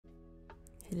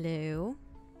Hello.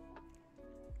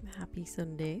 Happy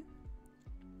Sunday.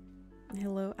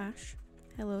 Hello, Ash.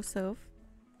 Hello, Soph.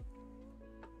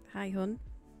 Hi, hun.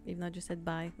 Even though I just said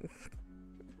bye.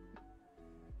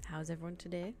 How's everyone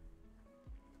today?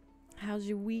 How's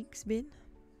your weeks been?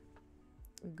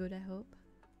 Good, I hope.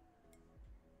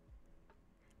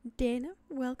 Dana,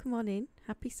 welcome on in.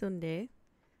 Happy Sunday.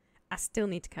 I still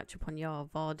need to catch up on your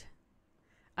VOD.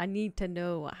 I need to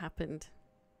know what happened.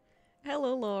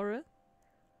 Hello, Laura.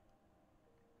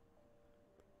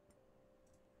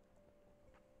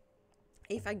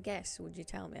 If I guess, would you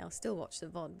tell me? I'll still watch the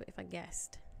VOD, but if I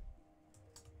guessed.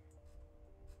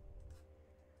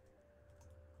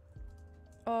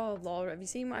 Oh, Laura, have you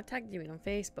seen what I tagged you in on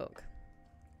Facebook?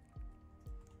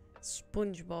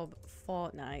 SpongeBob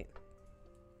Fortnite.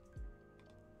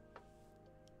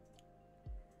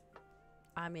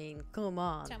 I mean, come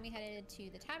on. Time we headed to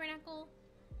the tabernacle.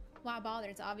 Why bother?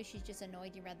 It's obvious she's just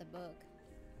annoyed you read the book.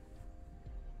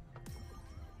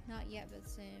 Not yet, but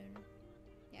soon.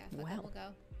 Yeah, fuck it, we'll go.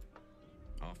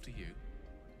 After you.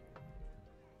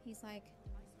 He's like,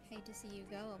 hate to see you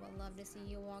go, but love to see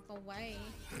you walk away.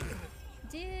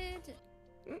 Did...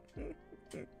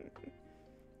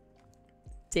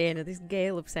 Dana, this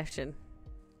Gale obsession.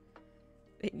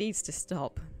 It needs to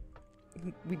stop.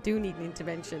 We do need an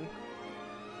intervention.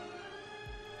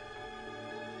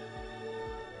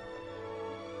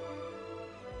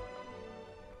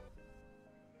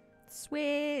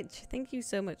 Switch! Thank you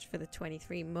so much for the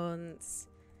 23 months.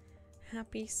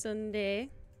 Happy Sunday.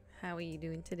 How are you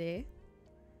doing today?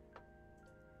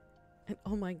 And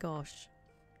oh my gosh.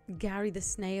 Gary the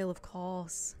snail, of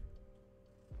course.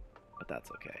 But that's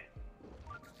okay.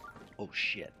 Oh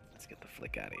shit. Let's get the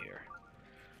flick out of here.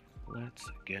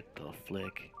 Let's get the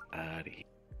flick out of here.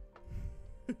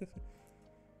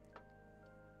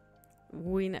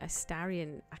 Win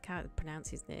Astarion. I can't pronounce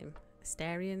his name.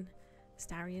 Astarion?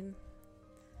 Astarion?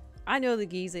 I know the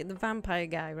geezer, the vampire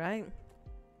guy, right?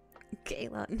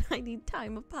 Kayla and I need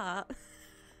time apart.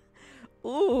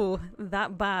 Oh,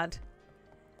 that bad.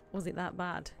 Was it that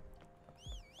bad?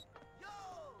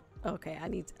 Okay, I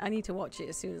need to watch it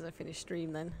as soon as I finish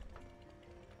stream then.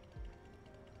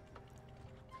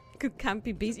 Could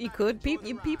campy beast? You could.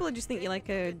 People just think you're like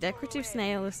a decorative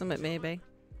snail or something, maybe.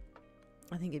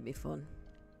 I think it'd be fun.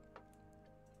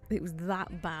 It was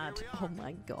that bad. Oh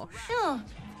my gosh. Oh,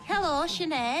 hello,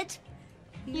 Sinead.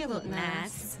 You look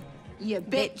nice. You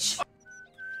bitch.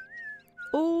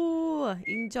 Oh,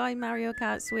 enjoy Mario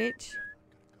Kart Switch.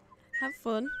 Have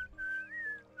fun.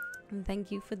 And thank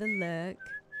you for the lurk.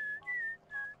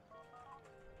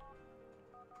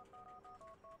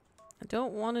 I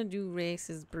don't want to do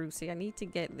races, Brucey. I need to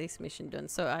get this mission done.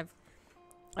 So I've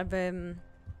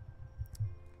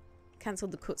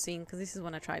cancelled the cutscene because this is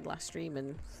when I tried last stream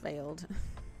and failed.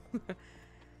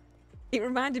 It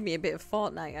reminded me a bit of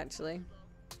Fortnite, actually.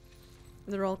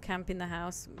 They're all camping the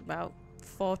house, about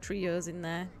 4 trios in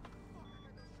there.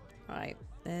 Right,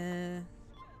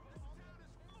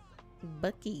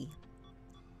 Bucky.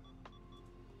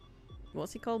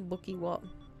 What's he called? Bucky what?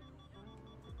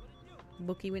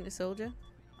 Bucky Winter Soldier?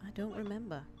 I don't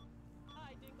remember.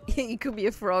 He could be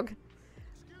a frog.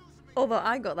 Although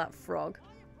I got that frog.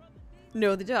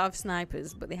 No, they don't have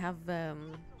snipers, but they have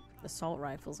assault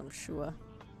rifles, I'm sure.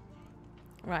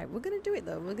 Right, we're gonna do it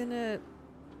though. We're gonna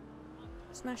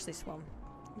smash this one.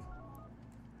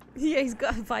 Yeah, he's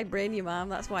got a vibranium arm.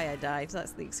 That's why I died.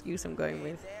 That's the excuse I'm going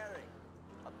with.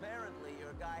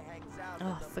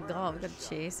 Oh, I forgot. We've got to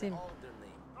chase him.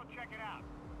 Go check it out.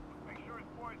 Make sure his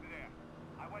boys are there.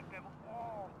 I want them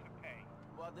all to pay.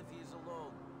 What if he's alone?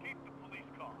 Keep the police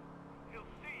calm. He'll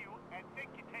see you and think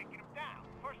you're taking him down.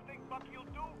 First thing Bucky'll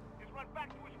do is run back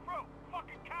to his crew.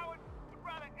 Fucking coward. Would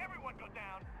rather everyone go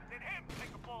down than him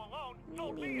take a fall alone.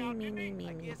 Told me out, didn't he?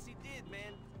 I guess he did,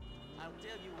 man. I'll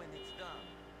tell you when it's done.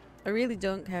 I really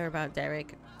don't care about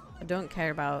Derek. I don't care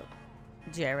about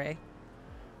Jerry.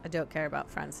 I don't care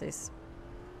about Francis.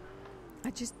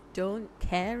 I just don't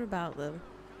care about them.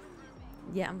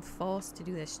 Yet I'm forced to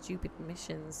do their stupid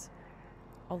missions.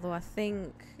 Although I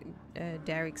think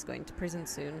Derek's going to prison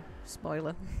soon.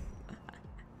 Spoiler.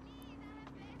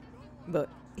 But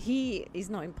he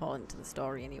is not important to the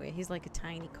story anyway. He's like a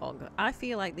tiny cog. I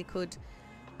feel like they could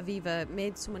have either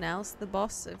made someone else the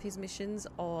boss of his missions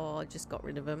or just got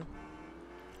rid of him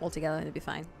altogether and it'd be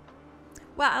fine.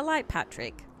 Well, I like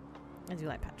Patrick. I do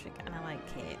like Patrick and I like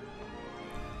Kate.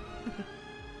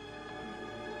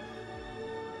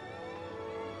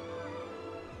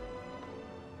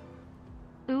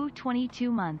 Ooh,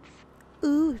 22 months.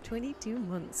 Ooh, 22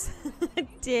 months.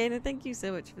 Dana, thank you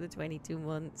so much for the 22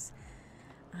 months.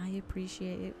 I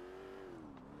appreciate it.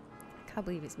 I Can't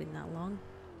believe it's been that long.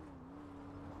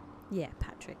 Yeah,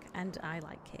 Patrick. And I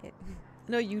like Kate.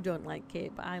 I know you don't like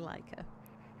Kate, but I like her.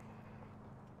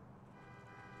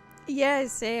 Yeah,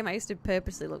 same. I used to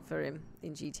purposely look for him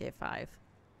in GTA 5.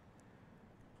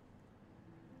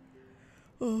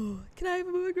 Oh, can I have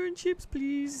a burger and chips,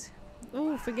 please?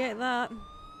 Oh, forget that.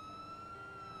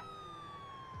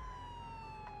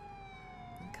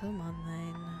 Come on,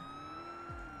 then.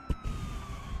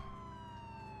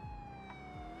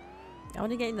 I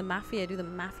want to get in the mafia, do the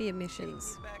mafia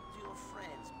missions. Back to your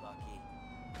friends, Bucky.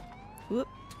 Whoop.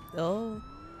 Oh.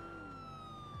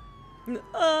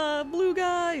 Blue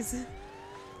guys!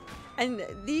 And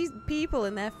these people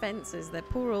and their fences, their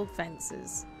poor old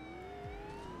fences.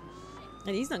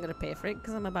 And he's not going to pay for it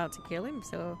because I'm about to kill him,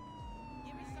 so...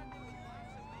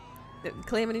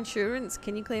 Claim an insurance?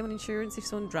 Can you claim an insurance if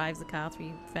someone drives the car through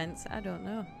your fence? I don't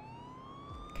know.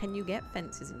 Can you get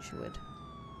fences insured?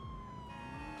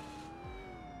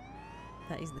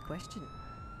 That is the question.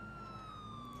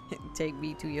 Take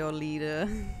me to your leader.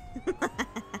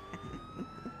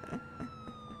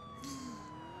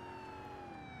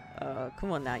 Oh,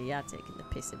 come on now, you are taking the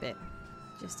piss a bit.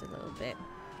 Just a little bit.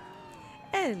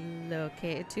 Hello,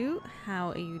 K2. How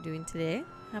are you doing today?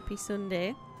 Happy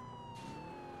Sunday.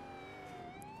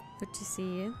 Good to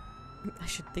see you. I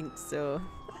should think so.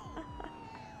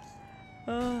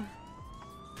 Oh.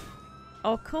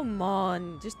 Oh, come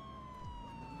on. Just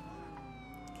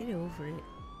get over it.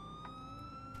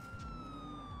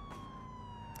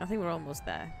 I think we're almost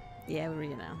there. Yeah, we're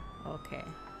here now. Okay.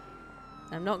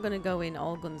 I'm not going to go in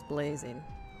all guns blazing.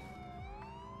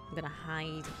 I'm going to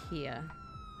hide here.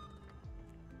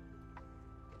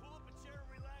 Pull up a chair and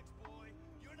relax, boy.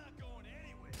 You're not going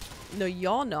anywhere. No,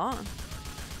 you're not.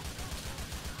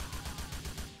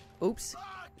 Oops.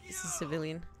 This is a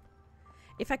civilian.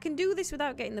 If I can do this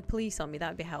without getting the police on me,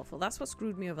 that'd be helpful. That's what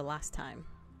screwed me over last time.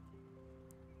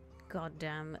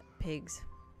 Goddamn pigs.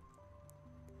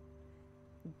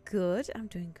 Good. I'm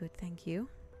doing good, thank you.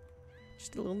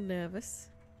 Just a little nervous.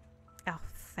 Oh,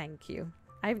 thank you.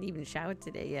 I haven't even showered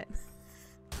today yet.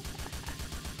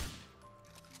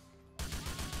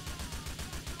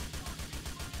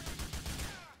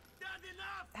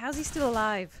 How's he still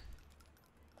alive?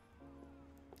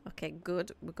 Okay,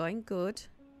 good. We're going good.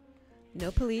 No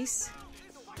police.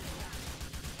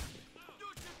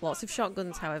 Lots of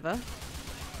shotguns, however.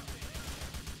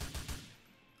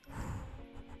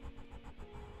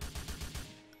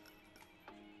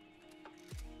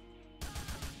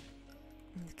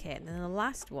 Okay, and then the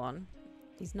last one,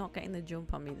 he's not getting the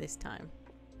jump on me this time.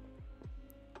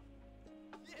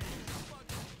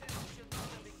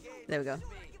 There we go.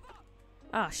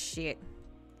 Oh, shit.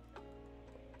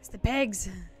 It's the pegs.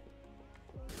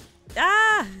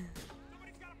 Ah!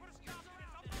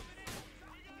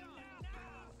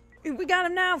 We got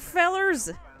him now,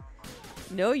 fellers!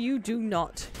 No, you do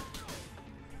not.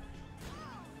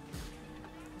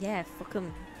 Yeah, fuck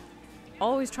him.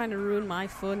 Always trying to ruin my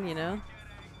fun, you know?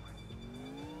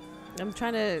 I'm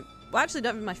trying to... Well, actually,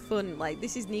 not even my fun. Like,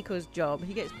 this is Nico's job.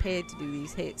 He gets paid to do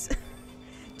these hits.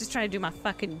 Just trying to do my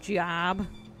fucking job.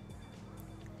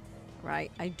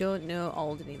 Right, I don't know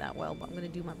Alderney that well, but I'm going to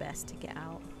do my best to get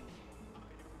out.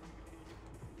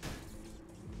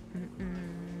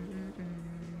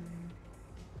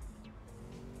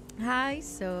 Hi,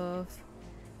 Soph.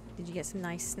 Did you get some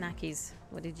nice snackies?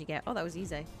 What did you get? Oh, that was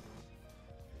easy.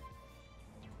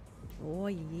 Oh,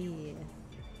 yeah.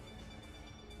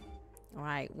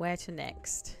 Alright, where to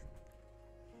next?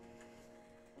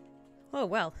 Oh,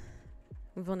 well.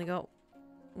 We've only got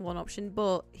one option,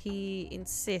 but he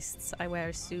insists I wear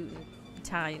a suit and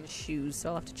tie and shoes, so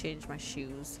I'll have to change my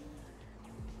shoes.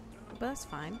 But that's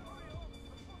fine.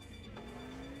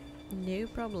 No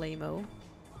problemo.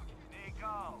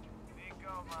 Nico,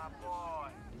 my boy.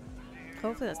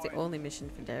 Hopefully that's the only mission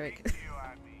for Derek.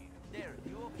 Derek,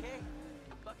 you okay?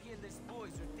 Bucky and these boys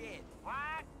are dead. What?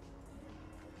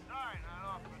 Sorry,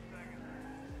 not off for a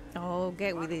second. Oh,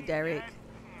 get with it, Derek.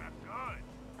 That's good.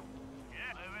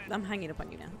 Yeah, live it. I'm hanging up on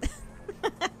you now.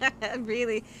 I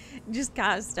really just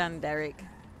can't stand Derek.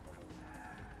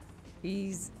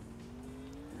 He's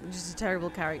just a terrible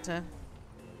character.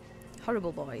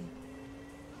 Horrible boy.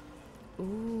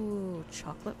 Ooh,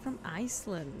 chocolate from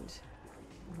Iceland.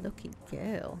 Lucky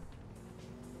girl.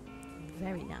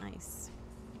 Very nice.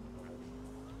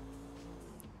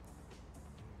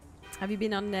 Have you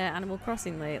been on Animal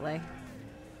Crossing lately?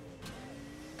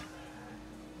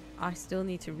 I still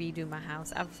need to redo my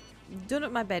house. I've done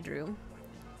up my bedroom.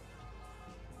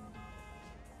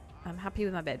 I'm happy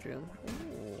with my bedroom.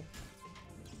 Ooh.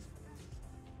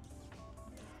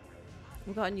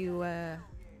 We've got a new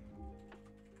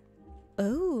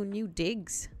Oh, new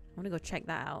digs. I want to go check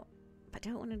that out. But I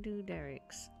don't want to do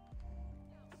Derek's.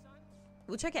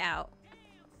 We'll check it out.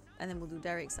 And then we'll do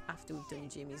Derek's after we've done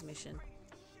Jimmy's mission.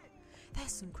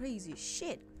 That's some crazy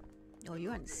shit. Oh,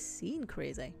 you hadn't seen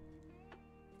crazy.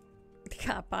 The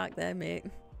car park there, mate.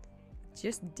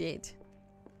 Just did.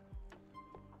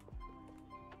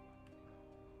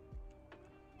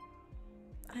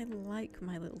 I like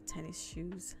my little tennis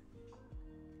shoes.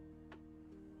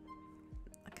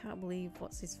 I can't believe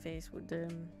what's his face would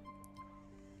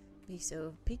be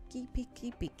so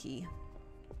picky.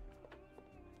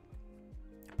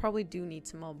 I probably do need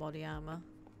some more body armor.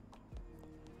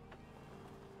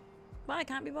 But I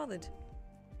can't be bothered.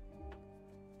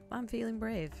 I'm feeling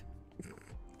brave.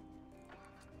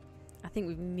 I think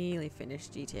we've nearly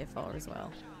finished GTA 4 as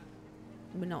well.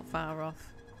 We're not far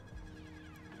off.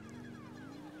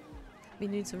 We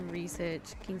need some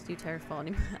research. Kings do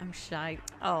terraforming. I'm shy.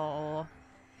 Oh,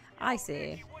 I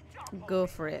say, go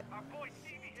for it.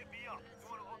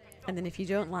 And then if you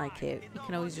don't like it, you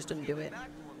can always just undo it.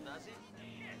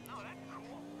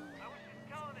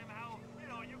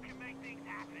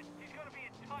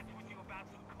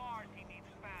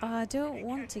 I don't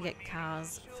want to get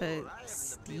cars for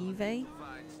Stevie.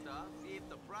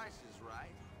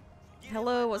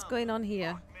 Hello, what's going on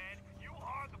here?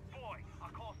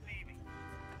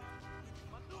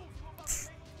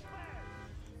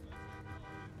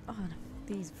 Oh,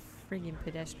 these friggin'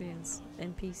 pedestrians,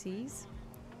 NPCs.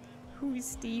 Who is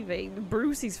Stevie?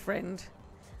 Bruce's friend,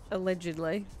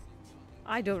 allegedly.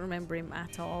 I don't remember him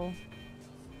at all.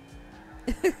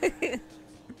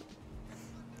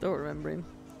 Don't remember him.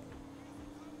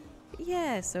 But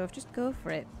yeah, so just go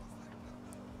for it.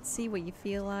 See what you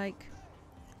feel like.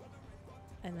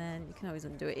 And then you can always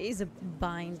undo it. It is a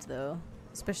bind though,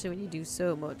 especially when you do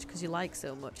so much, because you like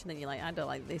so much, and then you're like, I don't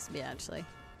like this bit actually.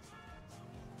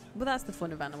 But that's the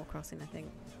fun of Animal Crossing, I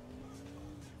think.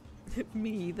 Me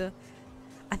either.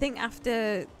 I think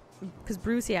after, because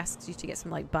Brucey asks you to get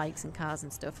some like bikes and cars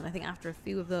and stuff, and I think after a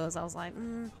few of those I was like,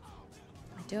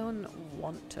 I don't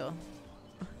want to.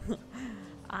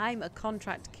 I'm a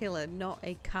contract killer, not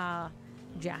a car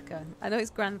jacker. I know it's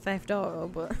Grand Theft Auto,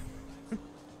 but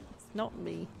it's not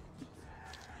me.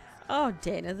 Oh,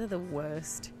 Dana, they're the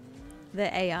worst.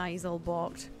 Their AI is all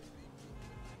balked.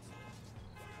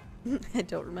 I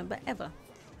don't remember ever.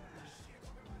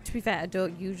 To be fair, I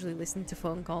don't usually listen to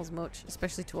phone calls much,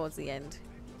 especially towards the end.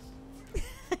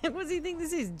 What does he think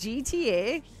this is?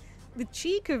 GTA? The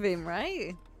cheek of him,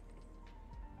 right?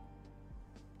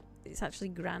 It's actually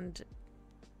Grand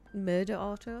Murder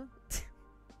Auto.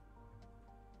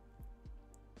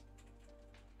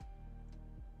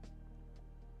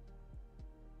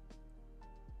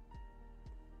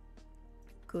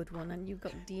 Good one, and you've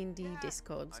got D&D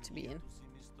Discords to be in.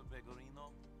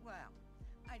 Well,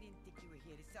 I didn't think you were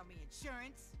here to sell me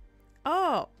insurance.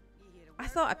 Oh, I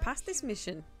thought I passed this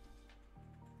mission.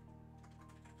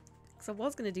 Because I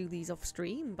was going to do these off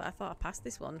stream, but I thought I passed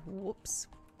this one. Whoops.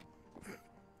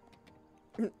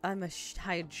 I'm a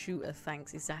hired shooter,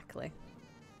 thanks, exactly.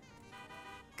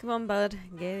 Come on, bud,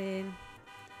 get in.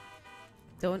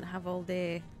 Don't have all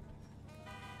day.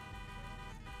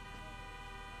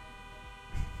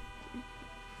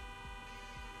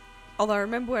 Although I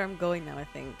remember where I'm going now, I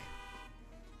think.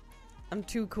 I'm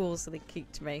too cool, so they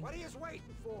kicked me. What are you waiting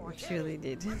for? I'm sure they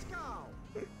did. Let's go.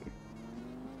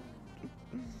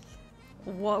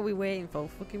 What are we waiting for?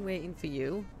 Fucking waiting for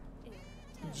you,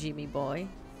 Jimmy boy.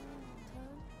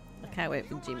 I can't wait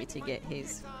for Jimmy to get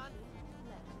his.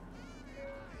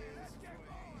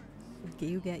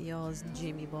 You get yours,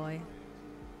 Jimmy boy.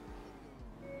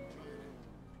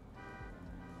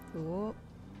 Oh,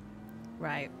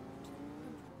 right.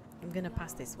 I'm gonna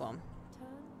pass this one.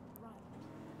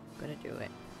 I'm gonna do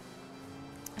it.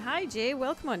 Hi Jay,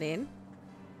 welcome on in.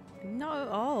 Not at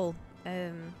all.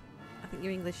 I think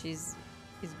your English is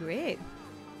great.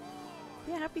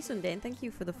 Yeah, happy Sunday and thank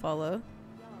you for the follow.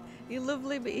 You're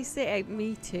lovely, but you say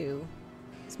me too.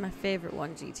 It's my favourite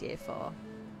one, GTA 4.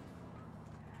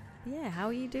 Yeah, how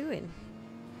are you doing?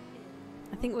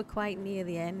 I think we're quite near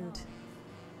the end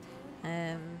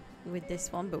with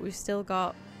this one, but we've still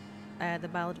got the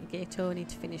Ballad of Gay Tony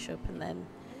to finish up, and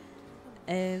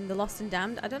then The Lost and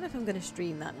Damned. I don't know if I'm going to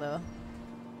stream that though.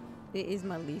 It is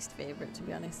my least favourite, to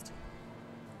be honest.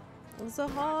 Also,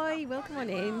 hi, welcome on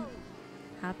in.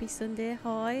 Happy Sunday,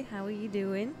 hi. How are you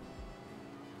doing?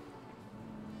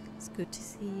 It's good to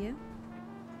see you.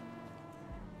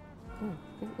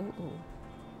 Oh.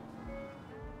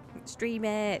 Stream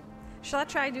it. Shall I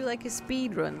try to do like a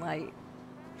speed run? Like,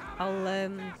 I'll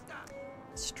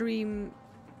stream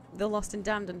The Lost and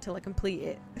Damned until I complete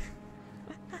it.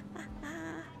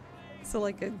 So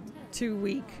like a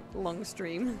 2-week long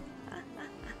stream.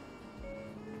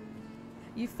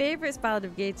 Your favourite Ballad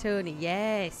of Gay Tony?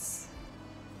 Yes.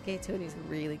 Gay Tony's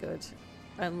really good.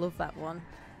 I love that one.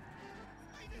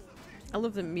 I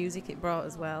love the music it brought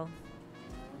as well.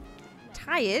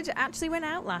 Tired? Actually went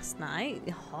out last night.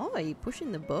 Hi,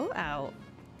 pushing the boat out.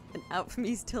 And out for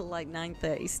me till like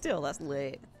 9:30. Still, that's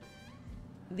late.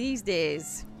 These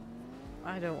days,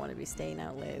 I don't want to be staying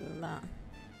out later than that.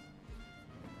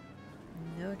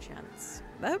 No chance.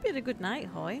 I hope you had a good night,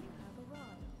 Hoy.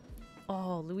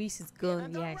 Oh, Luis's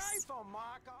gun, yes.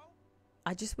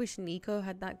 I just wish Nico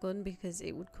had that gun because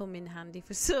it would come in handy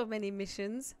for so many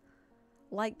missions.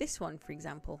 Like this one, for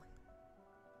example.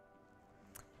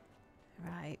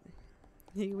 Right.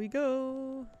 Here we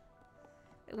go.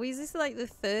 Was this like the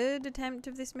 3rd attempt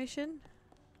of this mission?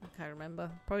 I can't remember.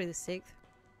 Probably the 6th.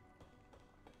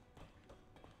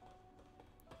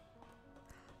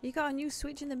 You got a new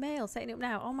Switch in the mail. Setting up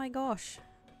now. Oh my gosh.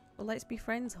 Well, let's be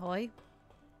friends, Hoy.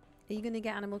 Are you going to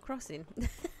get Animal Crossing?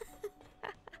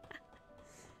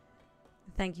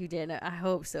 Thank you, Dana. I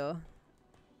hope so.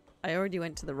 I already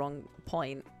went to the wrong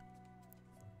point.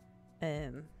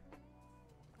 But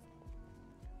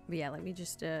yeah, let me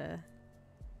just let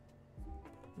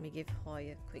me give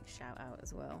Hoy a quick shout out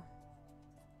as well.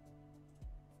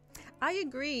 I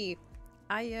agree.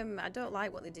 I don't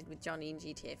like what they did with Johnny in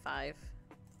GTA 5.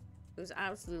 It was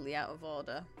absolutely out of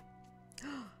order.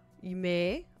 You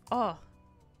may? Oh.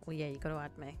 Well, yeah, you got to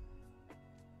add me.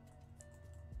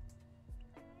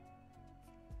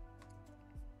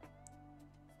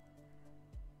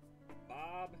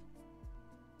 Bob?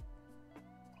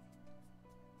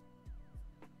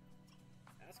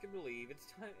 Ask him to leave.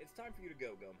 It's time for you to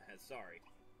go, Gomez. Sorry.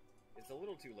 It's a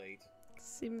little too late.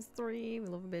 Sims 3. We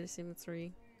love a bit of Sims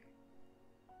 3.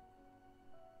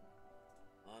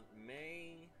 Aunt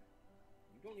May,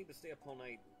 you don't need to stay up all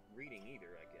night reading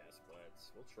either, I guess, but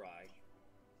we'll try.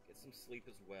 Get some sleep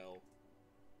as well.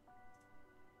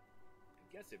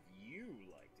 I guess if you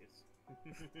liked it.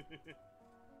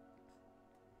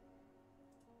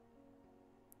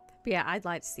 But yeah, I'd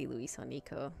like to see Luis or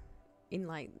Nico in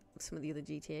like some of the other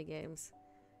GTA games.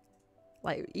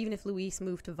 Like, even if Luis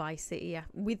moved to Vice City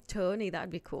with Tony, that'd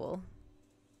be cool.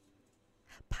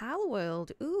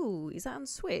 Palworld. Ooh, is that on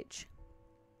Switch?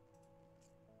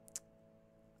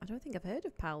 I don't think I've heard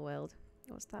of Palworld.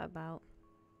 What's that about?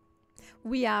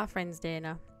 We are friends,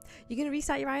 Dana. You're going to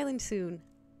restart your island soon.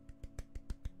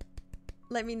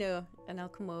 Let me know and I'll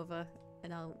come over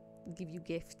and I'll give you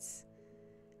gifts.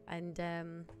 And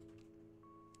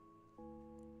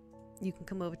you can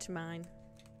come over to mine.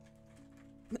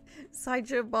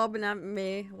 Sideshow Bob and Aunt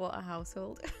May. What a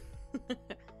household.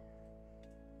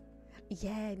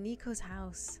 Yeah, Nico's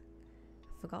house.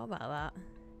 I forgot about that.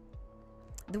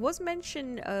 There was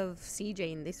mention of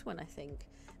CJ in this one, I think.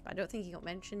 But I don't think he got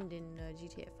mentioned in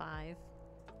GTA 5.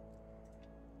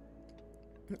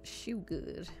 Shoe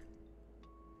good.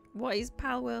 What is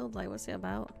Palworld? Like, what's it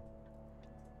about?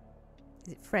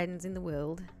 Is it friends in the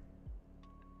world?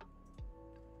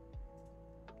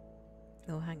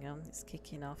 Oh, hang on. It's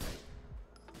kicking off.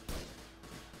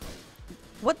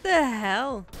 What the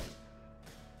hell?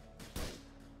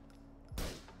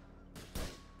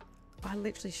 I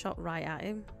literally shot right at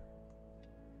him.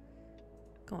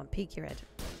 Come on, peek your head.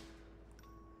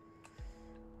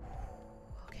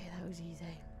 Okay, that was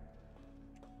easy.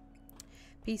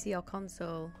 PC or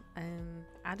console?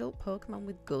 Adult Pokemon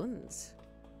with guns.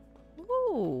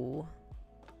 Ooh.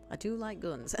 I do like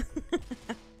guns.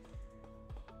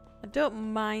 I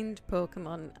don't mind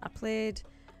Pokemon. I played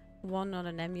one on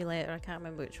an emulator. I can't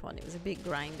remember which one. It was a bit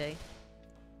grindy.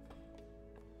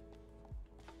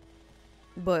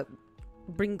 But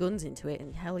bring guns into it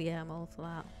and hell yeah, I'm all for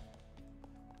that.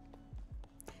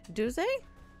 Does they?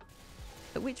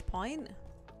 At which point?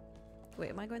 Wait,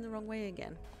 am I going the wrong way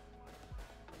again?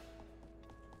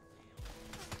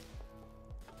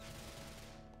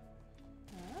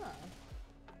 Ah.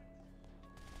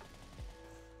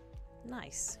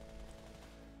 Nice.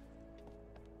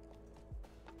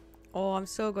 Oh, I'm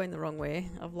so going the wrong way.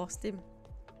 I've lost him.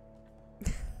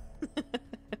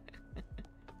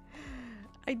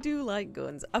 I do like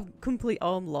guns. I'm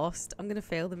lost. I'm gonna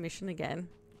fail the mission again.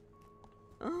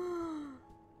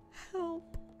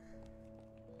 Help.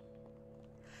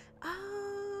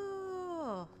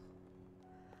 Oh.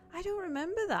 I don't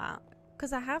remember that.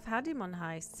 Because I have had him on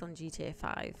heists on GTA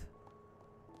 5.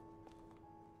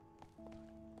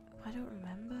 I don't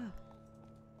remember.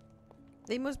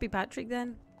 It must be Patrick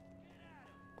then.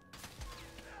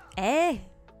 Eh?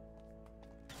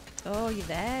 Oh, you're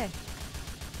there.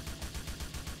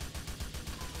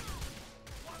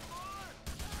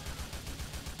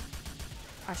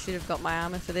 I should have got my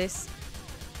armor for this.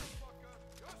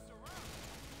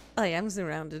 I am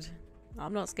surrounded.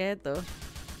 I'm not scared though.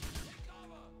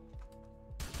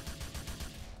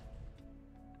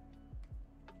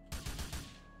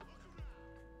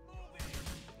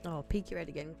 Oh, peek your head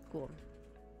again. Go on.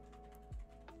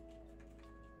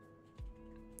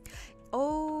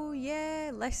 Oh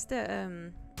yeah,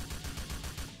 Lester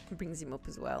brings him up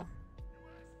as well.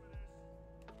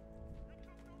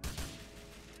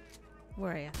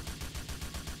 Where are you?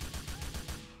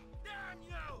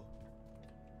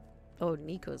 Oh,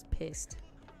 Nico's pissed.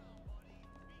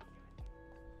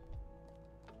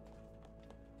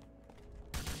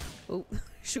 Oh,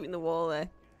 shooting the wall there.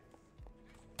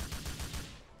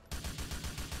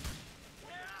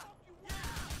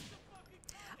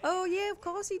 Oh yeah, of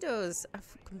course he does. I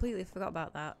completely forgot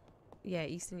about that. Yeah,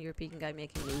 Eastern European guy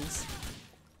making moves.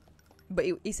 But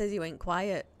he says he went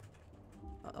quiet.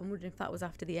 I'm wondering if that was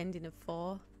after the ending of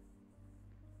 4.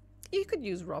 You could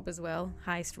use Rob as well.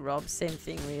 Heist Rob, same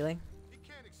thing really.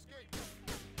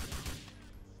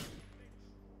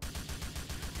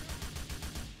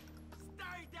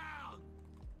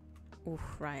 Oof,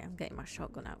 right, I'm getting my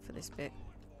shotgun out for this bit.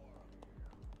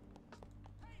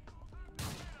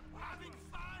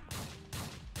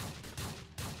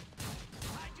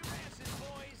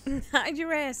 Hide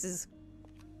your asses.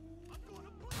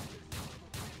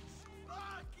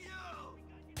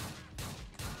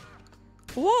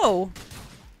 Whoa!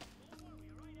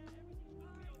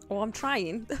 Oh, I'm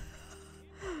trying.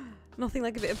 Nothing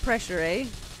like a bit of pressure, eh?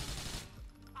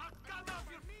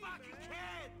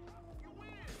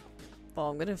 Oh,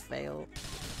 I'm gonna fail.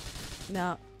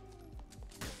 No.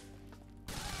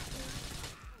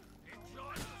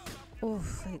 Oh,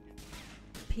 for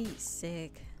Pete's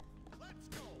sake.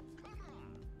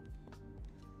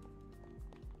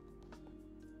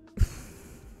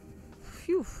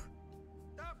 Phew.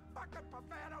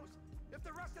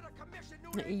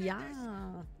 Yeah.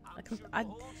 I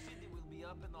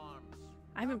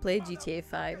haven't played GTA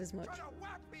 5 as much.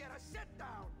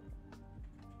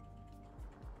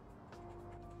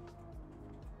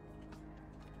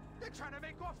 They're trying to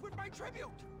make off with my tribute.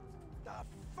 The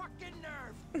fucking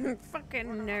nerve.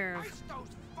 Fucking nerve. Ice those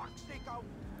fucks, Nico.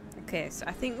 Okay, so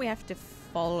I think we have to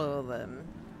follow them.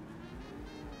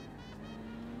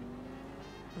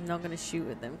 I'm not gonna shoot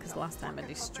at them because last time I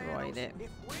destroyed it. If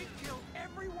we kill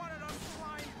every one of those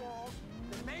slime balls,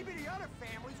 then maybe the other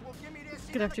families will give me this.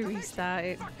 Gonna have to restart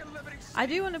it. I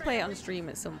do want to play it on stream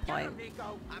at some point.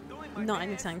 Not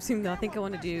anytime soon though. I think I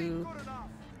want to do.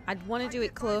 I'd want to do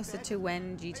it closer to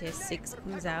when GTA 6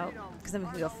 comes out, because then we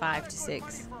can go 5 to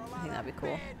 6. I think that'd be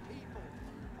cool.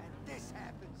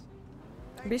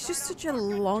 But it's just such a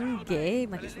long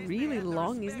game. Like, it's really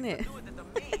long, isn't it?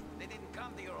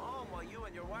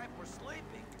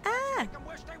 Ah!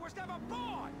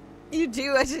 You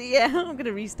do actually, yeah. I'm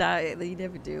gonna restart it, you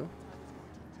never do.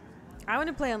 I want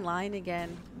to play online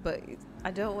again, but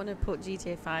I don't want to put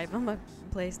GTA 5 on my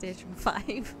PlayStation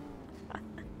 5.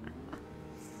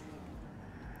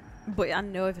 But I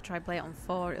know if I try to play it on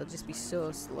 4, it'll just be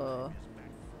so slow.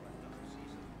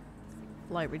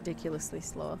 Like, ridiculously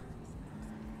slow.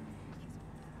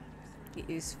 It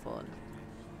is fun.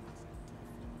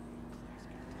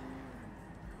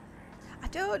 I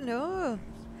don't know.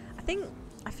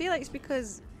 I feel like it's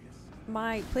because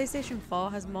my PlayStation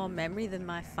 4 has more memory than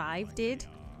my 5 did.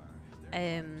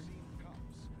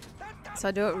 So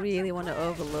I don't really want to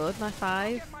overload my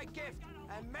 5.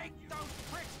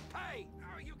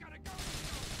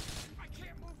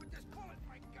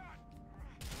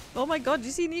 Oh my god, did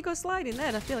you see Nico sliding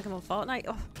there? I feel like I'm on Fortnite.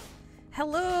 Oh,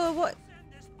 hello, what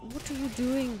are you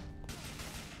doing?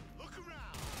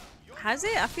 Has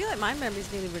it? I feel like my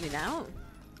memory's nearly running out.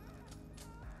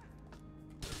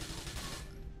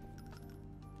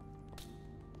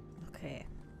 Okay.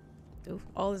 Oof.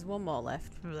 Oh, there's one more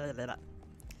left.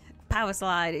 Power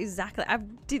slide, exactly. I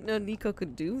didn't know Nico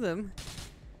could do them.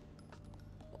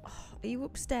 Oh, are you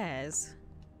upstairs?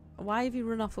 Why have you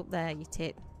run off up there, you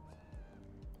tit?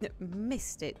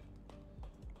 Missed it.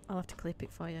 I'll have to clip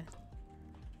it for you.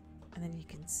 And then you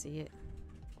can see it.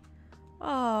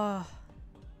 Oh.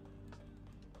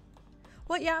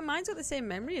 Well, yeah, mine's got the same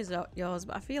memory as yours,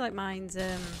 but I feel like mine's,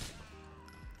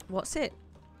 what's it?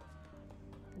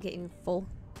 Getting full.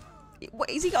 What,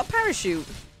 has he got a parachute?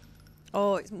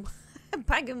 Oh, it's a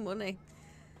bag of money.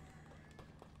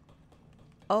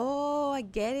 Oh, I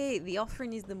get it. The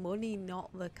offering is the money,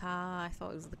 not the car. I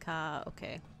thought it was the car.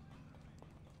 Okay.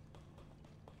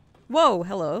 Whoa,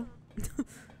 hello.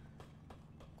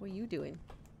 What are you doing?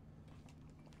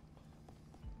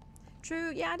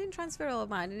 True, yeah, I didn't transfer all of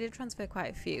mine. I did transfer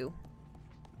quite a few.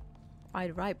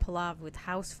 I'd write Palaver with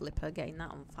House Flipper, getting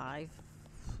that on 5.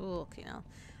 Fucking hell.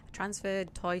 I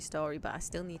transferred Toy Story, but I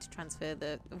still need to transfer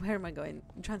the... Where am I going?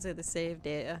 Transfer the save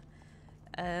data.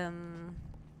 And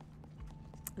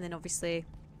then obviously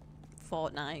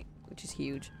Fortnite, which is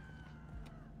huge.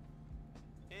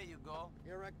 Here you go.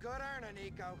 You're a good earner,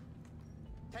 Nico.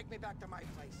 Take me back to my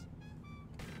place.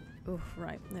 Oh,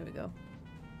 right. There we go.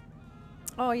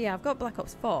 Oh, yeah, I've got Black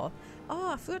Ops 4.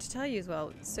 Oh, I forgot to tell you as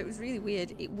well. So it was really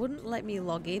weird. It wouldn't let me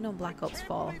log in on Black Ops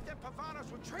 4.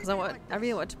 Because I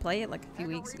really wanted to play it like a few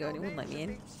weeks ago and it wouldn't let me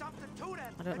in.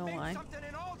 I don't know why.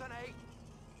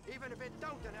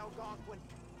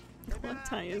 My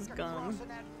tire's gone. Too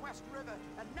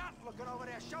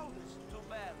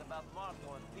bad about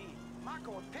Marco and Pete.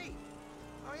 Marco and Pete?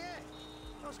 Oh yeah,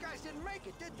 those guys didn't make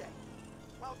it, did they?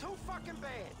 Well, too fucking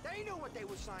bad. They knew what they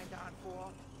were signed on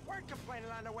for. Weren't complaining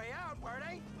on the way out, were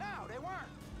they? No, they weren't.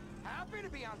 Happy to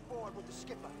be on board with the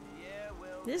skipper. Yeah,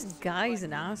 well... This guy's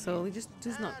an asshole. He just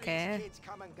does not care. These kids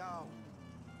come and go.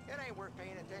 It ain't worth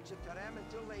paying attention to them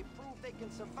until they prove they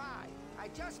can survive. I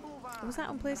just move on. Was that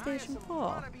on PlayStation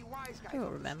 4? I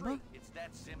don't remember. It's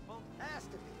that simple? Has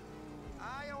to be.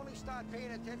 I only start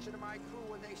paying attention to my crew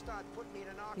when they start putting me in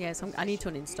an awkward Yes, I need to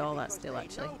position, uninstall either that because still, they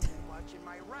actually. know too much in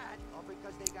my rat, or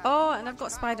because they got Oh, too and I've much got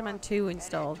power, Spider-Man 2 and they're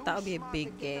installed. too That'll be a smart big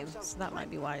to get game, themselves so that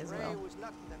might be why as Ray well. was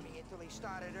nothing to me until he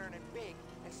started earning big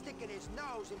and sticking his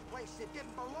nose in places that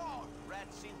didn't belong.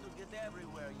 Rats seem to get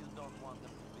everywhere you don't want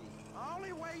them to be. The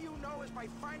only way you know is by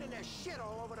finding their shit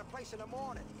all over the place in the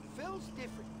morning. Phil's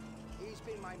different. He's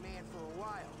been my man for a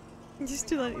while. Just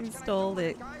to like install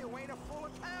it.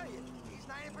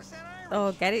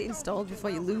 Oh, get it installed before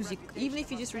you lose your... Even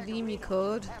if you just redeem your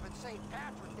code.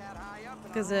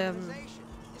 Because,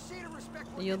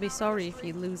 you'll be sorry if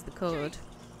you lose the code.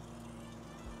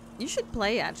 You should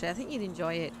play it, actually. I think you'd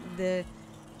enjoy it.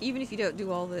 Even if you don't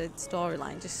do all the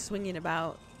storyline, just swinging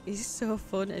about is so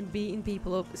fun, and beating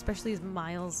people up, especially as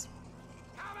Miles.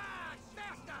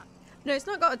 No, it's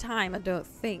not got a time, I don't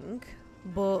think.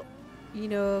 But, you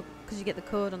know, because you get the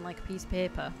code on like a piece of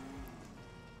paper.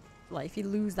 Like, if you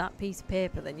lose that piece of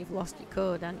paper, then you've lost your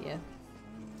code, haven't you?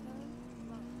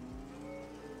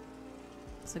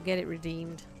 So get it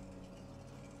redeemed.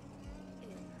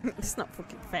 It's not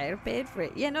fucking fair. I paid for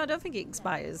it. Yeah, no, I don't think it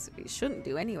expires. It shouldn't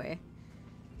do anyway.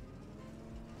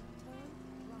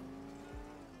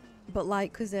 But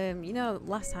like, because, you know,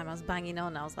 last time I was banging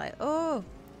on, I was like, oh,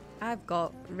 I've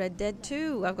got Red Dead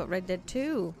 2. I've got Red Dead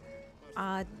 2.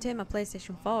 I turned my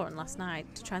PlayStation 4 on last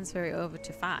night to transfer it over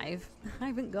to 5. I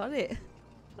haven't got it.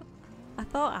 I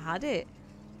thought I had it.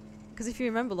 Because if you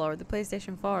remember, Laura, the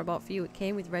PlayStation 4 I bought for you, it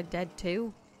came with Red Dead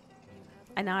 2.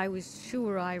 And I was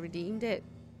sure I redeemed it.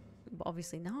 But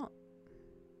obviously not.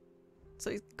 So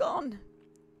it's gone.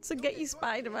 So get your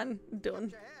Spider-Man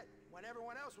done. When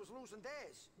everyone else was losing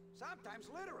theirs. Sometimes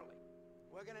literally.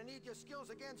 We're gonna need your skills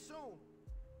again soon.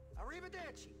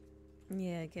 Arrivederci.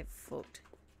 Yeah, get fucked.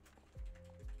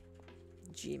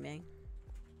 Jimmy.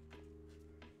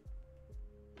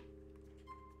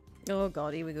 Oh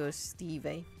god, here we go,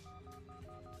 Stevie.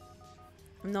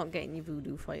 I'm not getting your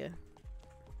voodoo for you.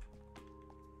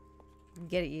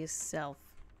 Get it yourself.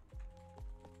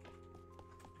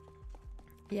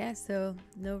 Yeah, so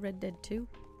no Red Dead 2.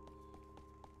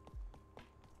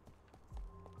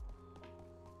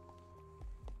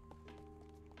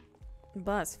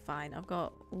 But that's fine. I've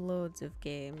got loads of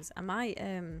games. I might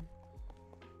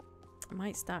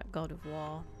start God of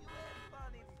War.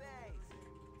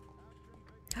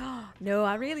 No,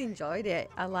 I really enjoyed it.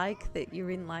 I like that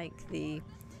you're in like the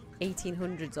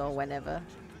 1800s or whenever,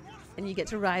 and you get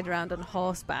to ride around on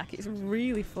horseback. It's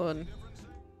really fun.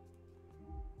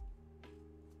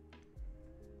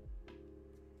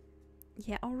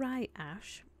 Yeah, alright,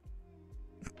 Ash.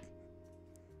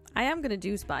 I am going to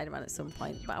do Spider-Man at some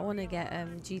point, but I want to get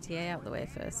GTA out of the way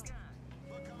first.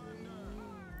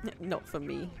 Not for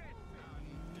me.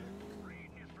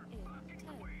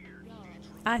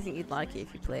 I think you'd like it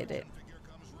if you played it.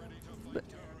 But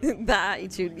that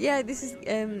attitude. Yeah, this is...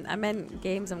 I meant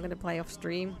games I'm going to play off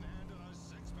stream.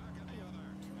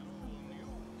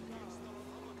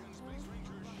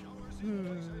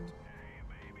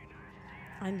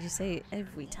 And you say it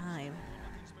every time.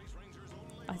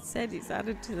 I said it's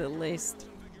added to the list.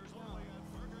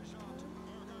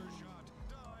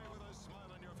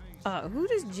 Who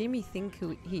does Jimmy think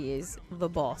he is? The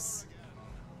boss.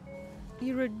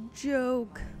 You're a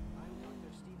joke.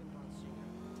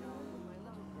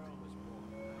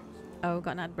 Oh,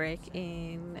 got an ad break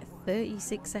in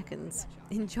 36 seconds.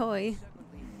 Enjoy.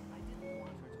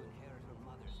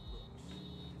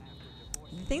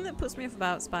 The thing that puts me off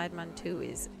about Spider-Man 2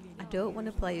 is I don't want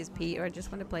to play as Peter. I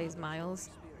just want to play as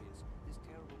Miles.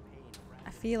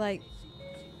 I feel like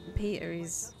Peter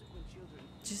is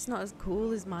just not as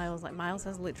cool as Miles. Like, Miles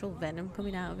has literal venom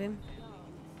coming out of him.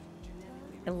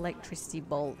 Electricity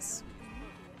bolts.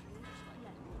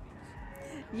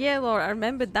 Yeah, Laura, I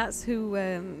remembered that's who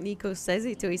Nico says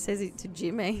it to. He says it to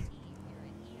Jimmy.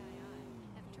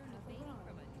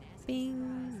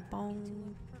 Bing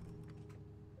bong.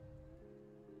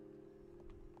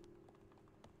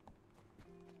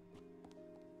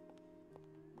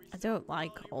 I don't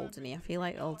like Alderney. I feel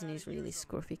like Alderney's really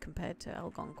scruffy compared to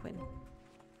Algonquin.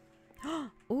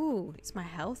 Ooh, it's my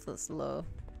health that's low.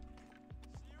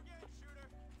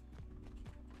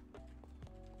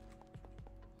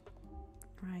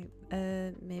 Right,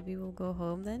 maybe we'll go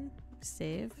home then.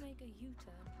 Save.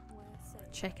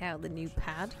 Check out the new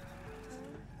pad.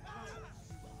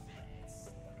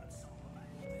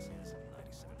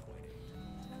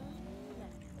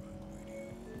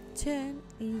 Turn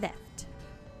left.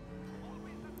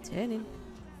 Turning.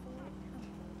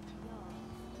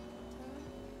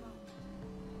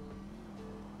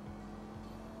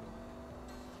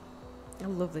 I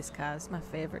love this car. It's my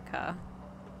favorite car.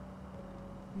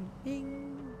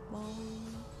 Bing bong.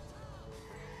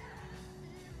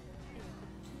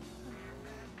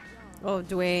 Oh,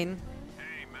 Dwayne.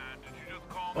 Hey, man, did you just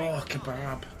call me? Oh,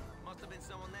 kebab. Must have been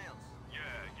someone else. Yeah,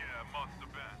 must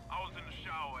have been. I was in the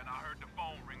shower and I heard the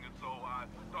phone ringing, so I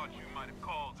thought you might have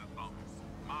called or something.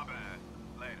 My bad.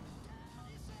 Later.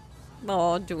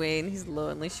 Oh, Dwayne, he's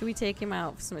lonely. Should we take him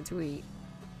out for something to eat?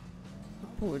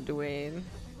 Poor Dwayne.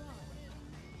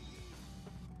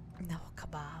 No,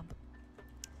 kebab.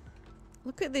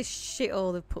 Look at this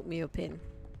shithole they've put me up in.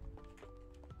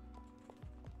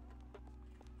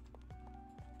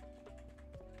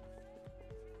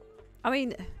 I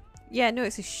mean, yeah, no,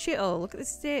 it's a shithole. Look at the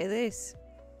state of this.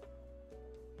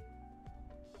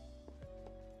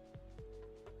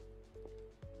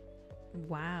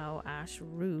 Wow, Ash,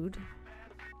 rude.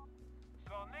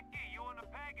 So, Nicky, you and the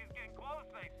peg is getting close,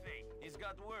 I see. He's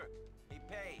got work. He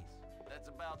pays. That's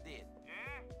about it.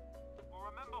 Yeah? Well,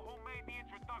 remember who made the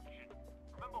introduction.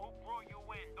 Remember who brought you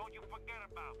in. Don't you forget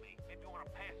about me. If you want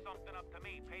to pass something up to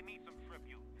me, pay me some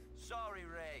tribute. Sorry,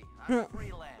 Ray. I'm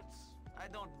freelance. I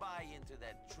don't buy into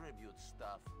that tribute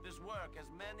stuff. This work has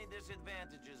many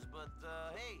disadvantages, but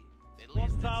hey, at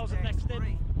least 1,000 next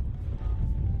in.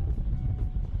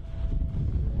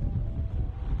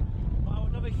 Wow,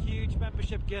 another huge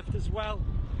membership gift as well.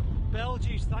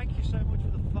 Belgies, thank you so much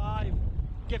for the 5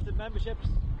 gifted memberships.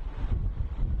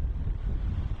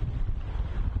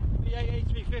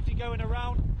 VA8350 going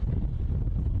around.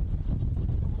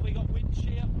 We got wind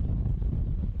shear.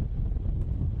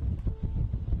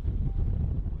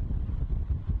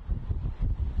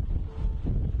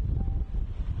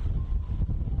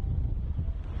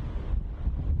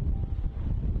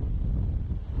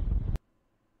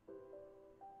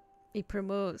 He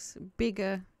promotes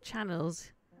bigger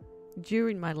channels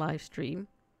during my live stream,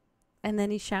 and then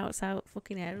he shouts out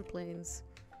fucking aeroplanes.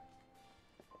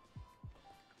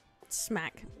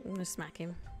 Smack. I'm gonna smack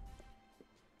him.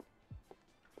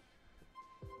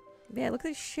 Yeah, look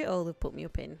at this shithole they've put me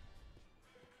up in.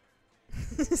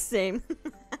 Same.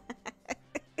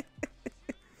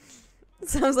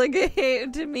 Sounds like a hater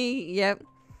to me. Yep.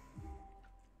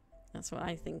 That's what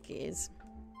I think it is.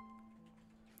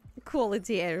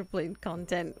 Quality airplane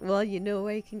content. Well, you know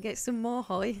where you can get some more,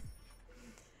 Holly.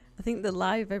 I think they're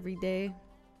live every day.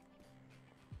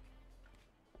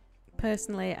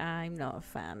 Personally, I'm not a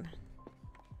fan.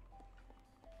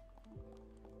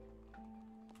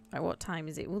 At what time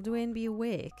is it? Will Dwayne be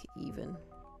awake even?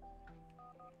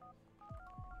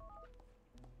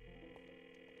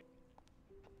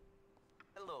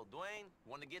 Hello, Dwayne.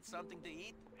 Want to get something to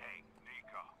eat? Hey,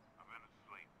 Nico, I've been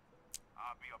asleep.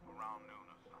 I'll be up around noon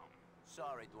or something.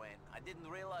 Sorry, Dwayne. I didn't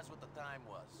realize what the time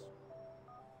was.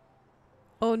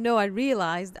 Oh no, I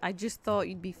realised. I just thought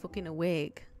you'd be fucking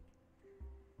awake.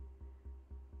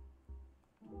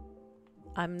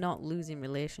 I'm not losing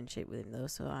relationship with him though,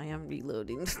 so I am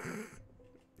reloading.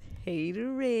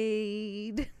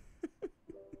 Haterade.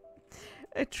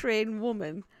 A trained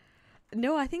woman.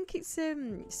 No, I think it's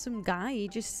some guy. He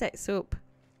just sets up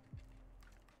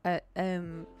at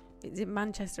it's in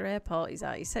Manchester Airport. He's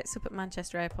at. He sets up at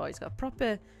Manchester Airport. He's got a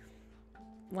proper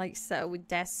like set up with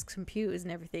desks, computers,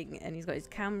 and everything. And he's got his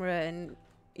camera, and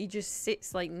he just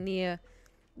sits like near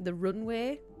the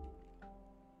runway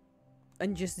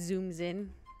and just zooms in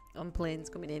on planes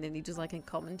coming in, and he does like a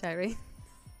commentary.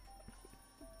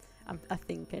 I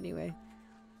think anyway.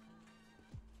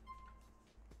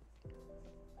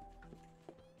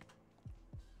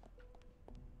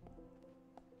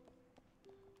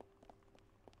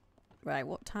 Right,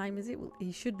 what time is it? Well,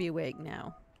 he should be awake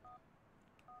now.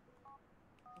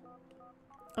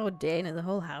 Oh, Dana, the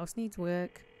whole house needs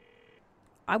work.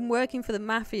 I'm working for the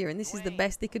Mafia, and this is the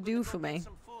best they could do for me.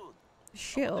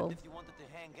 Shithole. If you wanted to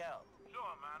hang out. Sure,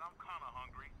 man. I'm kind of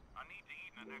hungry. I need to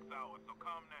eat in the next hour, so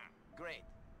come now. Great.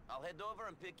 I'll head over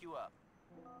and pick you up.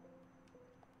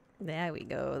 There we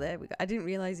go, there we go. I didn't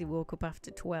realise he woke up after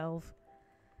 12.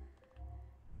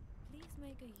 Please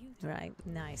make a U-turn. Right,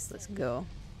 nice, let's go.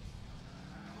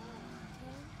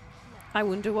 I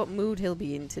wonder what mood he'll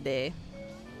be in today.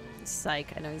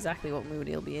 Psych, I know exactly what mood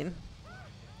he'll be in.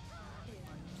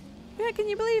 Yeah, can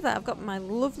you believe that? I've got my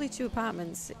lovely 2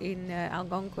 apartments in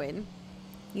Algonquin.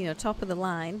 You know, top of the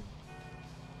line.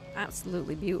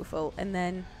 Absolutely beautiful. And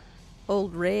then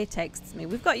old Ray texts me,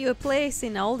 we've got you a place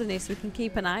in Alderney so we can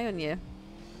keep an eye on you.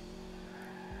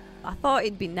 I thought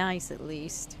it'd be nice at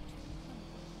least.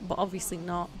 But obviously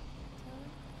not.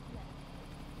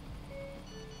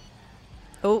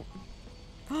 Oh.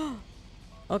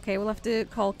 Okay, we'll have to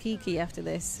call Kiki after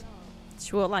this.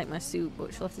 She won't like my suit,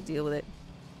 but she'll have to deal with it.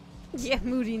 Yeah,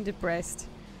 moody and depressed.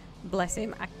 Bless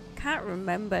him. I can't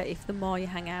remember if the more you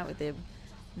hang out with him,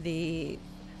 the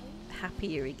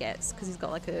happier he gets, because he's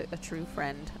got like a true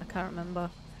friend. I can't remember.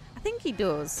 I think he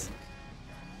does.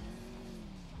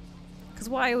 Because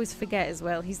what I always forget as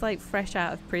well, he's like fresh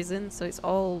out of prison, so it's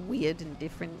all weird and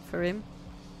different for him.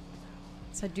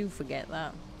 So I do forget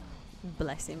that.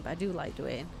 Bless him, but I do like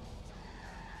Dwayne.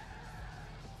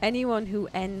 Anyone who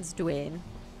ends Dwayne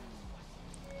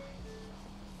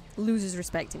loses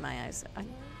respect in my eyes.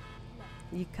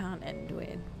 You can't end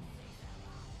Dwayne.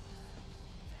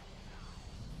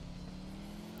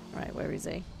 Right, where is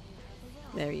he?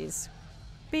 There he is.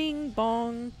 Bing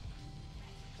bong.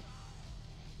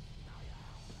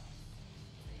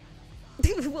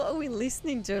 What are we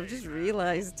listening to? I've just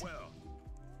realised.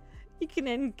 You can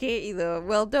end Katie though.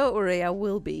 Well, don't worry, I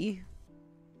will be.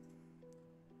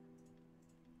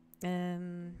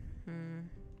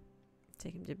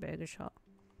 Take him to Burger Shot.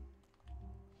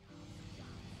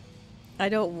 I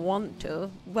don't want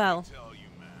to. Well,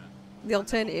 the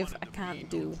alternative I can't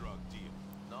do.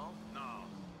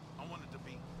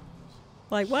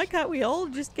 Like, why can't we all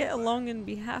just get along and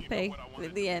be happy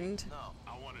at the end?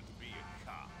 I wanted to be a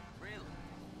cop. Really?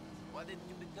 Why didn't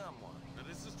you become one? Now,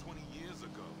 this is 20 years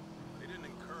ago. They didn't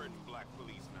encourage black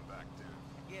policemen back then.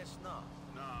 Guess not.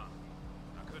 Nah,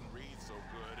 I couldn't read so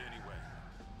good anyway.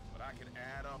 But I could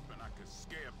add up and I could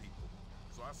scare people.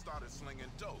 So I started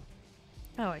slinging dope.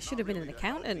 Oh, I should have been an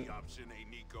accountant. Option, hey,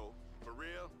 Nico. For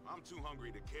real, I'm too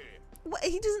hungry to care. What?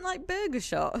 He doesn't like Burger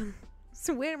Shot.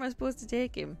 So where am I supposed to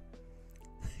take him?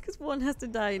 Because one has to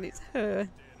die and it's her.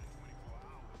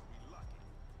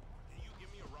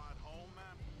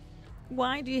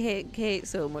 Why do you hate Kate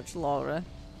so much, Laura?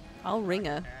 I'll ring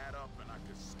her. Add up and I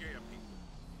could scare people.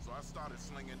 So I started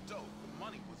slinging dope. The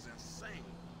money was insane.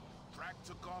 Crack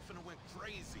took off and it went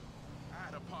crazy. I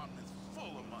had apartments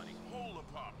full of money. Whole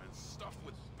apartments stuffed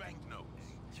with banknotes.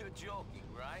 You're joking,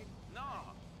 right? Nah.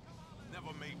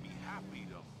 Never made me happy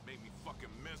though. Made me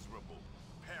fucking miserable.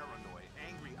 Paranoid,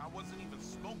 angry. I wasn't even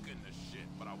smoking this shit,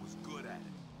 but I was good at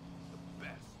it. The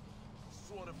best.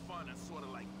 Sort of fun and sort of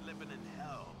like living in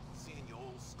hell. Seeing your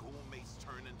old schoolmates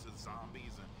turn into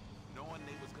zombies and knowing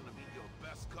they was gonna be your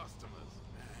best customers.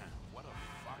 Man, what a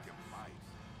fucking life.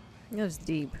 That was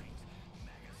deep.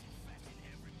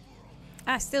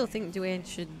 I still think Dwayne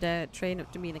should train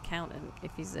up to be an accountant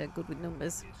if he's good with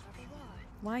numbers.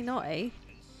 Why not, eh?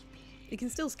 You can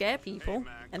still scare people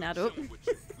and add up. We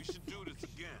should do this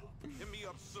again. Hit me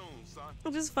up soon, son. I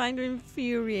just find her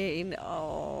infuriating.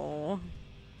 Oh.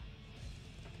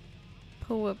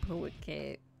 Poor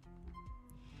Kate.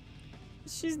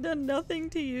 She's done nothing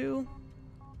to you.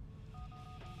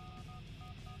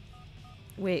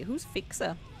 Wait, who's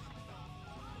Fixer?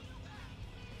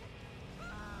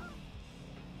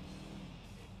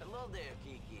 Hello there,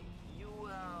 Kiki. You,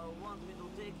 want me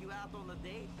to take you out on a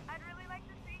date? I'd really like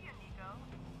to see you, Nico.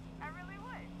 I really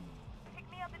would. Pick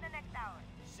me up in the next hour.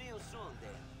 See you soon,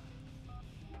 then.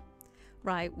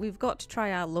 Right, we've got to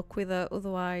try our luck with her,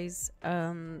 otherwise,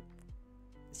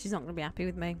 she's not going to be happy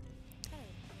with me.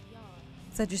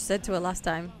 So I just said to her last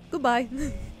time, goodbye,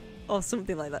 or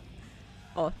something like that.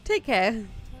 Or, take care.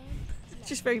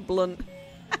 Just very blunt.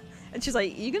 And she's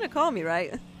like, you're going to call me,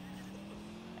 right?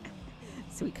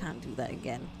 So we can't do that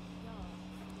again.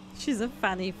 She's a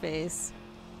fanny face.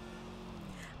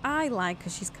 I like her,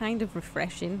 she's kind of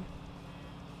refreshing.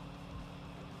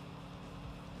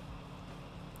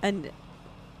 And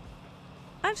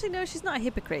actually, no, she's not a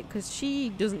hypocrite because she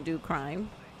doesn't do crime.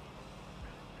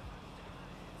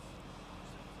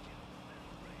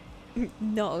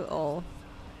 Not at all.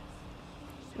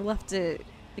 We'll have to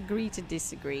agree to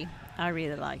disagree. I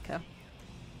really like her.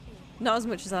 Not as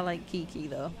much as I like Kiki,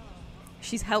 though.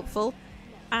 She's helpful,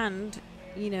 and,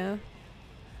 you know,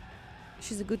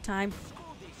 she's a good time.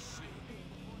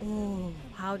 Oh,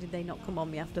 how did they not come on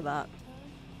me after that?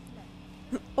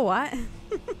 Oh, what?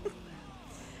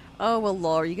 Oh, well,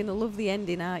 Laura, you're going to love the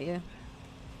ending, aren't you?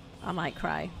 I might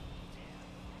cry.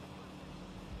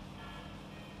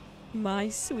 My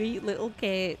sweet little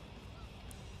Kate.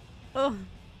 Oh.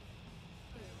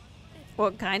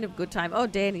 What kind of good time? Oh,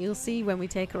 Dana, you'll see when we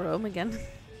take her home again.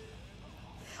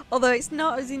 Although it's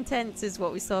not as intense as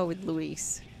what we saw with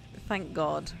Luis. Thank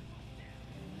God.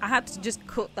 I had to just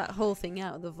cut that whole thing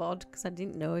out of the VOD because I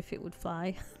didn't know if it would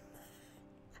fly.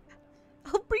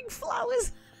 I'll bring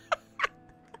flowers.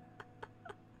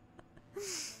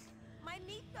 My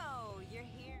Nico, you're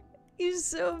here. You're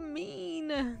so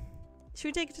mean. Should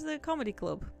we take her to the comedy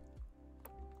club?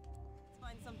 Let's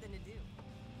find something to do.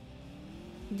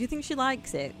 Do you think she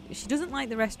likes it? She doesn't like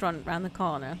the restaurant round the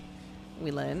corner,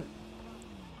 we learned.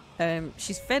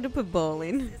 She's fed up of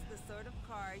bowling. This is the sort of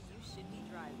car you should be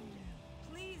driving.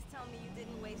 Please tell me you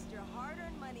didn't waste your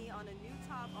hard-earned money on a new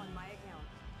top on my account.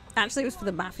 Actually, it was for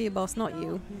the Mafia boss, not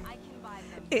you. I can buy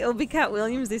them. It'll be Cat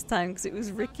Williams this time because it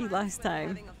was Ricky last time.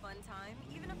 Having a fun time,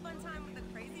 even a fun time with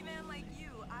a crazy man like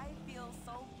you, I feel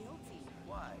so guilty.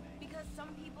 Why? Because some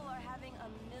people are having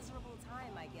a miserable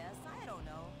time, I guess. I don't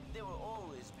know. There will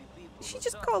always be people. She who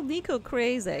just suffer. called Nico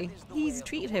crazy. He's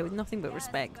treated her with nothing but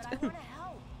respect. But I want to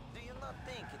help. Do you not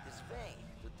think it is vain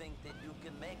to think that you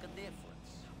can make a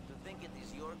difference? To think it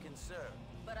is your concern?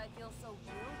 But I feel so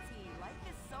guilty. Life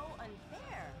is so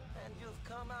unfair. And you've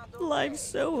come out okay. Life's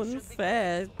so You should be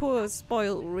unfair. Poor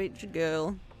spoiled rich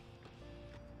girl.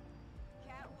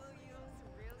 Cat Williams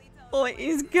really told Oh, it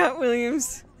is Cat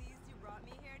Williams. police you brought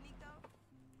me here, Nico?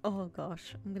 Oh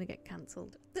gosh, I'm gonna get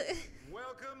cancelled.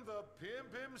 Welcome the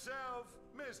pimp himself,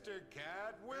 Mr.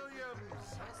 Cat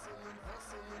Williams.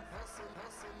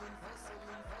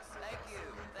 Thank you,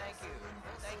 thank you,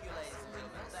 thank you, ladies and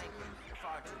gentlemen. Thank you. You're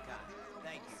far too kind.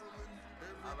 Thank you.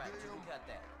 All right, you can cut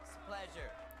that. It's a pleasure.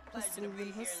 Pleasure to be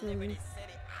here in Liberty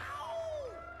City.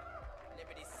 Ow!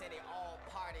 Liberty City, all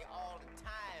party, all the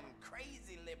time.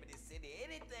 Crazy Liberty City.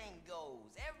 Anything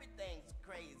goes. Everything's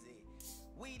crazy.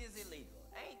 Weed is illegal.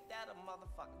 Ain't that a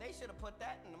motherfucker? They should have put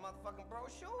that in the motherfucking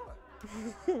brochure.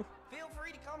 Feel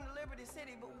free to come to Liberty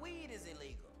City, but weed is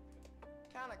illegal.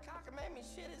 Kind of cockamamie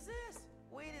shit is this?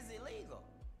 Weed is illegal.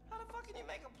 How the fuck can you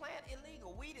make a plant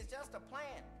illegal? Weed is just a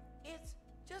plant. It's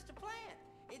just a plant.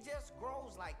 It just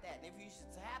grows like that. And if you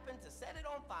should happen to set it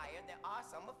on fire, there are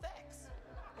some effects.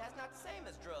 That's not the same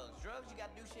as drugs. Drugs, you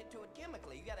gotta do shit to it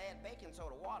chemically. You gotta add baking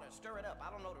soda, water, stir it up.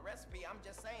 I don't know the recipe. I'm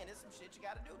just saying there's some shit you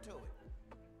gotta do to it.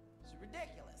 It's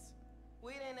ridiculous.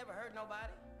 Weed ain't never hurt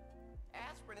nobody.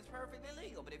 Aspirin is perfectly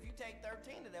legal, but if you take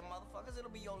 13 of them motherfuckers,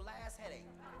 it'll be your last headache.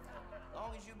 As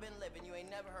long as you've been living, you ain't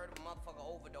never heard of a motherfucker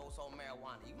overdose on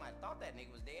marijuana. You might have thought that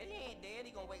nigga was dead. He ain't dead.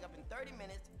 He gonna wake up in 30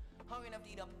 minutes, hungry enough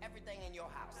to eat up everything in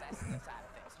your house. That's the side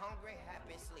effects. Hungry,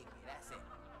 happy, sleepy. That's it.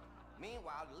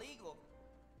 Meanwhile, legal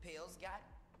pills got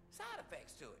side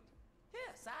effects to it.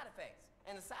 Yeah, side effects.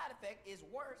 And the side effect is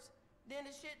worse than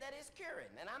the shit that it's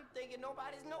curing. And I'm thinking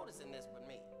nobody's noticing this but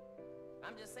me.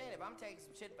 I'm just saying, if I'm taking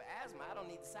some shit for asthma, I don't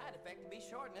need the side effect to be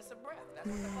shortness of breath. That's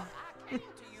what the fuck I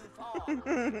came to you for.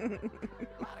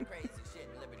 A lot of crazy shit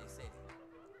in Liberty City.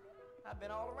 I've been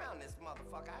all around this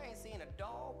motherfucker. I ain't seen a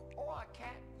dog or a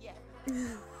cat yet.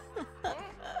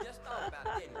 Just thought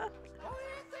about it, didn't you? Oh,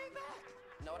 yeah, think back.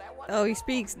 No, that wasn't Oh, he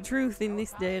speaks truth in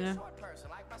this, Dana. short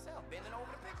person like myself, bending over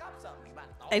to pick up something.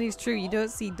 And it's true, you don't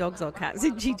see dogs or cats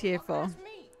in GTA 4.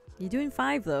 You're doing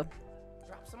 5 though.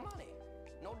 Drop some money.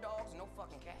 No dogs, no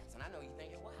fucking cats. And I know you're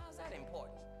thinking, well, how's that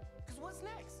important? Because what's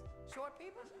next? Short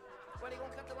people? Where they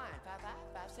gonna cut the line?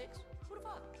 5'5", 5'6"? Who the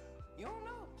fuck? You don't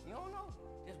know. You don't know.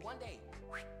 Just one day,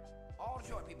 all the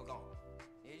short people gone.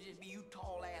 It'll just be you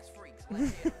tall ass freaks.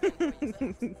 Wanna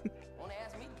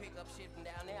ask me to pick up shit from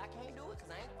down there? I can't do it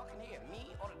because I ain't fucking here.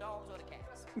 Me or the dogs or the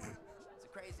cats. It's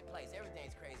a crazy place.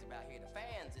 Everything's crazy about here. The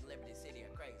fans in Liberty City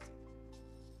are crazy.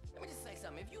 Let me just say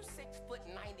something. If you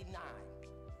 6'99",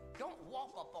 don't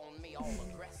walk up on me all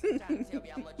aggressive trying to tell me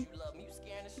how much you love me. You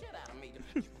scaring the shit out of me.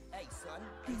 Hey son,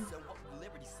 welcome to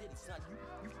Liberty City, son.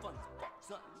 You funny as fuck,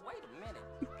 son. Wait a minute.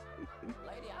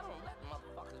 Lady, I don't let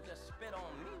motherfuckers just spit on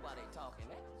me while they talking.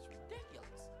 That's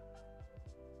ridiculous.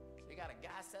 They got a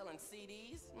guy selling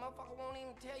CDs. Motherfucker won't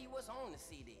even tell you what's on the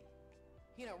CD.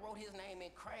 He done wrote his name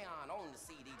in crayon on the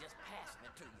CD, just passing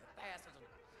it to you.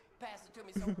 Passed it to me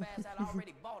so fast I'd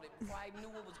already bought it before I even knew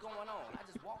what was going on. I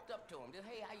just walked up to to him. Just,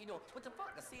 hey, how you doing? What the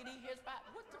fuck? A CD here spot?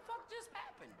 What the fuck just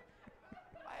happened?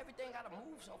 Why everything gotta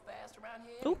move so fast around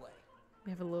here Oh, anyway? we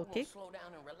have a little kick. Slow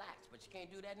down and relax, but you can't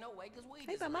do that no way because we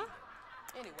Hey, Mama.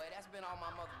 Anyway, that's been all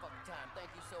my motherfucking time. Thank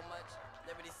you so much.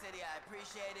 Liberty City, I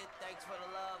appreciate it. Thanks for the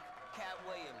love. Cat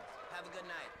Williams. Have a good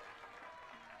night.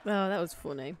 Oh, that was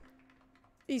funny.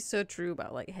 He's so true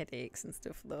about like headaches and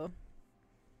stuff though.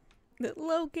 But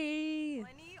Loki!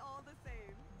 Money all the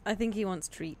same. I think he wants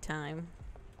treat time.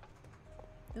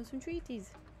 Those some treaties.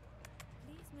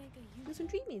 Those some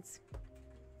treatments.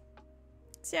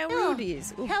 See how rude he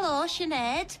is. Ooh. Hello,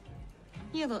 Sinead.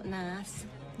 You look nice.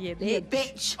 Yeah, bitch. You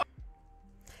bitch.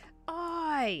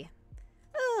 Oi!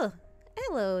 Oh,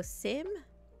 hello, Sim.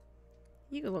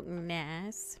 You look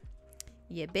nice.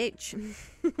 Yeah, bitch.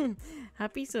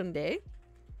 Happy Sunday.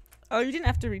 Oh, you didn't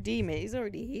have to redeem it. He's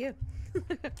already here.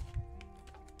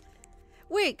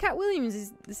 Wait, Cat Williams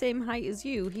is the same height as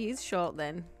you. He is short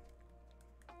then.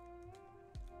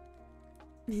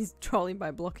 He's trolling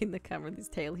by blocking the camera with his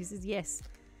tail. He says, yes,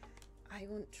 I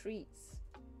want treats.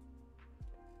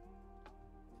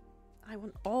 I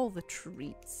want all the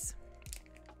treats.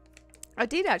 I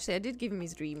did give him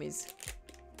his dreamies.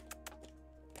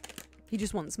 He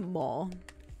just wants more.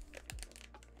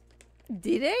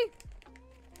 Did he?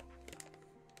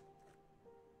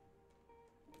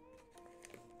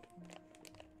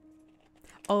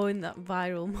 Oh, in that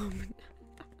viral moment.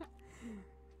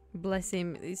 Bless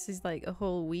him. This is like a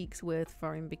whole week's worth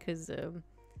for him because I've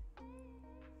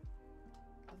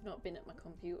not been at my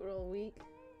computer all week.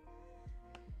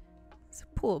 It's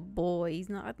a poor boy. He's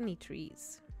not had any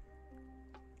treats.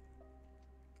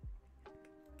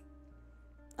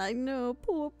 I know.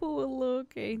 Poor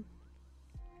Loki.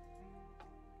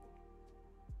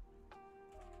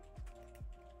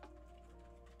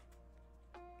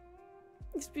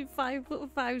 He's been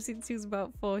 5'5" since he was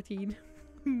about 14.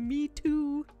 Me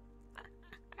too.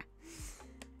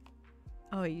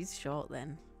 Oh, he's short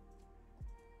then.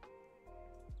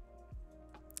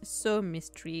 So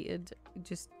mistreated.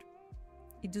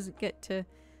 He doesn't get to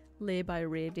lay by a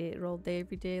radiator all day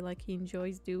every day like he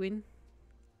enjoys doing.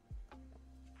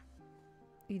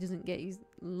 He doesn't get his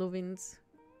lovings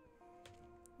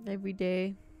every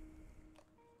day.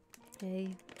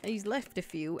 Hey, he's left a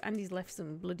few and he's left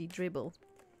some bloody dribble.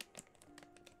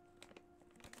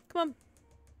 Come on.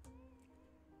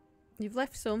 You've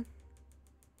left some.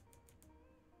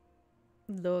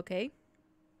 Okay.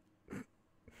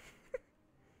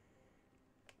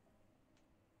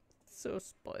 So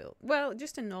spoiled. Well,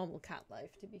 just a normal cat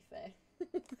life, to be fair.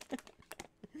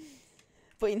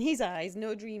 But in his eyes,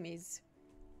 no dreamies.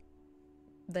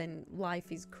 Then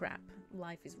life is crap.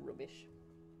 Life is rubbish.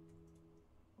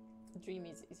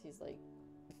 Dreamies is his, like,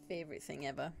 favourite thing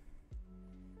ever.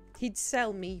 He'd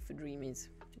sell me for Dreamies.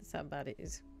 That's how bad it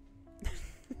is.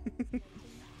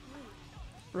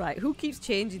 Right, who keeps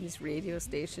changing this radio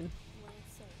station?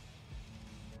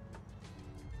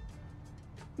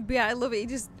 But yeah, I love it. He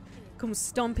just comes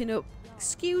stomping up.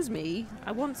 Excuse me,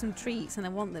 I want some treats and I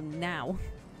want them now.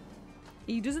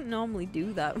 He doesn't normally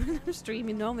do that when I'm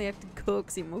streaming. Normally I have to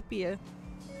coax him up here.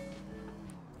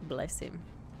 Bless him.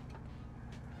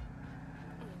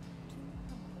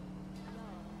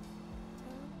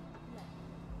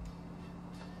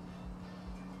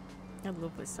 I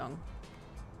love this song.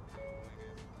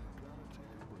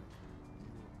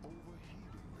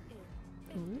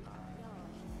 Ooh.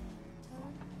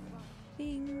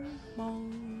 Bing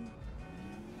bong.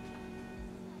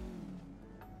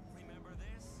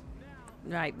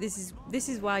 Right, this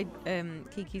is why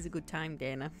Kiki's a good time,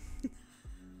 Dana.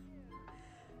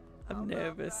 I'm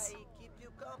nervous. Keep you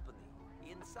company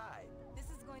inside. This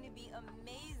is going to be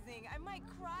amazing. I might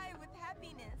cry with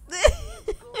happiness.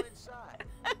 Go inside.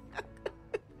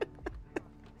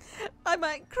 I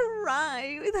might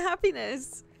cry with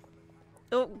happiness.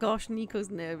 Oh gosh, Nico's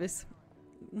nervous.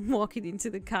 Walking into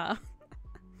the car.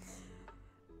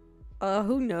 Oh,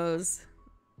 who knows?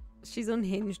 She's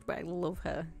unhinged, but I love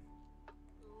her.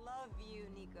 Love you,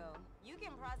 Nico. You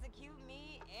can prosecute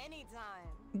me anytime.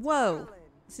 Whoa, Darling.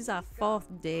 this is our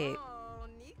 4th date. Oh,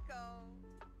 Nico.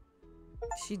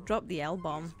 She dropped the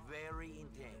L-bomb. Very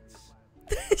intense.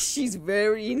 She's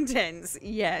very intense.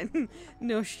 Yeah.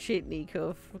 No shit,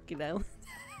 Nico. Fucking hell.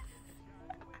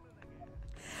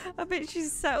 I bet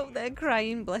she's sat up there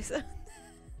crying, bless her.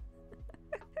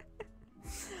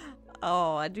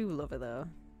 Oh, I do love her though.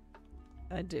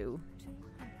 I do.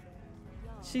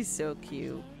 She's so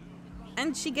cute.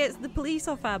 And she gets the police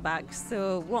off our backs,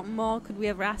 so what more could we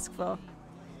ever ask for?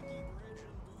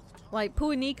 Like,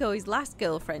 poor Nico, his last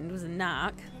girlfriend was a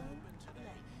narc.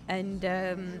 And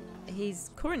his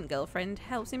current girlfriend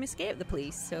helps him escape the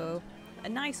police, so a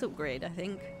nice upgrade, I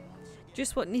think.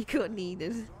 Just what Nico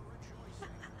needed.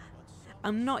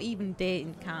 I'm not even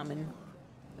dating Carmen.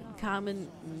 Carmen,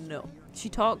 no. She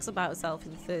talks about herself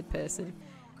in the third person,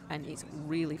 and it's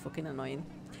really fucking annoying.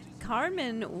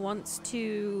 Carmen wants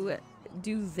to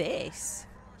do this.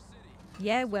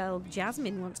 Yeah, well,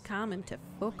 Jasmine wants Carmen to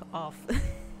fuck off.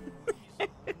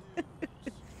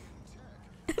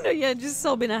 No, yeah, just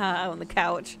sobbing her heart out on the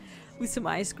couch with some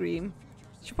ice cream.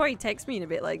 She'll probably text me in a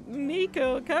bit like,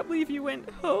 Nico, can't believe you went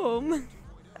home.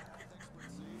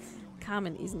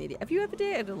 Carmen is an idiot. Have you ever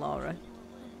dated a Laura?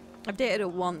 I've dated her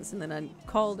once and then I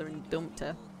called her and dumped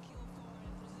her.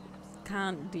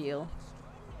 Can't deal.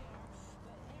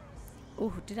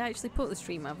 Oh, did I actually put the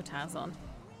stream avatars on?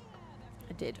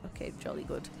 I did. Okay, jolly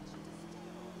good.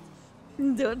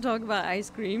 Don't talk about ice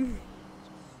cream.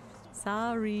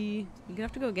 Sorry. You're gonna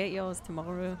have to go get yours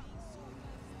tomorrow.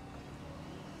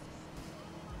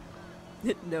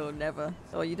 No, never.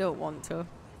 Oh, you don't want to.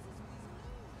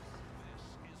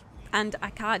 And I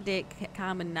can't date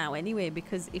Carmen now anyway,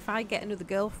 because if I get another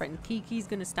girlfriend, Kiki's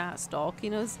gonna start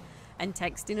stalking us and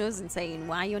texting us and saying,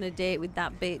 why are you on a date with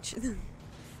that bitch?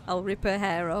 I'll rip her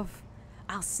hair off.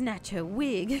 I'll snatch her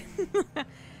wig.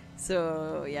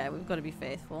 So, yeah, we've got to be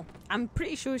faithful. I'm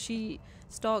pretty sure she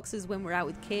stalks us when we're out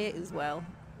with Kate as well.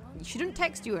 She doesn't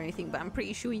text you or anything, but I'm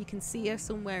pretty sure you can see her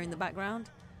somewhere in the background.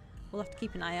 We'll have to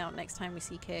keep an eye out next time we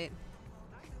see Kate.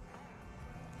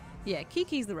 Yeah,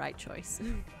 Kiki's the right choice.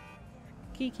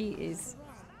 Kiki is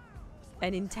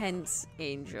an intense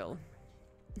angel.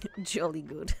 Jolly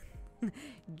good.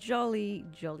 Jolly,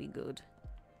 jolly good.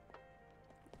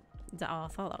 Oh, I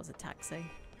thought that was a taxi.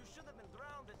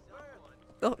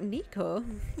 Oh, Nico.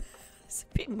 It's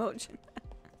a bit much.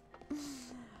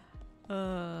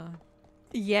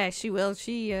 Yeah, she will.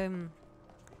 She,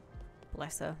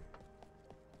 bless her.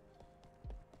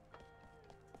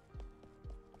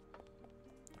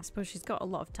 I suppose she's got a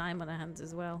lot of time on her hands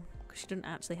as well, because she doesn't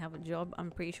actually have a job.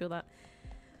 I'm pretty sure that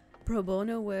pro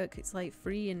bono work, it's like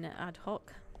free and ad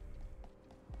hoc.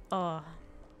 Oh,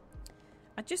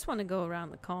 I just want to go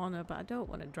around the corner, but I don't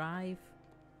want to drive,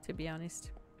 to be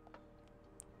honest.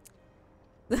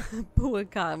 Poor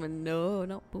Carmen. No,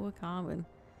 not poor Carmen.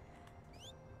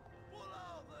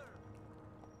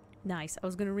 Nice. I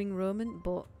was going to ring Roman,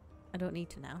 but I don't need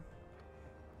to now.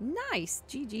 Nice.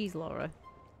 GG's, Laura.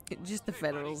 Just the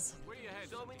Federals.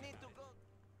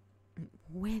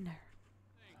 Winner.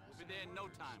 We'll be there in no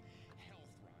time.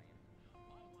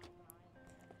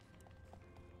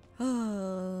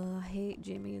 Oh, I hate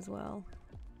Jimmy as well.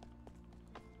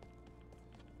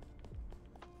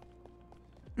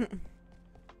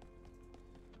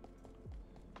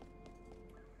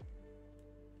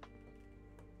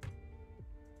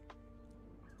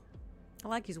 I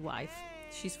like his wife.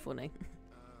 She's funny.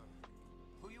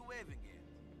 Who you waving at?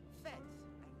 Feds,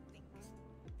 I think.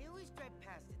 They always drive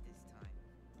past it this time.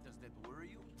 Does that worry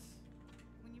you?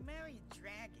 When you marry a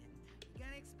dragon, you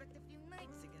gotta expect a few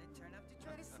knights are gonna turn up to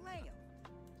try to slay him.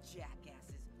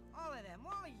 Jackasses. All of them.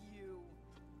 All of you.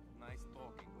 Nice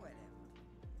talking. Whatever.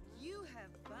 You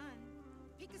have fun.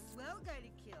 Pick a swell guy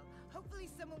to kill. Hopefully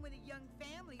someone with a young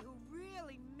family who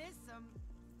really miss him.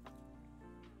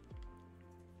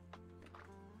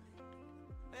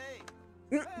 Hey!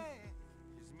 Hey!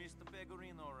 Is Mr.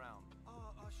 Pegorino around?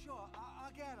 Sure.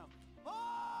 I'll get him.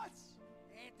 Boss!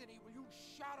 Anthony, will you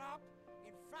shut up?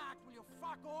 In fact, will you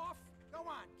fuck off? Go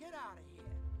on, get out of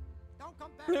here. Don't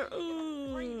come back here.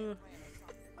 Brain implant or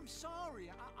something. I'm sorry.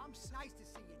 I'm nice to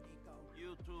see you, Nico.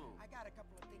 You too. I got a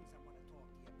couple of things I want to talk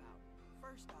to you about.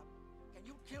 First up, can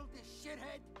you kill this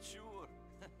shithead? Sure.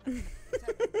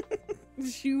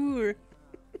 Sure.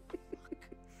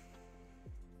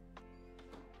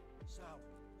 So,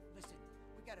 listen,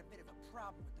 we got a bit of a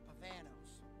problem with the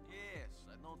Pavanos. Yes,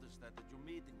 I noticed that at your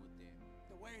meeting with them.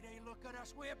 The way they look at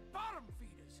us, we're bottom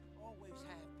feeders. Always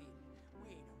have been.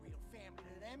 We ain't a real family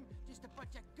to them, just a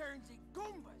bunch of Guernsey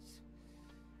Goombas.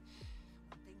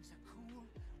 When things are cool,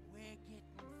 we're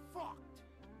getting fucked.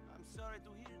 I'm sorry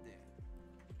to hear that.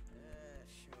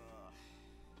 Sure.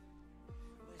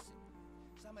 Listen,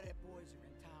 some of their boys are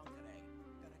in town today.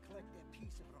 Gonna collect their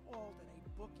piece of an Alderney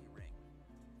bookie ring.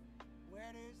 Where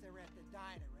it is, they're at the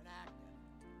diner in Acton.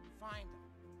 Find them.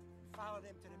 Follow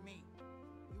them to the meet.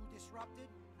 You disrupt it,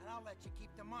 and I'll let you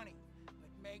keep the money.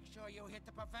 But make sure you hit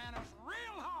the Pavanos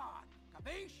real hard.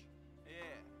 Capiche?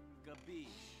 Yeah,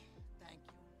 capiche. Thank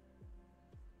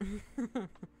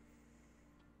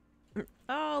you.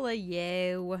 All of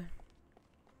you.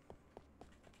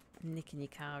 Nicking your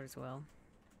car as well.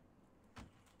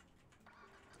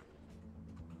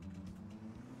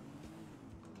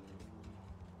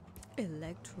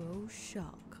 Electroshock.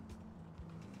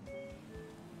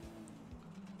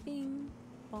 Bing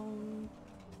bong.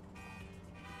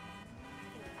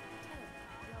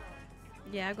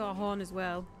 Yeah, I got a horn as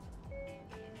well.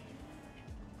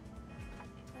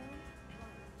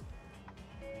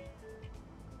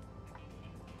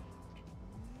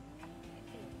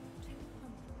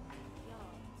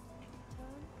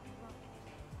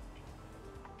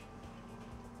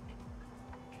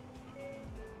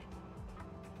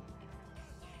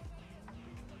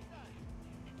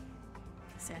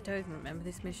 See, I don't even remember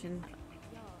this mission.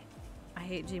 I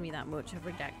hate Jimmy that much. I've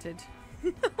redacted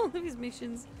all of his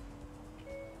missions.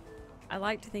 I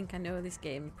like to think I know this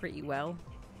game pretty well.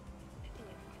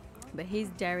 But his,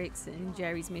 Derek's, and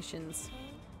Jerry's missions.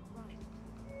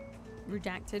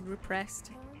 Redacted, repressed,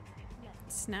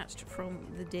 snatched from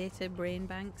the data brain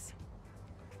banks.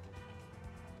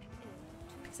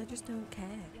 Because I just don't care.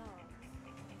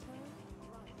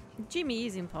 Jimmy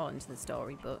is important to the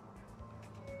story, but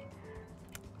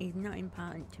he's not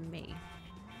important to me.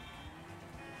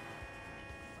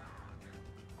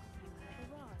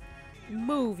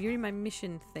 Move, you're in my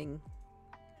mission thing.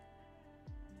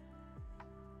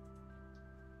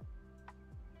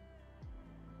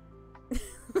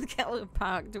 Look how we're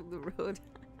parked up the road.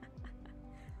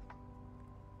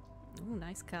 Oh,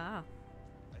 nice car.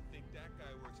 I think that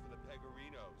guy works for the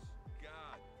Pegorinos.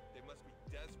 God, they must be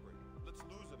desperate. Let's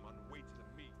lose him on the way to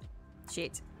the meet.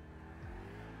 Shit.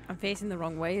 I'm facing the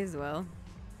wrong way as well.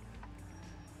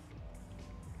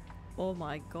 Oh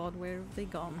my god, where have they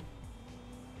gone?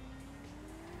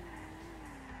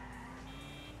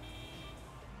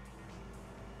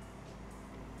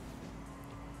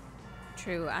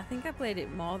 True, I think I played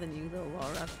it more than you though,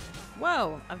 Laura.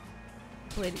 Whoa! I've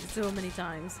played it so many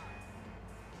times.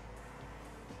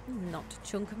 Knocked a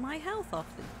chunk of my health off,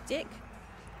 the dick.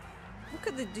 Look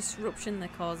at the disruption they're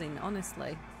causing,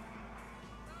 honestly.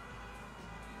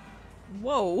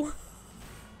 Whoa!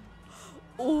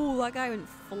 Oh, that guy went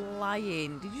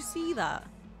flying. Did you see that?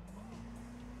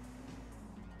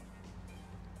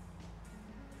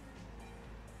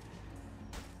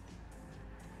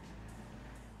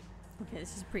 Okay,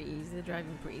 this is pretty easy. They're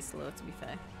driving pretty slow, to be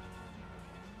fair.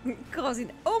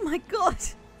 Causing... Oh my god!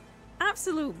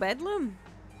 Absolute bedlam!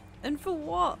 And for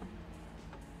what?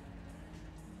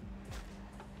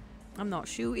 I'm not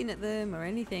shooting at them or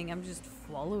anything. I'm just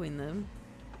following them.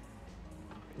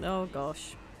 Oh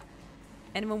gosh.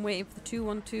 Anyone waiting for the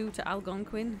 212 to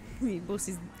Algonquin? The bus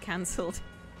is cancelled.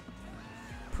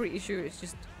 Pretty sure it's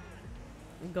just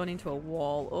gone into a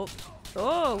wall.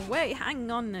 Oh, wait, hang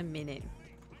on a minute.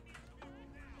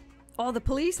 Oh, the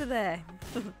police are there.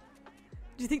 Do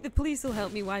you think the police will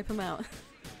help me wipe them out?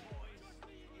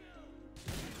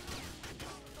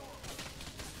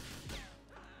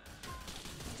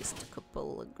 Just a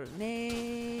couple of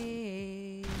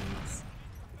grenades.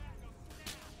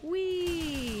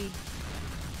 Whee!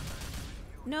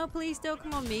 No, please don't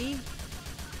come on me.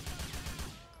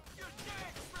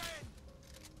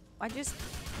 I'm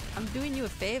doing you a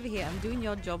favor here. I'm doing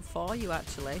your job for you,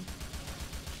 actually.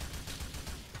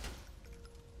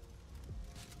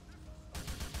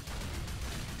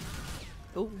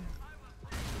 Oh.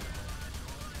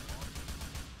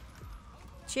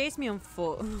 Chase me on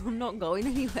foot. I'm not going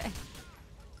anywhere.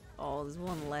 Oh, there's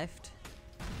one left.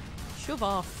 Shove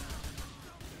off.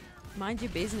 Mind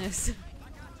your business.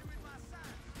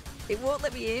 It won't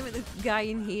let me aim at the guy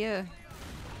in here.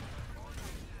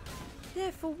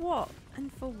 Yeah, for what?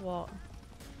 And for what?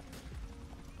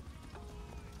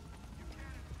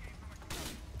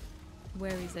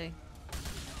 Where is he?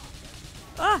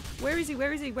 Ah! Where is he?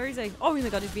 Where is he? Where is he? Oh my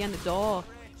god, he's behind the door.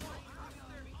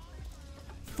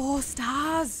 4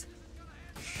 stars!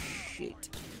 Shit.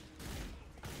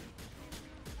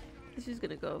 This is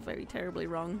gonna go very terribly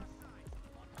wrong.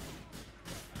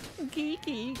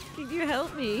 Kiki, can you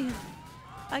help me?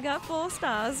 I got 4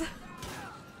 stars.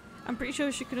 I'm pretty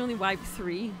sure she could only wipe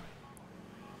 3.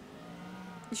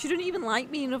 She didn't even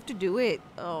like me enough to do it.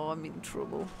 Oh, I'm in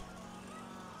trouble.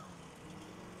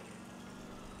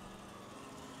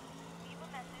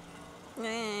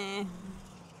 Eh.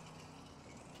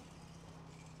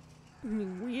 My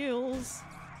wheels.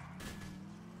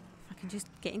 If I can just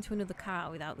get into another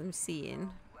car without them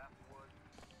seeing.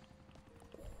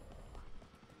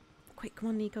 Quick, come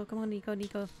on, Nico. Come on, Nico.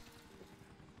 Nico.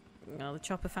 Oh, the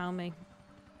chopper found me.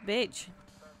 Bitch.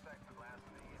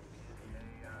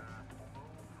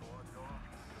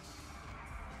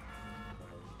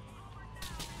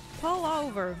 Pull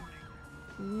over.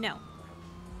 No.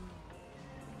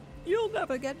 You'll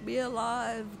never get me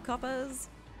alive, coppers.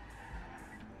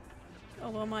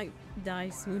 Although I might die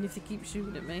soon if they keep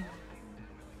shooting at me.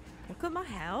 Look at my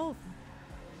health.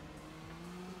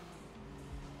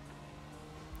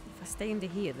 If I stay under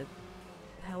here, the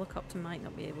helicopter might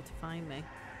not be able to find me.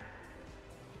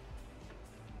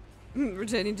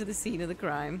 Returning to the scene of the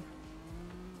crime.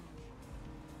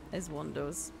 As one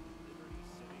does.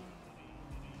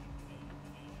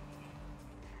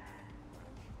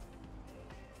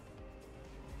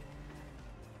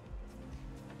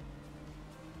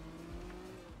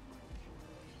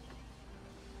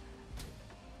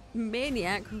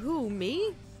 Maniac? Who,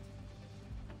 me?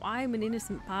 I'm an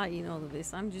innocent party in all of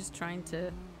this. I'm just trying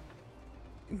to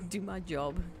do my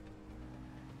job.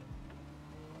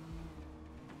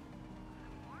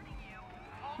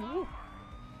 Ooh.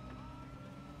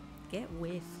 Get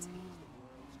whiffed.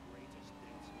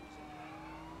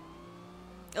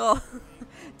 Oh,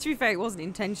 to be fair, it wasn't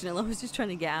intentional. I was just trying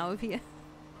to get out of here.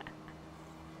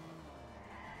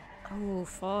 Oh,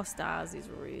 4 stars is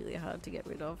really hard to get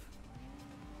rid of.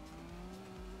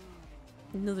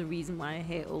 Another reason why I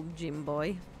hate old Jim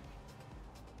Boy.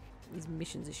 These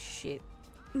missions are shit.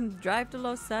 Drive to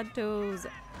Los Santos.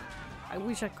 I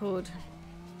wish I could.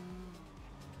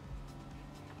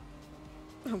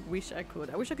 I wish I could.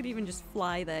 I wish I could even just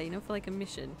fly there, you know, for like a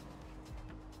mission.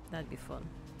 That'd be fun.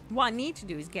 What I need to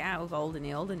do is get out of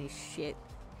Alderney. Alderney's shit.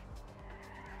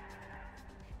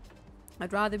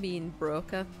 I'd rather be in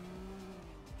Broker.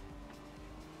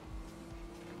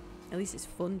 At least it's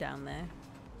fun down there.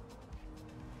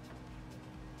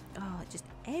 Oh, just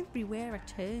everywhere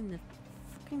I turn, they're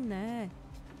fucking there.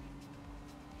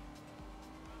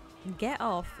 Get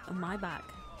off of my back.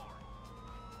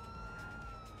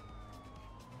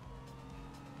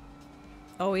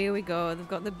 Oh, here we go. They've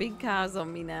got the big cars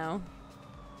on me now.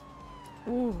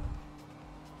 Ooh.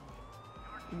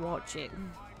 Watch it.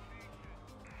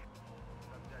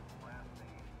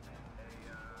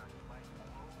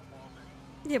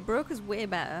 Yeah, Broker's way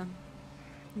better.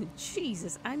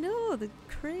 Jesus, I know, they're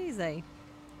crazy.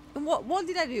 And what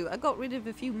did I do? I got rid of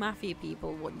a few mafia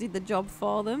people. What did the job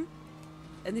for them?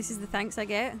 And this is the thanks I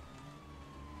get?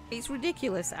 It's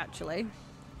ridiculous, actually.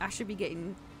 I should be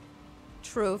getting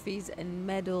trophies and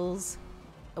medals,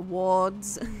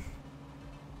 awards.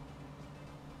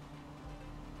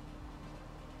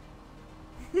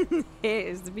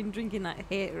 Haters, they've been drinking that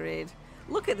haterade.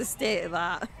 Look at the state of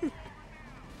that.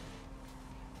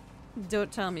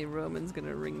 Don't tell me Roman's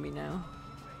gonna ring me now.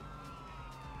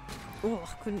 Oh,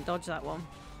 I couldn't dodge that one.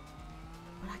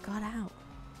 But I got out.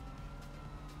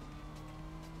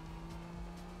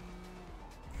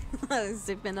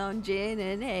 Sipping on gin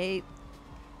and hate.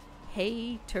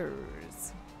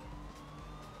 Haters.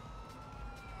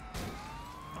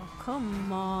 Oh,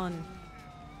 come on.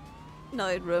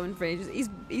 Not had Roman for ages.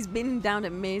 He's been down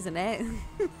at Maisonette.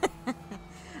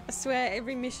 I swear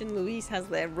every mission Luis has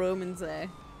there, Roman's there.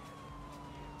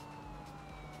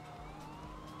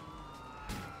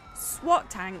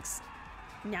 SWAT tanks.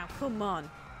 Now, come on.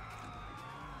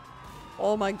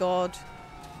 Oh my god.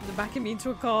 They're backing me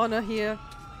into a corner here.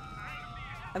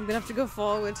 I'm gonna have to go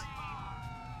forward.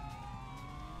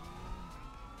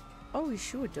 Oh, he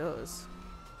sure does.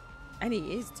 And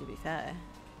he is, to be fair.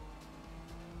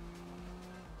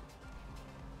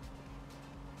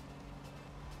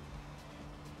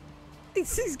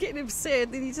 He's getting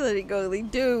upset. They need to let it go. They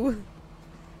do.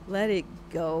 Let it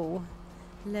go.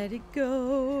 Let it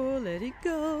go. Let it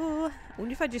go. I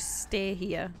wonder if I just stay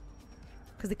here.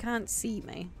 Because they can't see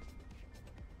me.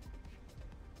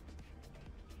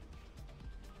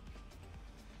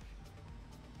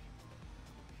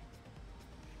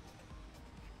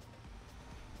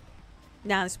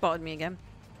 Now they spotted me again.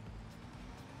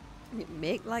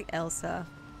 Make like Elsa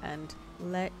and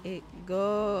let it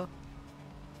go.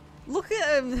 Look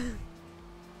at him!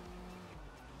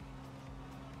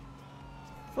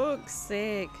 Fuck's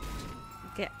sake.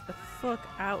 Get the fuck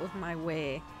out of my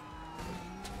way.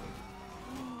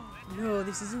 No,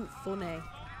 this isn't funny.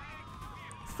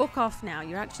 Fuck off now,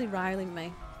 you're actually riling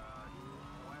me.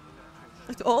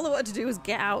 All I wanted to do was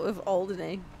get out of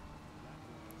Alderney.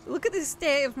 Look at the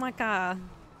state of my car.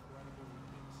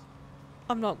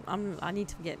 I need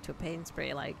to get to a paint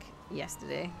spray like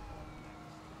yesterday.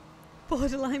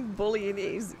 Borderline bullying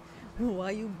is.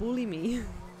 Why you bully me?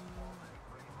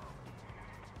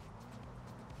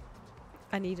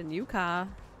 I need a new car,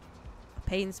 a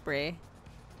paint spray.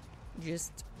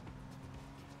 Just,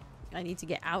 I need to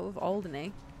get out of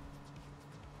Alderney.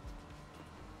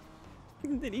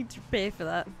 They need to pay for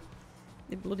that.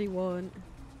 They bloody won't.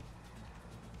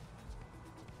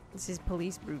 This is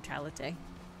police brutality.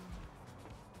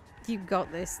 You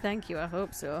got this. Thank you. I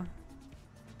hope so.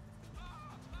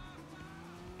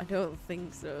 I don't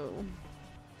think so.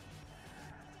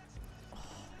 Oh,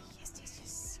 yes.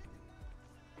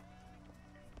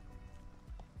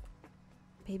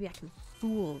 Maybe I can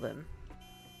fool them.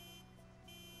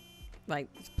 Right,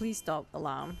 please stop,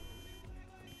 alarm.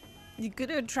 You're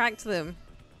gonna attract them.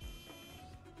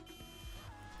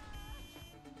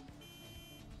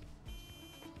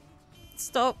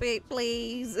 Stop it,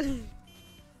 please.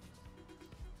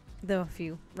 There are a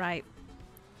few. Right.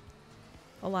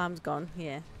 Alarm's gone,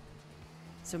 yeah.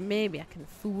 So maybe I can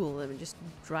fool them and just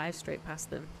drive straight past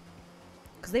them.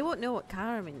 Because they won't know what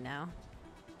car I'm in now.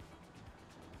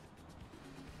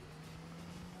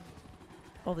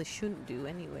 Or they shouldn't do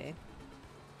anyway.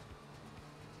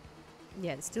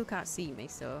 Yeah, they still can't see me,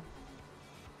 so...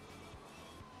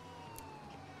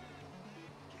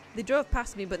 They drove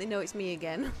past me, but they know it's me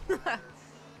again.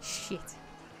 Shit.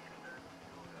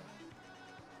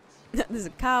 There's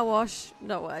a car wash,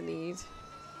 not what I need.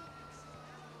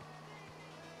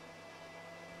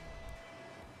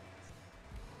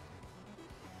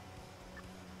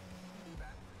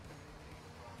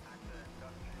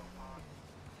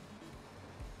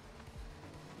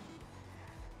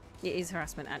 It is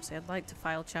harassment, actually. I'd like to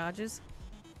file charges.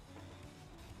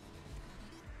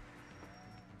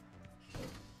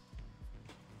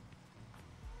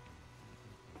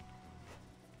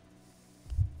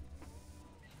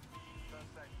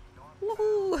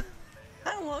 Woohoo!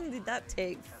 How long did that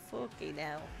take? Fucking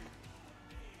hell.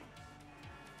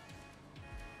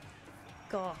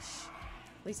 Gosh.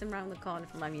 At least I'm round the corner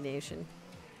from ammunition.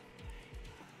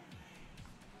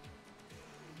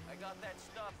 I got that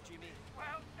stuff, Jimmy.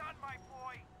 Well done, my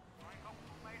boy. I hope you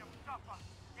made him suffer.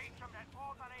 Gave some that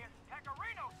Aldenaeus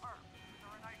Pecorino perk. Is there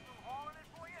a nice new haul in it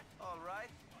for you? All right.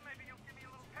 Well, maybe you'll give me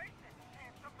a little taste and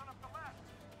something up the left.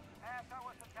 Pass out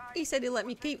with the time. He said he'll let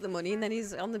me keep the money and then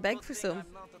he's on the beg for some.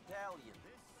 I'm not Italian.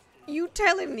 You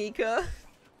tell him, Nico.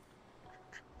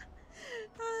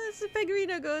 So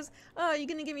Pecorino goes, oh, you're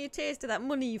going to give me a taste of that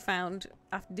money you found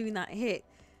after doing that hit.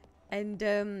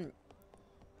 And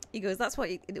he goes, that's what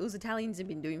those Italians have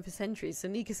been doing for centuries. So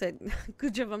Nico said,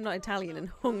 good job I'm not Italian, and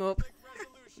hung up.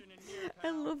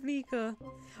 I love Nico.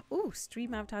 Oh,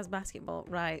 stream advertise basketball.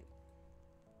 Right.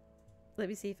 Let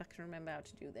me see if I can remember how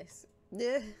to do this.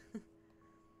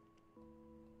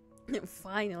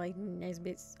 Finally,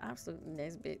 Nesbits. Absolute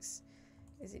Nesbits.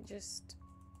 Is it just...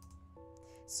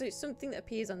 So it's something that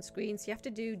appears on screen. So you have to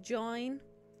do join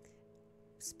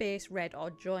space red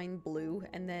or join blue.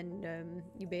 And then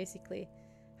you basically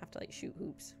have to like shoot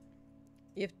hoops.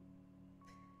 You have...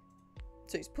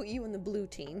 So it's put you on the blue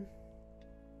team.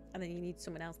 And then you need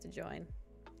someone else to join.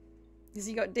 Because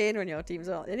you got Dana on your team as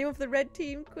well. Anyone for the red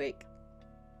team? Quick.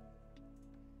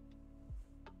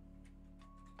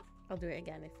 I'll do it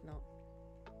again if not.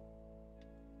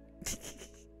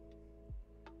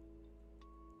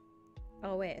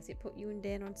 Oh wait, has it put you and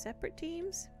Dana on separate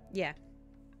teams? Yeah.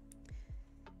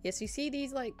 Yes, you see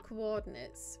these like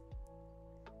coordinates.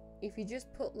 If you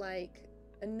just put like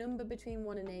a number between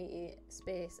 1 and 80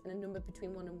 space and a number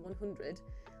between 1 and 100,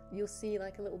 you'll see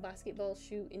like a little basketball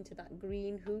shoot into that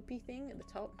green hoopy thing at the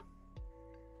top.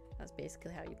 That's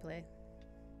basically how you play.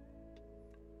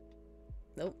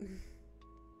 Nope.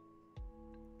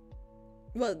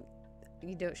 Well,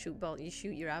 you don't shoot ball, you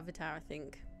shoot your avatar, I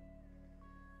think.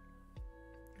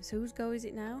 So whose go is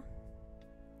it now?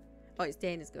 Oh, it's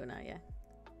Dana's go now, yeah.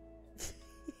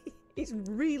 It's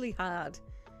really hard.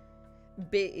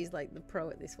 Bit is like the pro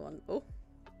at this one. Oh.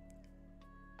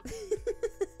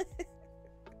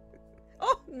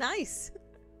 Oh, nice.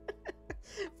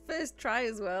 First try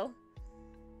as well.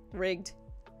 Rigged.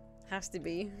 Has to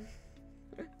be.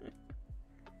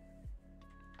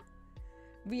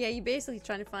 But yeah, you're basically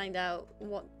trying to find out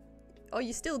what... Oh,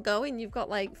 you're still going. You've got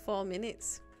like 4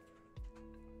 minutes.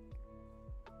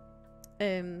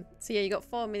 So yeah, you got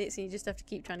 4 minutes and you just have to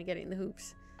keep trying to get it in the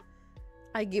hoops.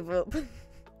 I give up.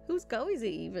 Whose go is it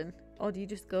even? Or do you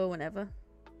just go whenever?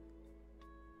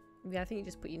 Yeah, I think you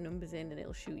just put your numbers in and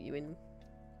it'll shoot you in.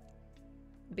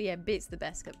 But yeah, Bit's the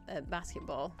best at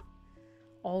basketball.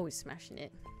 Always smashing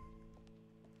it.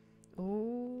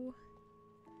 Oh.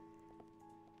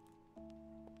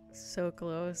 So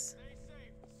close.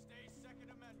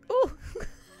 Oh.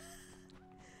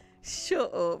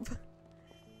 Shut up.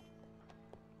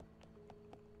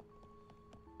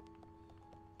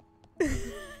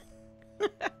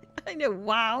 I know,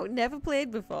 wow, never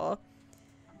played before.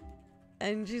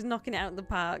 And she's knocking it out of the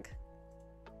park.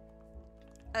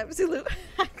 Absolute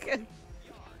hacker.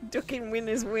 Ducking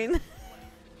winners win. Alex,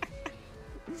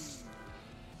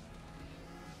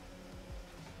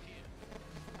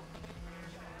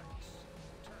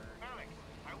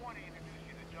 I want to introduce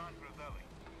you to John Gravelli,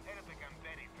 head of the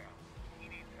Gambetti family. He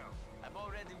needs help. I'm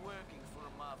already working for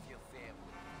a mafia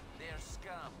family. They're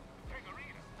scum.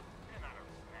 Pecorino, they're not a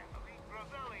family.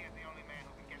 Gravelli is the only man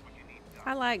who can get what you need done.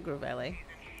 I like Gravelli.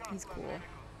 He's cool.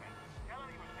 Tell him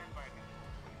he was sent by Mrs.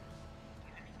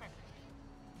 He's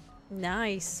expecting.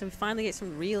 Nice. So we finally get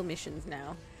some real missions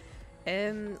now.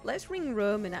 Let's ring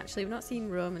Roman. Actually, we've not seen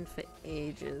Roman for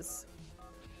ages.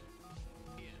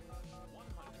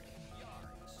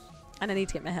 And I need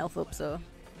to get my health up, so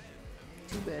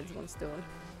 2 birds, 1 stone.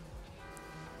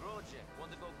 Project,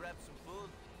 want to go grab some food?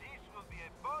 This will be a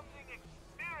bonding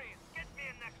experience. Get me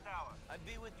in next hour. I'll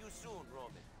be with you soon,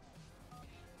 Roman.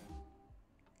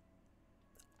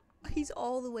 He's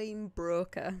all the way in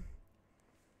Broker.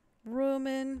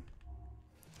 Roman.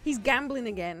 He's gambling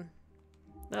again.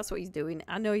 That's what he's doing.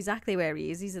 I know exactly where he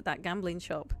is. He's at that gambling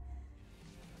shop.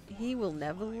 He will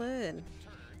never learn.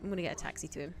 I'm gonna get a taxi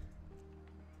to him.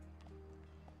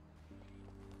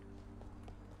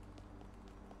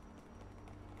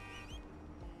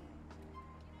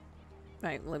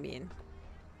 Right, let me in.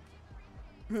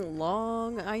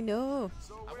 Long, I know.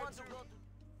 So I where want to to? go to...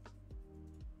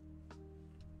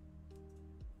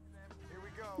 Here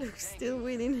we go. Still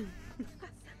winning.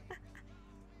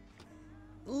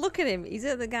 Look at him. He's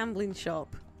at the gambling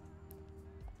shop.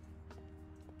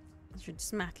 I should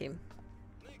smack him.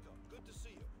 Nico, good to see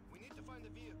you. We need to find the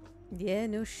vehicle. Yeah,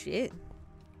 no shit.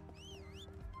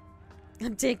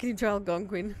 I'm taking him to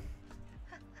Algonquin.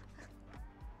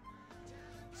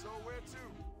 So where to?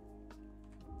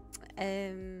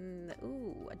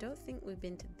 Ooh, I don't think we've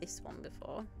been to this one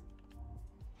before.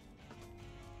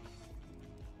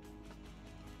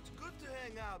 It's good to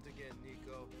hang out again,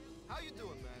 Nico. How you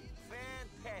doing, man?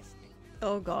 Fantastic.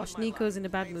 Oh gosh, My Nico's life. in a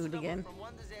bad I mood stumbled again. From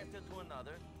one disaster to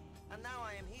another, and now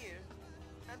I am here,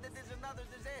 and then there's another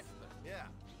disaster. Yeah.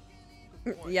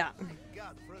 Yeah. My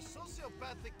God, for a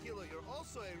sociopathic killer, you're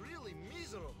also a really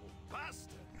miserable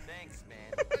bastard. Thanks,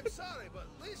 man. I'm sorry, but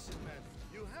listen, man.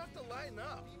 You have to line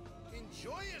up.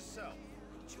 Enjoy yourself.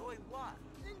 Enjoy what?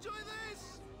 Enjoy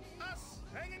this. Us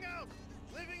hanging out,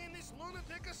 living in this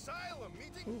lunatic asylum,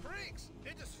 meeting freaks.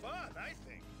 It is fun, I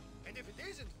think. And if it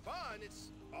isn't fun,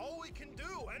 it's all we can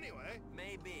do anyway.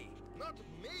 Maybe. Not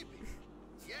maybe.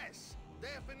 Yes,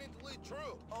 definitely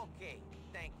true. Okay,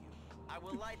 thank you. I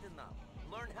will lighten up,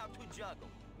 learn how to juggle,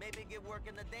 maybe get work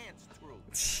in the dance troupe.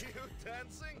 You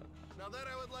dancing? Now that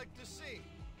I would like to see.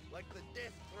 Like the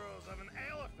death throes of an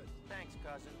elephant. Thanks,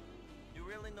 cousin. You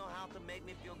really know how to make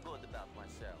me feel good about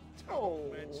myself.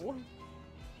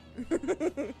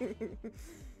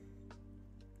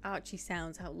 Archie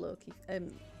sounds how Loki,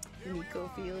 Nico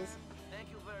feels. Thank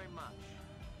you very much.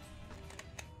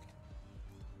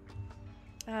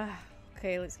 Ah,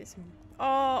 okay, let's get some. Oh,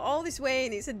 all this way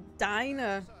and it's a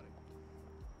diner.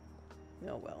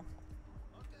 Oh well.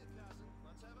 Okay, cousin,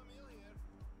 let's have a meal here.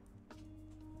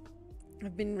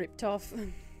 I've been ripped off,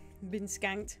 been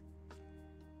skanked.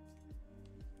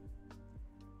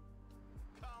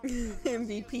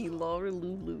 MVP Laura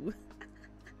Lulu.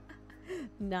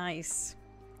 Nice.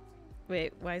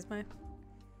 Wait, why is my...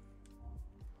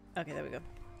 Okay, there we go.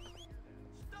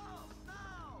 Stop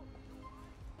now!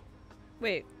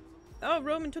 Wait. Oh,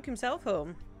 Roman took himself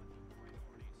home.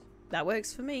 That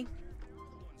works for me.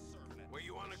 Where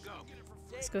you want to go?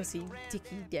 Let's go see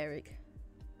Dickie Derrick.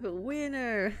 The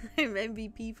winner! I'm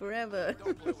MVP forever.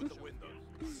 Don't play with the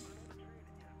windows.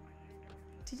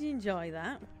 Did you enjoy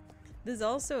that? There's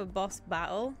also a boss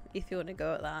battle if you want to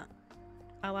go at that.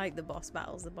 I like the boss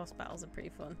battles. The boss battles are pretty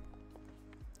fun.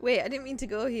 Wait, I didn't mean to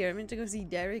go here. I meant to go see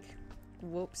Derek.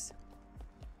 Whoops.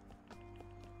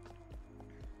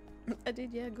 I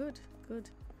did, yeah, good, good.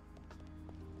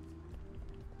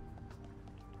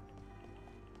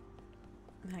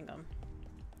 Hang on.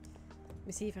 Let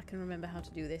me see if I can remember how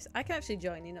to do this. I can actually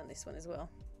join in on this one as well.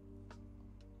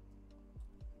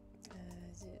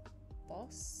 Is it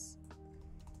boss?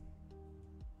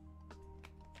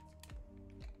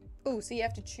 Oh, so you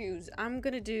have to choose. I'm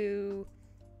gonna do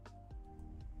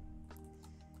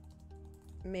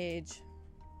mage.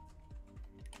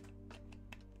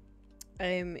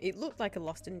 It looked like a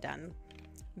Lost and Dan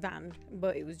van,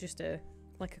 but it was just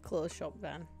like a clothes shop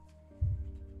van.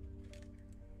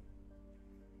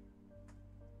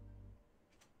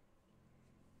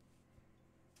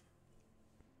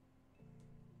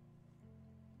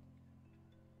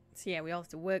 So yeah, we all have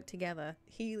to work together,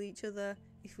 heal each other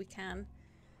if we can,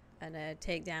 and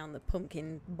take down the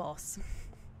pumpkin boss.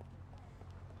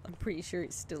 I'm pretty sure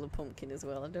it's still a pumpkin as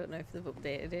well. I don't know if they've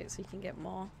updated it so you can get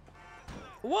more.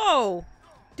 Whoa!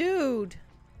 Dude!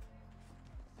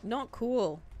 Not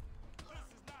cool.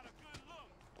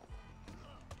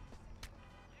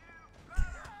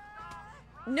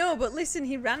 No, but listen,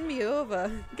 he ran me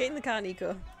over. Get in the car,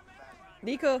 Nico.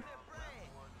 Nico.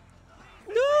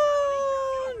 No!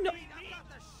 No!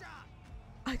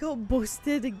 got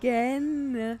busted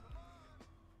again.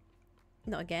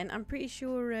 Not again. I'm pretty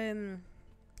sure that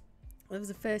was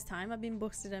the first time I've been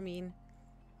busted. I mean,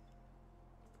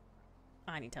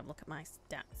 I need to have a look at my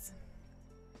stats.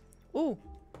 Oh,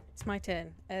 it's my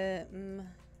turn.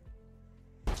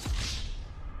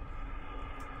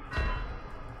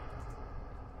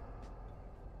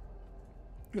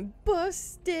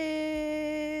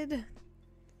 Busted.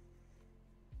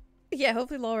 Yeah,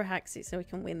 hopefully Laura hacks it so we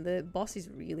can win. The boss is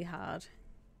really hard.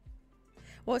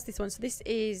 What's this one? So this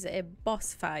is a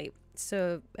boss fight.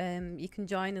 So you can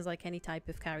join as like any type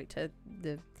of character.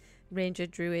 The ranger,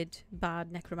 druid,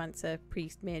 bard, necromancer,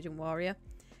 priest, mage and warrior.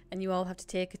 And you all have to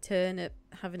take a turn at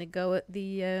having a go at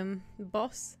the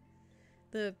boss.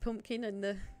 The pumpkin in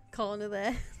the corner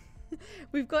there.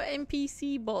 We've got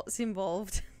NPC bots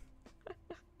involved.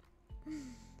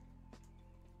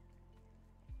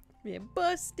 We're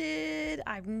busted.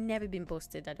 I've never been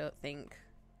busted, I don't think.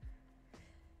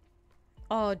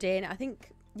 Oh, Dana, I think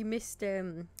you missed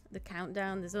the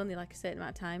countdown. There's only like a certain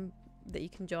amount of time that you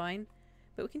can join.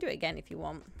 But we can do it again if you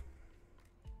want.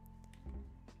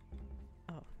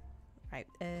 Oh, right.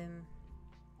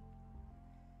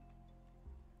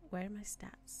 Where are my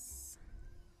stats?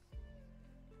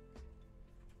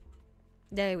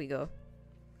 There we go.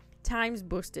 Times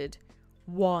busted.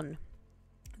 1.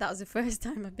 That was the first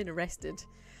time I've been arrested.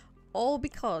 All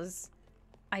because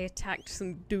I attacked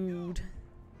some dude.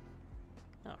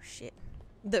 Oh shit.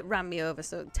 That ran me over,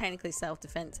 so technically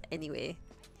self-defense anyway.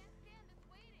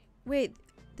 Wait,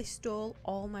 they stole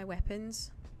all my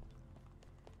weapons?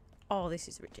 Oh, this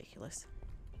is ridiculous.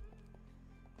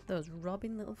 Those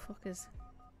robbing little fuckers.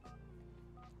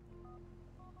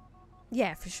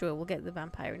 Yeah, for sure. We'll get the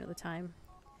vampire another time.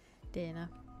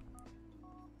 Dana.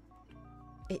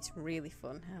 It's really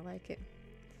fun. I like it.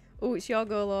 Oh, it's your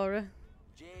go, Laura.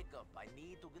 Jacob, I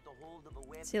need to get a hold of a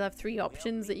weapon. So you'll have 3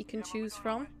 options that you can choose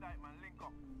from.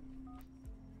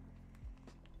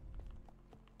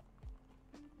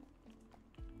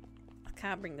 I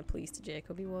can't bring the police to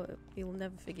Jacob. He'll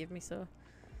never forgive me, so.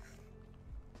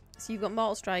 So you've got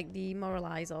Mortal Strike,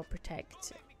 Demoralize, or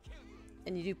Protect.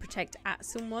 And you do Protect at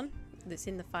someone that's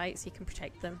in the fight, so you can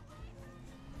protect them.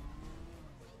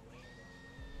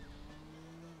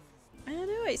 I don't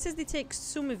know, it says they take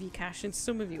some of your cash and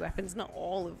some of your weapons, not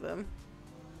all of them.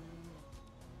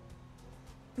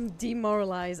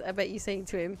 Demoralize, I bet you're saying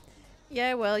to him,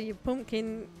 yeah, well, your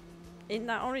pumpkin in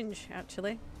that orange,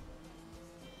 actually.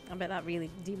 I bet that really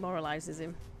demoralizes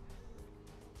him.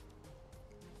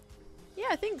 Yeah,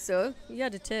 I think so. You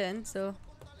had a turn, so.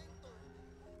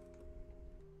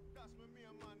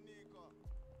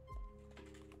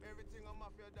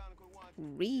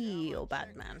 Real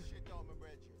bad man.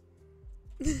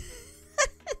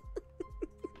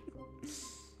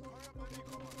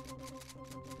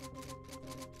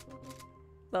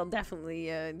 Well, definitely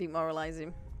demoralize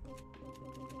him.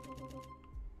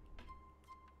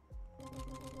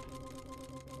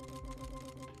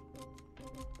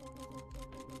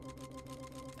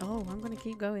 Oh, I'm gonna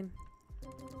keep going.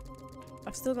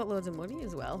 I've still got loads of money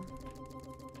as well.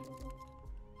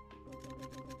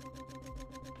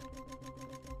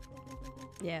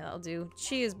 Yeah, that'll do.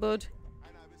 Cheers, bud.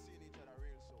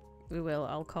 We will.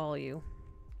 I'll call you.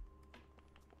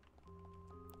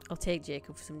 I'll take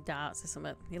Jacob for some darts or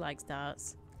something. He likes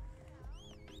darts.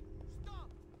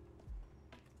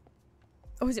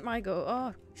 Oh, is it my go?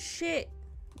 Oh, shit.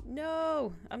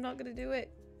 No, I'm not going to do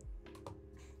it.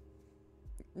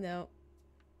 No.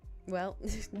 Well,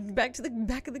 back to the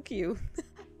back of the queue. I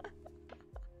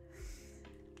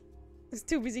was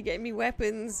too busy getting me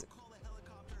weapons.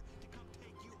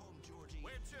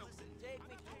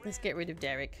 Let's get rid of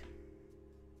Derek.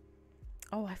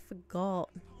 Oh, I forgot.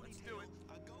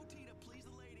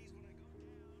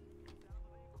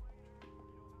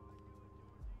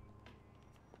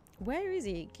 Where is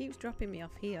he? He keeps dropping me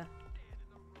off here.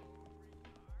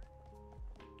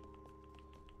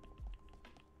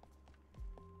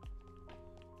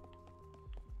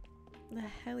 The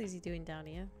hell is he doing down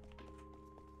here?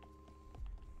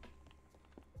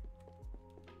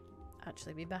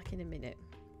 Actually, be back in a minute.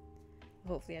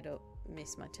 Hopefully I don't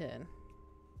miss my turn.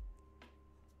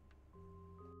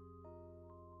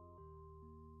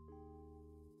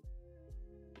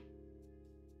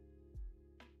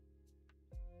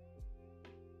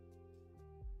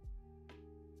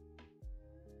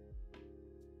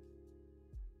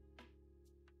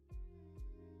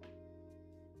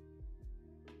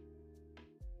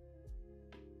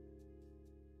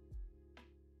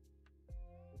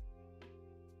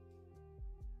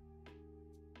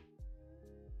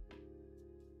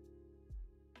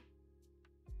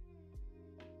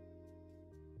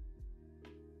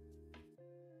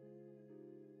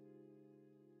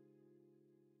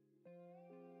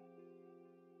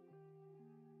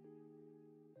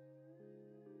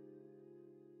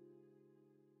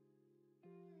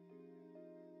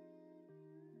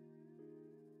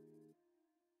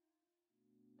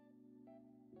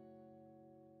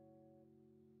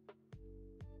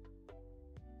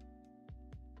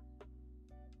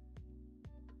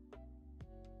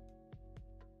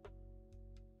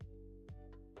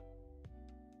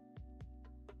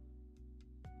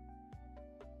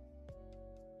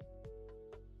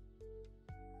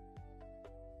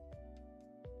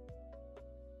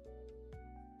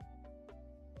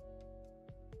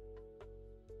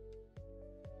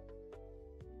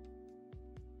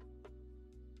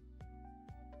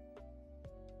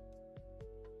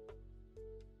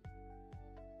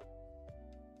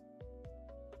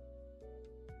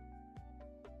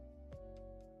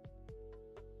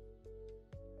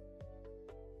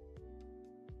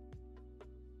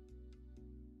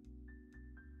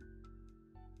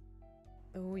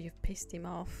 you've pissed him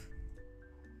off.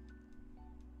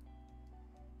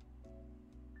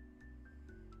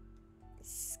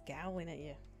 He's scowling at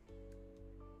you.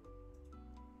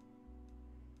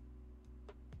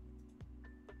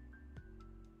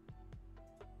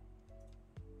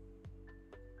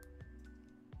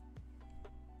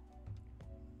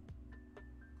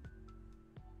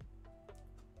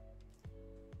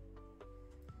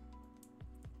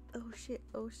 Oh shit,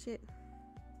 oh shit.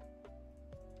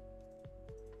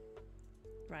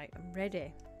 Right, I'm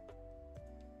ready.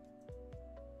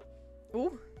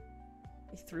 Oh!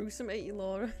 He threw some at you,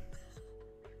 Laura.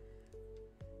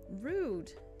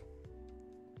 Rude.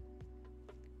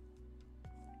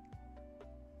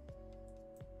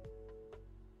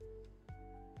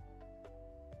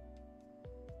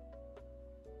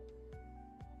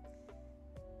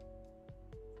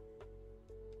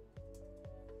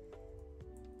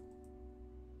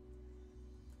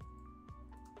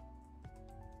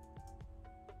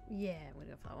 Yeah, we'll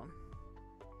go for that one.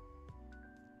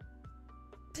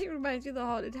 It reminds you of the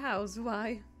haunted house.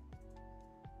 Why?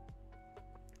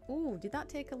 Oh, did that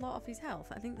take a lot off his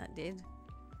health? I think that did.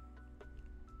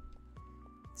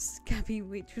 Scabby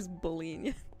Witch was bullying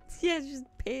you. Yeah, she's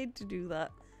paid to do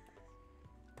that.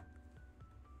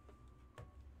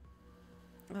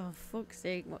 Oh, fuck's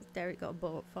sake. What's Derek got a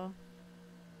boat for?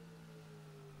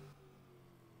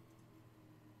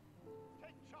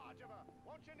 Take charge of her,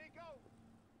 won't you, Nico?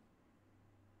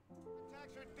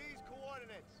 Attacks her D's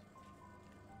coordinates.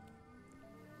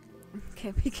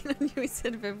 Okay, picking on you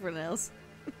instead of everyone else.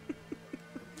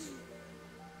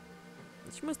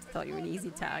 She must have thought you were an easy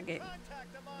target.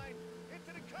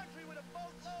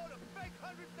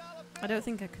 I don't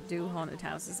think I could do haunted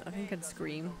houses. I think I'd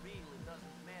scream.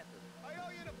 I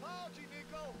owe you an apology,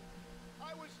 Nico.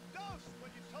 I was dosed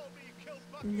when you told me you killed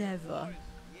Bucky. Never.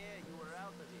 Yeah, you were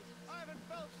out of it. I haven't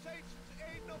felt safe since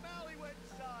Aiden O'Malley went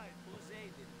inside. Who's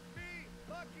Aiden? Me,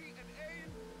 Bucky, and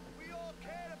Aiden, we all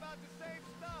cared about the same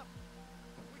stuff.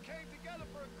 We came together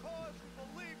for a cause we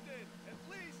believed in. At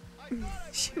least I thought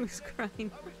I She was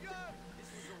crying. I was young.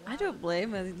 I don't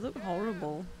blame her. They look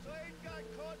horrible. So Aiden got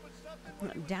caught with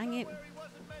something Dang it. where he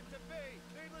wasn't meant to be.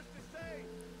 Needless to say,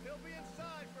 he'll be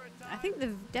inside for a time. I think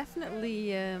they've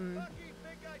definitely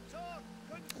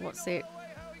what's it,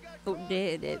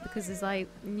 updated it, because there's like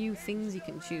new things you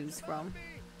can choose from,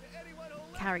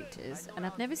 characters, and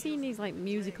I've never seen these like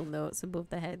musical notes above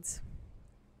their heads.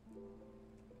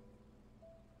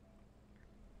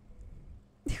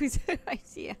 It was her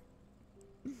idea.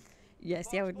 Yes,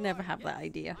 yeah, I would never have that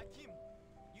idea.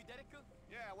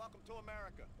 Yeah, welcome to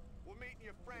America. We're meeting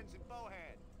your friends in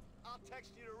Bohan. I'll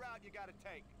text you the route you gotta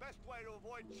take. Best way to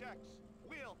avoid checks.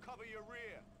 We'll cover your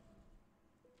rear.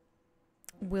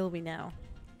 Will we now?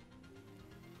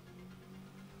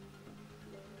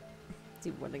 Do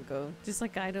you want to go? Just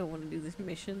like I don't want to do this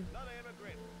mission. Another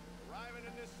immigrant arriving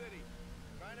in this city,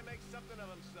 trying to make something of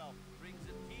himself. Brings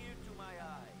a tear to my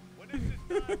eye. When this is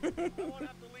done, I won't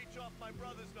have to leech off my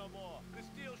brothers no more. This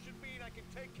deal should mean I can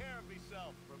take care of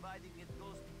myself. Providing it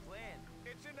goes to plan.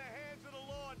 It's in the hands of the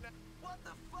Lord now. What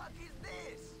the fuck is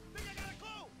this? Think I got a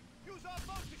clue? Use our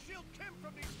boat to shield Kim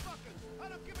from these fuckers. I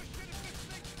don't give a shit if this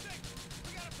thing sinks.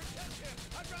 We gotta protect him.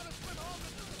 I'd rather swim home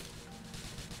than...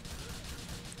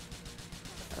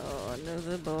 Oh,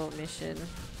 another boat mission.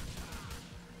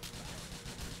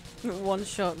 One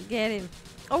shot, get him.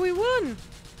 Oh, we won!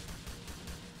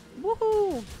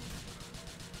 Woohoo!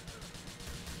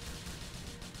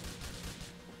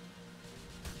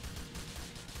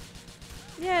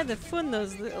 Yeah, they're fun,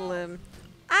 those little,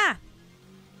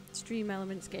 Stream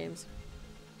Elements games.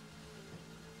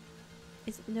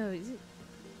 Is it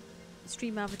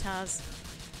Stream Avatars?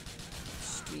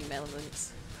 Stream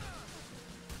Elements.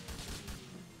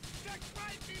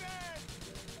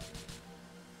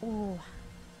 Oh,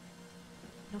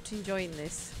 not enjoying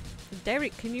this.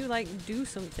 Derek, can you like do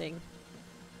something?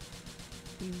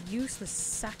 You useless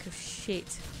sack of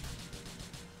shit.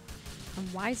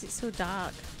 And why is it so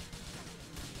dark?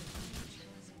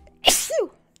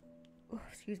 Oh,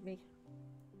 excuse me.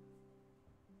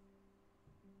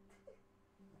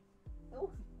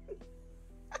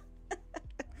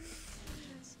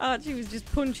 Archie was just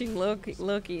punching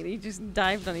Loki and he just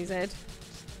dived on his head.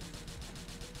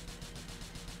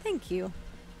 Thank you.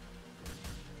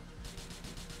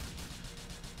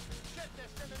 Shit, they're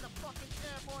sending the fucking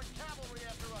airborne cavalry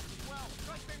after us as well.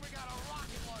 Good thing we got a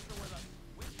rocket launcher with us.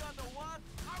 We got the what?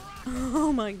 A rocket!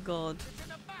 Oh my god. It's in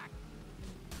the back!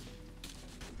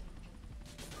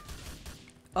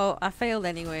 Oh, I failed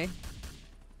anyway.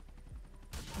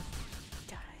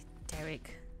 Derek,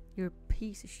 you're a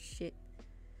piece of shit.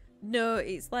 No,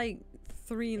 it's like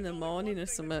 3 in the morning or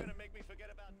something.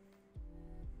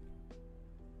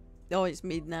 Oh, it's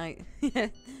midnight.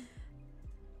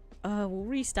 We'll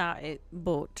restart it,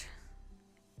 but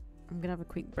I'm gonna have a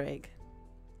quick break.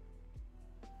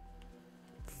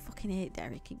 Fucking hate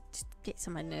Derek. He just gets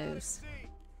on my nerves.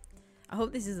 I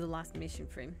hope this is the last mission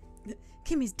for him.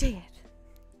 Kim is dead.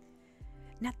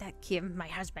 Not that Kim, my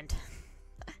husband.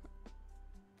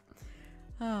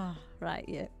 Ah, right,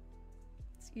 yeah.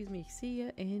 Excuse me. See ya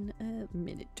in a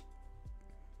minute.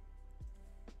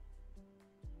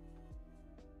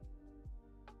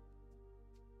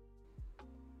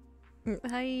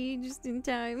 Hi, just in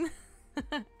time.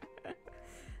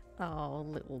 Oh,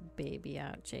 little baby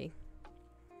Archie.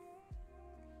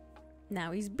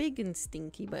 Now he's big and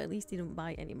stinky, but at least he don't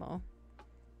bite anymore.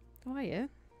 How are you?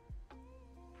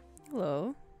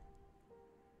 Hello.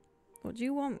 What do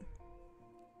you want?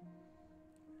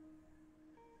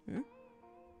 Hmm?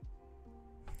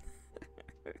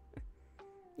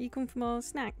 You come for more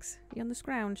snacks? You on the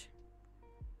scrounge?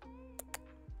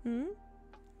 Hmm?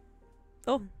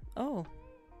 Oh. Oh.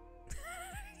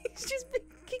 He's just been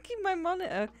kicking my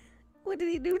monitor. What did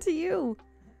he do to you?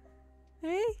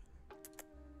 Hey?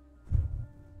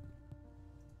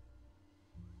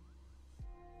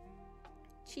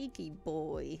 Cheeky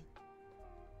boy.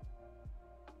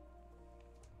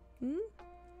 Hmm?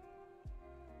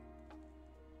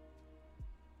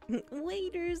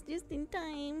 Waiters just in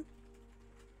time.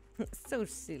 So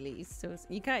silly.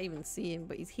 You can't even see him,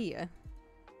 but he's here.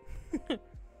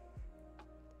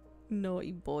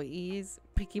 Naughty boy he is.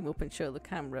 Pick him up and show the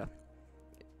camera.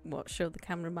 What, show the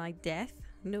camera my death?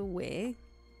 No way.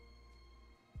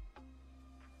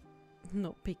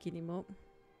 Not picking him up.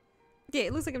 Yeah,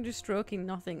 it looks like I'm just stroking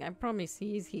nothing. I promise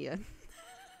he is here.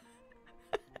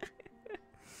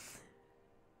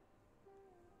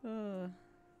 Oh.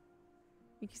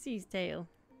 You can see his tail.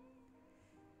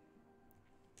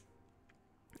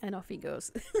 And off he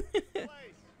goes.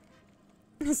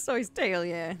 So his tail,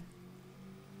 yeah.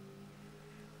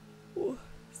 Oh,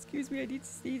 excuse me, I need to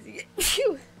sneeze again.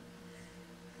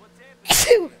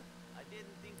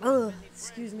 Oh,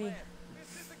 excuse me.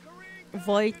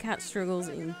 Void cat struggles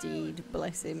indeed,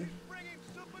 bless him.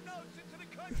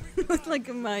 Looks like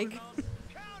a mic.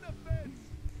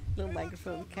 Little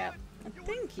microphone cap.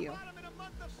 Thank you.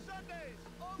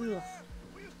 Ugh.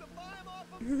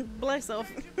 Bless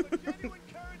off.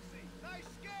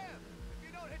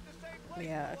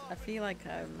 Yeah, I feel like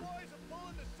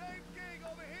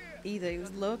either it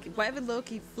was Loki, whatever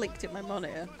Loki flicked at my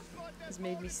monitor has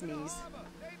made me sneeze,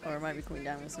 or I might be coming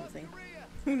down with something.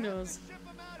 Who knows?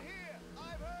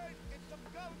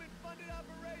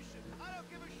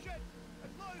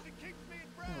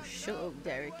 Oh, shut up,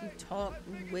 Derek. You talk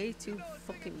way too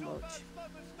fucking much.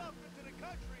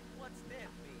 What's that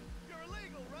mean? You're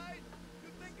illegal, right?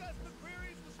 You think us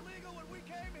McCreary's was legal when we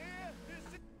came here?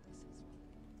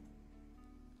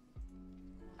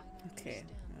 Okay,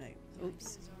 right.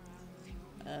 Oops.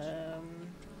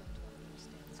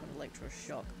 Some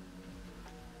electroshock.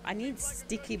 I need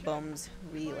sticky bombs,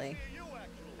 really.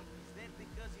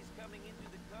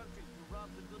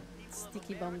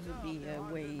 Sticky bombs would be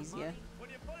way easier. When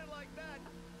you put it like that,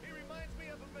 he reminds me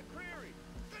of a McCreary.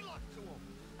 Good luck to him.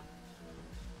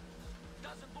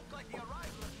 Doesn't look like the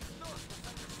arrival of these stores was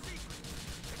such a secret.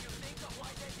 Can you think of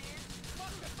why that is?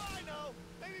 Fuck if I know.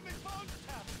 Maybe McBones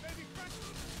tapped. Maybe Frank.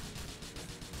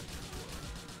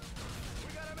 We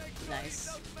gotta make sure Nice.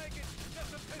 he doesn't make it just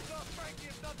to piss off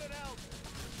Frankie if nothing else.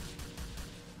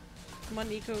 Come on,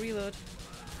 Nico, reload.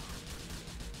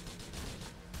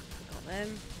 Got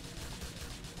them.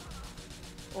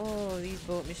 Oh, these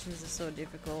boat missions are so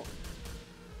difficult.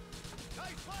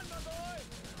 Nice fun, my boy.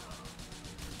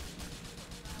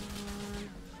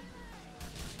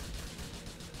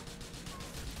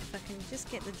 If I can just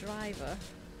get the driver.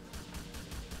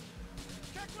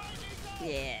 Check right, Nico.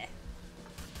 Yeah.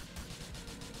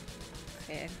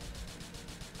 Okay.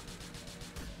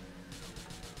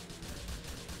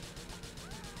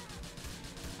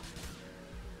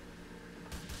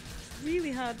 It's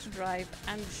really hard to drive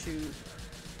and shoot.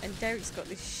 And Derek's got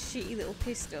this shitty little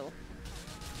pistol.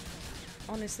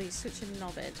 Honestly, he's such a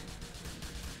knobhead. Shit,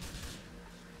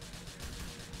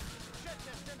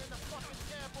 they're sending the fucking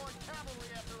airborne cavalry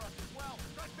after us as well.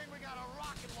 Good thing we got a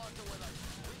rocket launcher with us.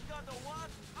 We've got the what?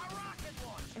 A rocket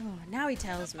launcher. Oh, now he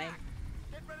tells me.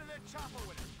 Get rid of that chopper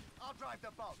with it. I'll drive the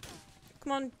boat.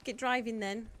 Come on, get driving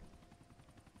then.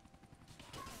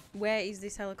 Where is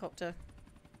this helicopter?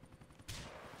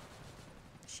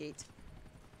 Shit.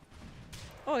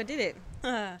 Oh, I did it.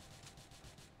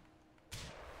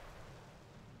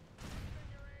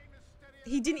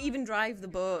 He didn't even drive the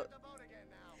boat.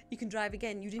 You can drive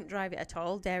again. You didn't drive it at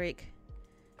all, Derek.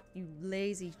 You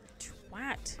lazy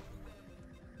twat.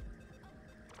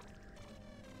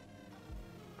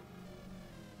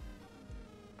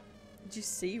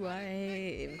 Just see why I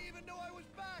hate him. Even though I was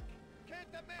back,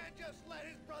 can't the man just let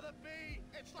his brother be?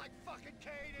 It's like fucking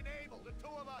Cain and Abel, the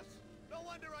two of us. No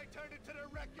wonder I turned into the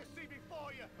wreck you see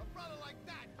before you. A brother like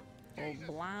that. Oh,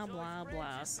 blah, blah,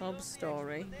 blah. Sub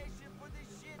story.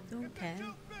 Don't care. If the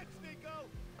shoe fits, Nico.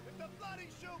 If the bloody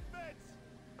shoe fits.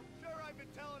 Sure, I've been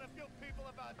telling a few people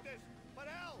about this, but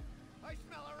hell, I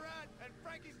smell a rat, and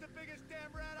Frankie's the biggest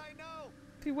damn rat I know.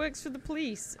 He works for the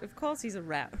police. Of course he's a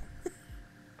rat.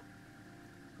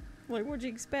 Like, what do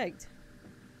you expect?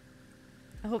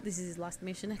 I hope this is his last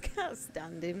mission. I can't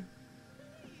stand him.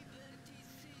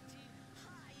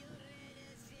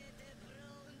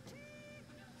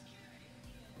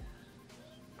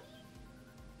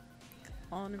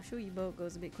 Come on, I'm sure your boat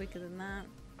goes a bit quicker than that.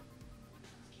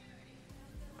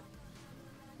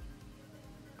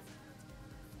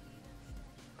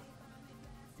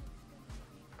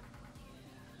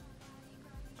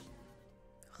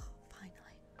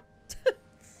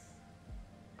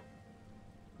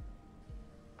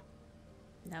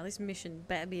 Now this mission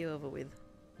better be over with.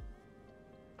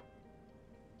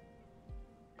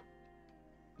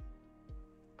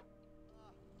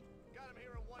 Got him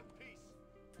here in one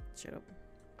piece. Shut up.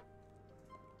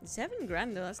 7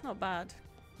 grand though, that's not bad.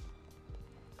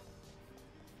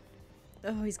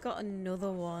 Oh, he's got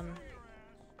another one.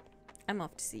 I'm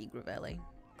off to see Gravelli.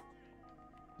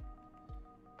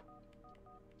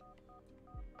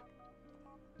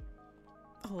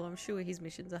 Oh, I'm sure his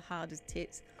missions are hard as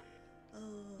tits. Oh.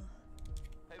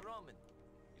 Hey, Roman,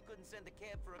 you couldn't send a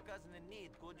cab for a cousin in need,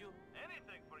 could you?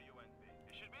 Anything for you, NB.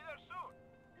 It should be there soon.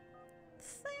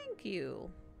 Thank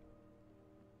you.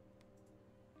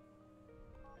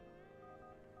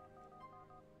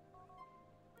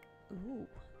 Ooh,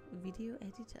 video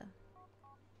editor.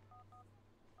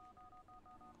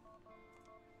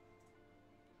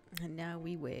 And now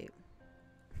we wait.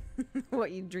 What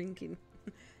are you drinking?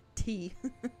 Tea.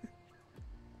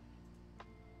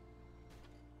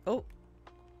 Oh,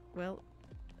 well,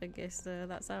 I guess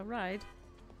that's our ride.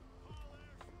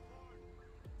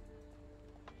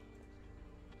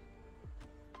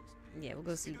 Yeah, we'll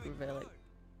go see Gravelli.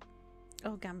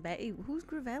 Oh, Gambetti. Who's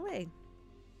Gravelli?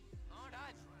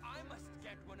 Alright, I must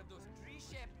get one of those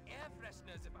tree-shaped air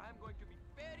fresheners if I'm going to be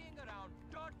ferrying around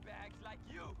dirt bags like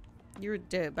you. You're a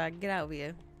dirtbag. Get out of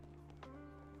here.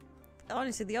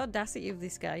 Honestly, the audacity of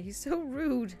this guy. He's so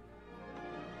rude.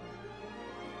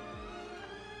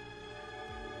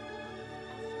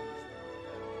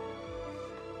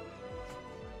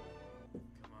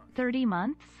 $30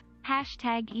 months?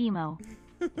 #emo.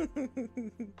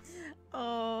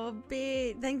 Oh,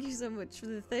 babe, thank you so much for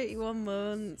the 31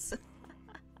 months.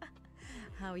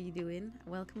 How are you doing?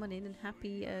 Welcome on in and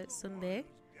happy Sunday.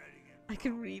 I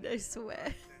can read, I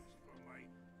swear.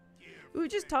 We were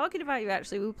just talking about you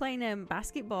actually. We were playing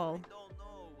basketball.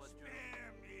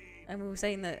 And we were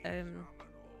saying that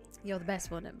you're the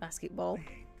best one at basketball.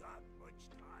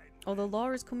 Although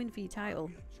Laura's coming for your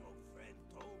title.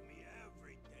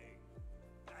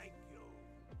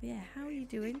 Yeah, how are you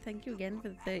doing? Thank you again for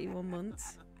the 31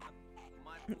 months.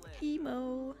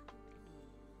 Emo.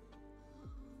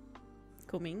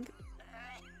 Coming.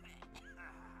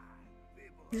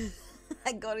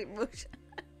 I got it, Bush.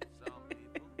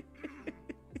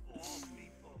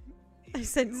 I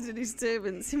sensed a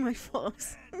disturbance in my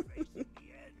force.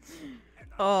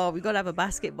 Oh, we gotta have a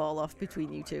basketball off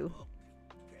between you two.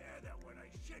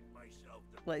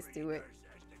 Let's do it.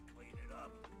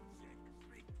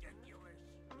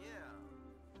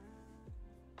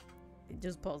 It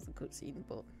just paused the cutscene,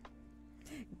 but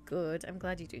good. I'm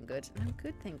glad you're doing good. I'm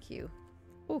good, thank you.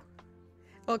 Oh,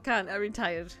 oh, can't. I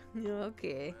retired.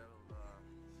 Okay.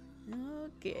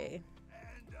 Okay.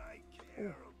 And I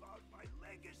care about my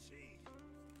legacy.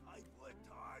 I worked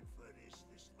hard for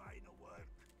this line of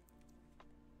work.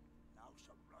 Now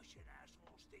some Russian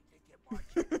assholes think they can march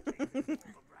everything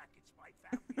over brackets my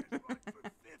family has run for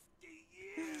 50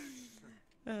 years.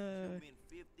 It's been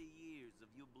 50 years of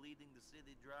you bleeding the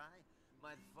city dry.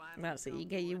 That's it. You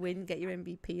get your win, get your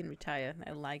MVP, and retire.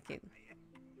 I like it.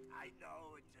 I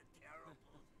know it's a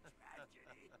terrible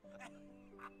tragedy.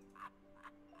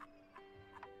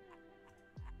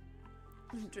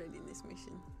 I'm dreading this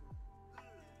mission.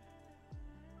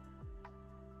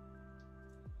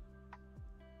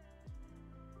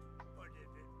 But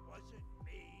if it wasn't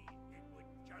me, it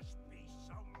would just be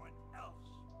someone else.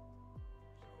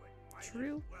 So it might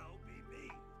True. as well be me.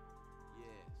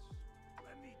 Yes.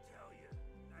 Let me tell you,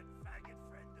 that faggot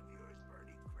friend of yours,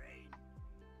 Bernie Crane,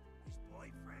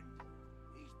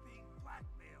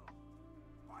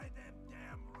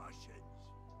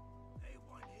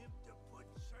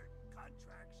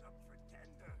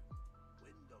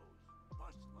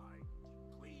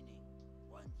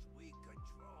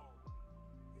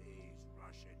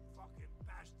 Russian fucking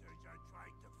bastards are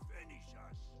trying to finish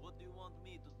us. What do you want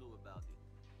me to do about it?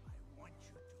 I want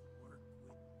you to work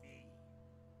with me.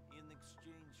 In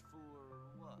exchange for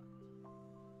what?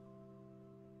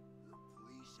 The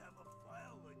police have a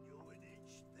file on you an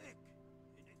inch thick.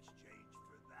 In exchange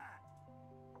for that.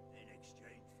 In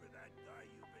exchange for that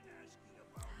guy you've been asking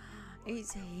about.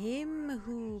 It's him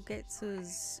who gets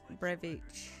us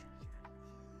Brevich.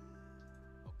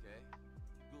 Okay,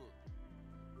 good.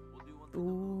 What do you want?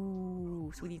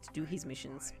 Ooh, so we need to do his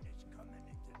missions.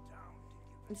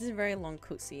 This is a very long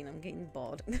cutscene. I'm getting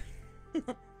bored.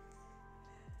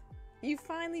 You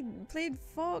finally played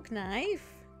Fork Knife.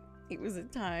 It was a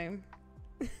time.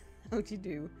 How'd you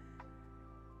do?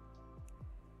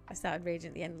 I started raging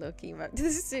at the end. Low came back to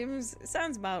The Sims. It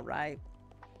sounds about right.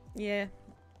 Yeah.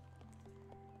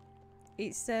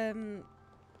 It's did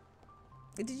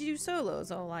you do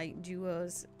solos or like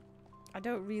duos? I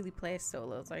don't really play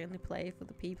solos. I only play if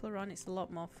other people are on. It's a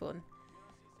lot more fun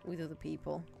with other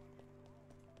people.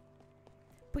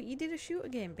 But you did a shooter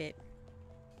game bit.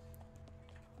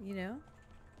 You know?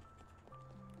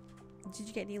 Did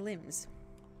you get any limbs?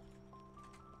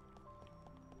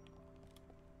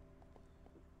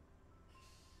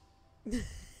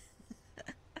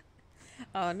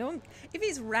 Oh, no one. If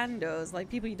it's randos, like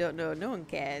people you don't know, no one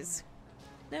cares.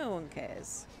 No one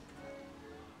cares.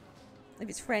 If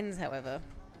it's friends, however,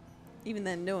 even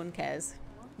then, no one cares.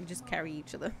 You just carry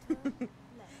each other.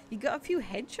 You got a few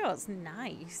headshots.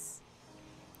 Nice.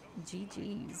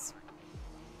 GG's.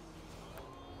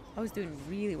 I was doing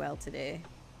really well today.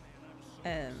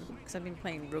 Because I've been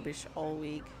playing rubbish all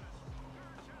week.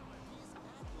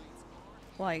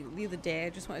 Like, the other day, I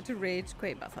just wanted to rage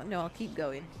quit, but I thought, no, I'll keep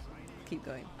going. Keep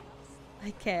going.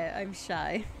 I care. I'm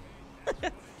shy.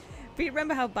 But you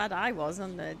remember how bad I was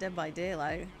on the Dead by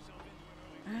Daylight?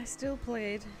 I still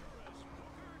played.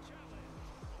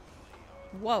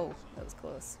 Whoa, that was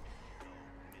close.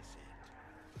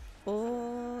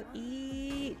 Oh,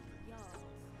 eat.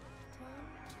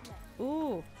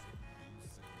 Ooh.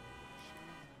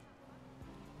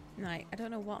 Right, I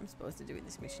don't know what I'm supposed to do in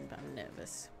this mission, but I'm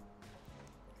nervous.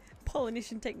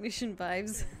 Polynesian technician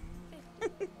vibes.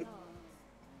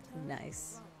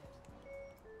 Nice.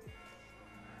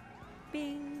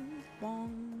 Bing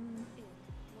bong.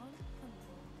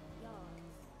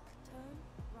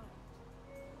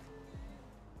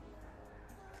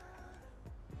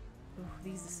 Ooh,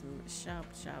 these are some sharp,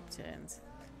 sharp turns.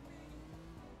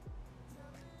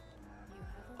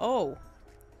 Oh!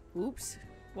 Oops.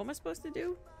 What am I supposed to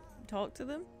do? Talk to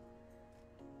them?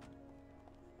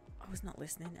 I was not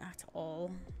listening at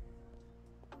all.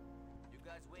 You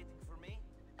guys waiting for me?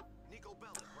 Nico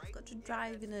Bellic, I've right? got to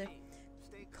drive in a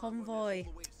Stay calm convoy.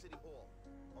 all the way to City Hall.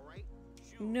 All right?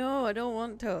 No, I don't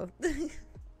want to.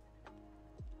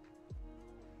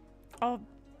 Oh,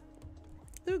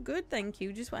 they're good, thank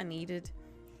you. Just what I needed.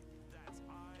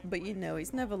 But you know,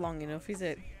 it's never long enough, is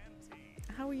it?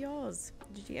 How are yours?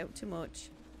 Did you get up too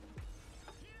much?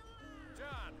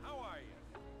 John, how are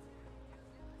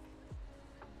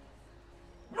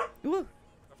you? Ooh.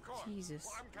 Of course. Jesus.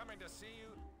 Well, I'm coming to see you.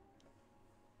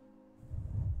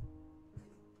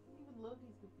 Even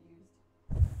Loki's confused.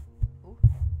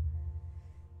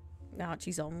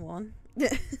 Archie's on one.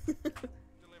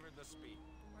 Delivered the speed.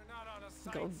 We're not on a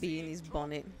Got a bee in his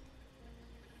bonnet.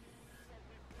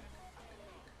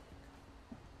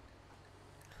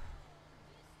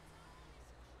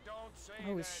 Don't say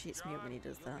Always that, shits me up when he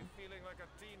does John. that. You'll be feeling like a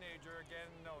teenager again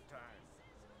in no time.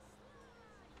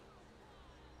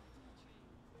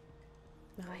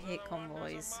 Oh, I hate Those are the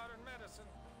wonders of convoys. modern medicine.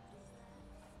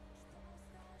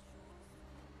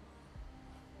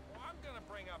 Well, I'm gonna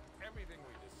bring up everything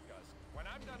we discussed. When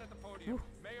I'm done at the podium,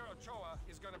 Mayor Ochoa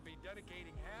is gonna be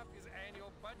dedicating half his annual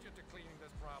budget to cleaning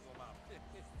this problem up.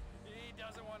 He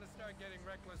doesn't want to start getting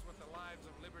reckless with the lives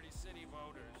of Liberty City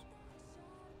voters.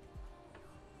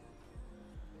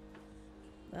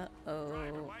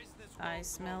 Uh-oh. I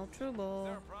smell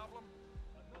trouble.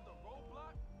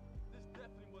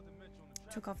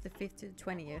 Took off the 5th to the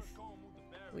 20th,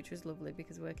 which was lovely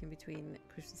because working between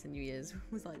Christmas and New Year's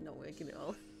was like not working at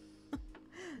all.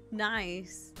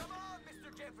 Nice. Come on,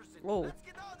 Mr. Jefferson. Oh. Let's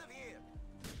get out of here.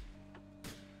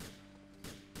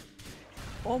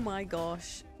 Oh my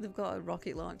gosh. They've got a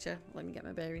rocket launcher. Let me get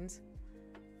my bearings.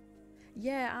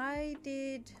 Yeah, I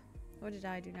did... What did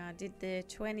I do now? I did the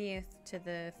 20th to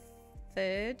the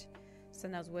 3rd. So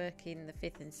then I was working the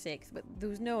 5th and 6th, but there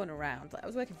was no one around. Like, I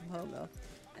was working from home though.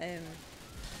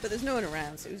 But there's no one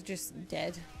around, so it was just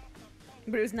dead.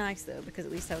 But it was nice though, because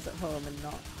at least I was at home and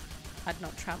I'd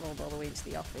not travelled all the way into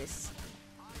the office.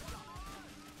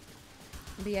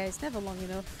 But yeah, it's never long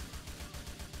enough.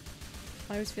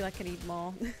 I always feel like I need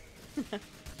more.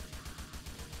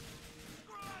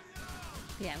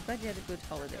 Yeah, I'm glad you had a good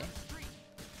holiday.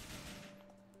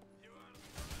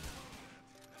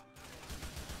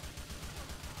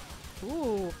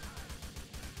 Ooh.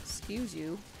 Excuse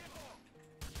you.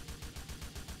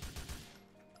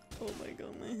 Oh my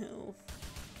god, my health.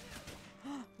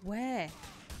 Where?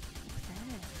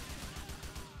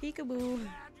 There. Peekaboo.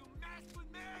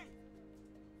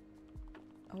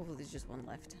 Oh, well, there's just one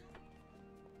left.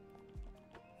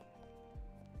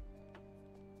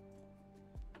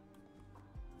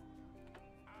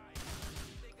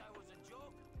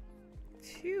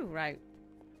 Phew, right.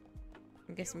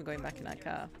 I guess I'm going back in that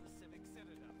car.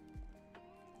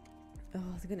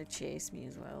 Oh, they're gonna chase me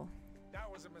as well.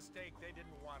 That was a mistake they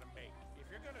didn't want to make.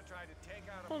 If you're gonna try to take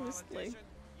out a Honestly. politician,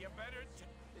 you better.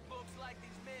 It looks like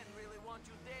these men really want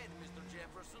you dead, Mr.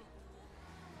 Jefferson.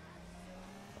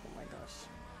 Oh my gosh.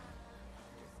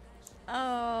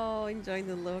 Oh, enjoying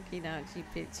the Loki Nachi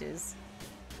pictures.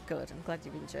 Good, I'm glad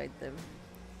you've enjoyed them.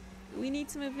 We need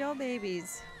some of your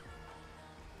babies.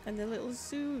 And their little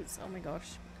suits. Oh my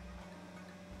gosh.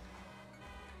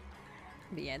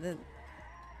 But yeah, the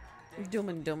Dumb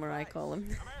and Dumber, I call them.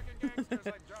 American gangsters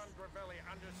like John Gravelli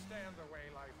understand the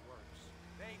way life works.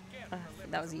 They get the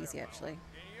limits That was of easy, their actually.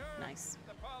 law. Nice.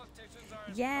 The politicians are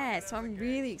as Yeah, smart so as I'm the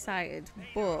really gangs. excited, They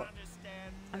but don't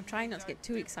understand I'm trying not to get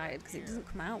too excited because it doesn't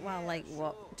come out while, like,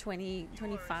 what,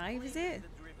 2025 is it?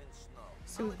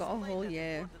 So we've got a whole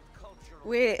year.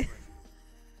 Wait.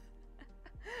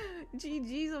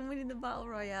 GG's on winning the Battle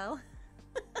Royale.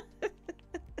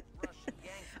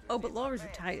 Oh, but Laura's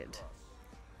retired.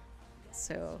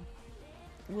 So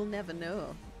we'll never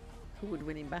know who would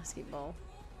win in basketball.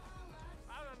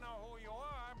 I don't know who you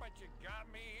are, but you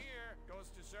got me here. Goes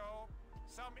to show,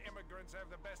 some immigrants have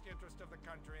the best interest of the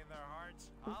country in their hearts.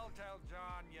 I'll tell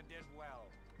John you did well.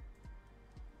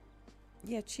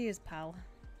 Yeah, cheers, pal.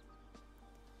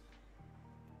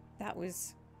 That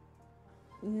was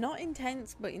not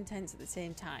intense, but intense at the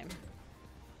same time.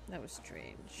 That was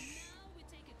strange.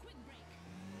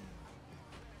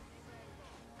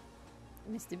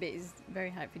 Mr. Bit is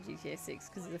very hyped for GTA 6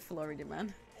 because of the Florida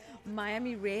man.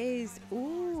 Miami Raised.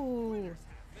 Ooh.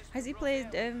 Has he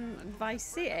played Vice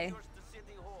City?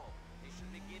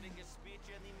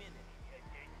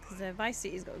 Because Vice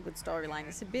City's got a good storyline.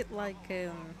 It's a bit like,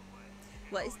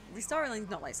 well, the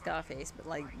storyline's not like Scarface, but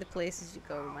like the places you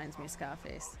go reminds me of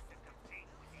Scarface.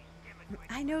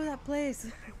 I know that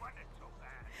place.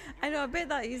 I know, I bet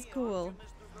that is cool.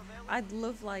 I'd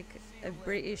love like a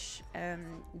British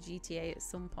GTA at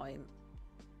some point,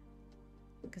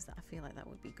 because I feel like that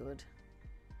would be good.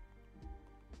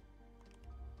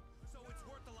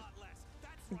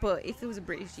 But if there was a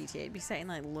British GTA, it'd be set in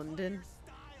like London,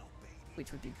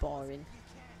 which would be boring.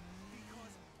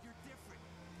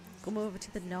 Come over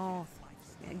to the north.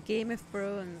 Game of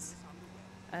Thrones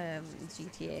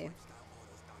GTA.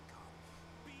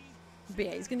 But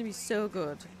yeah, it's going to be so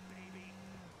good.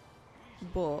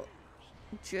 But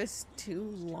just too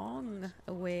long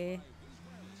away.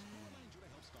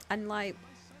 And like,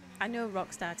 I know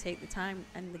Rockstar take the time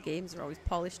and the games are always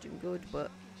polished and good,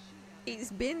 but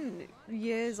it's been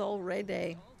years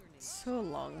already. So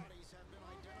long.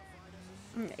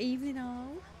 Evening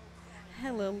all.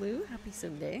 Hello Lou, happy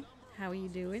Sunday. How are you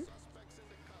doing?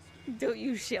 Don't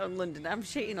you shit on London. I'm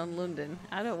shitting on London.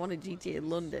 I don't want a GTA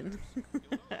London.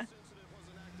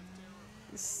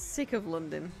 Sick of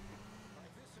London.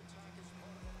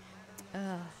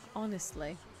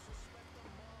 Honestly.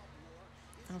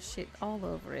 I'll shit all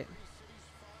over it.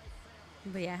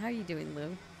 But yeah, how you doing,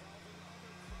 Lou?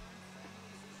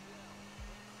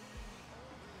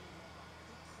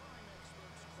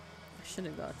 I should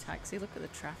have got a taxi. Look at the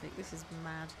traffic. This is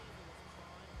mad.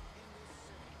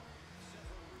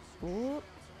 Ooh.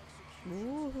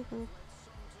 Ooh.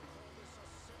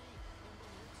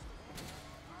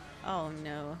 Oh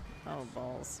no. Oh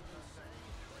balls.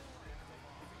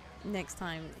 Next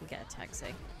time, get a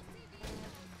taxi.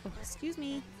 Oh, excuse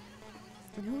me.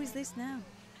 And who is this now?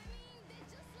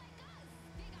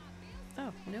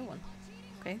 Oh, no one.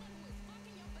 Okay.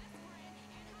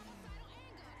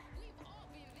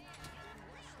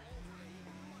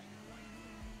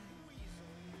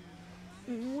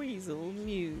 Weasel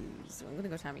Muse. I'm gonna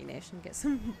go to Ammunition and get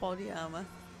some body armor.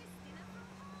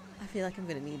 I feel like I'm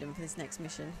gonna need them for this next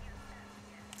mission.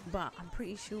 But I'm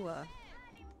pretty sure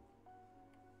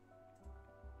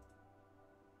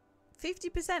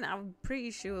 50%, I'm pretty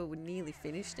sure we nearly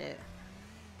finished it.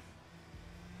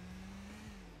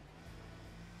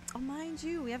 Oh, mind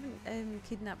you, we haven't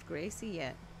kidnapped Gracie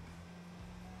yet.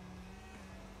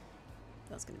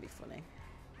 That's going to be funny.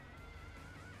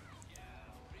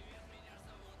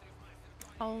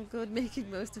 All good, making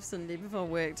most of Sunday before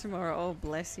work tomorrow. Oh,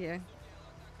 bless you.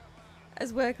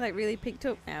 Has work like really picked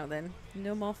up now then?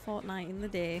 No more Fortnite in the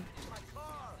day.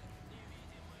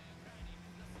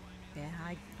 Yeah,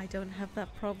 I don't have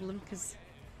that problem because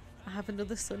I have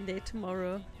another Sunday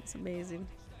tomorrow. It's amazing.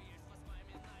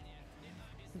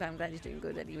 But I'm glad you're doing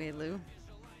good anyway, Lou.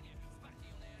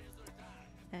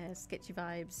 Sketchy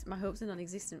vibes. My hopes are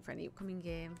non-existent for any upcoming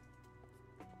game.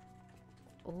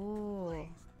 Oh.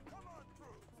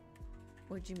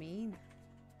 What do you mean?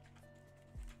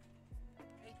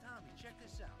 Hey, Tommy, check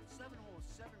this out.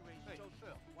 707 raised Joe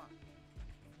Phil. What?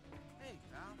 Hey,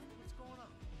 pal, what's going on?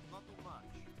 Not too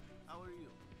much. How are you?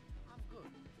 I'm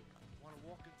good. Want to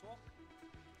walk and talk?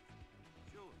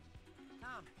 Sure.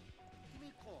 Tommy, give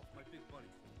me a call. My big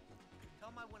buddy.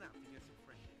 Tell him I went out to get some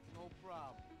fresh air. No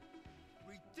problem.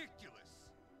 Ridiculous!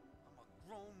 I'm a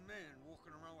grown man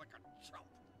walking around like a chump.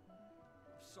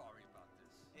 I'm sorry about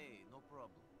this. Hey, no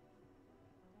problem.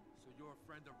 So you're a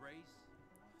friend of Ray's?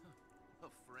 A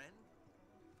friend?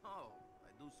 Oh, I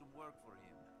do some work for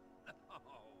him.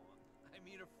 Oh, I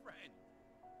mean a friend.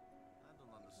 I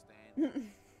don't understand.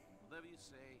 Whatever you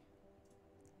say.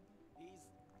 He's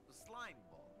a slime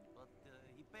ball, but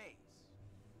he pays.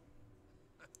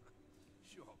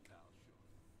 Sure, pal, sure.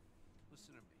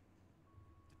 Listen to me.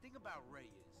 The thing about Ray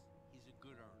is, he's a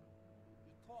good earner.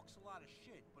 He talks a lot of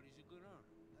shit, but he's a good earner.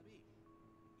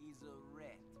 He's a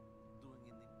rat doing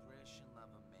an impression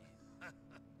of a man.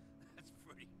 That's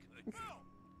pretty good. Phil!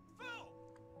 Phil!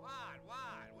 What?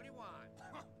 What do you want?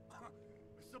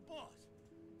 It's the boss.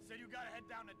 Said you gotta head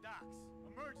down to docks.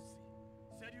 Emergency.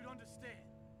 Said you'd understand.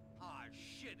 Ah,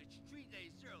 shit, it's 3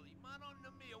 days early. Man on the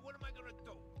meal, what am I gonna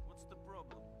do? What's the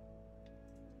problem?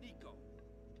 Nico.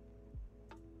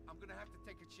 I'm gonna have to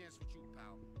take a chance with you,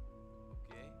 pal.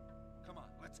 Okay. Come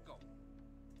on, let's go.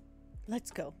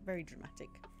 Let's go. Very dramatic.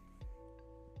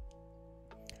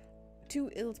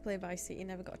 Too ill to play Vice City,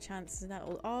 never got a chance. That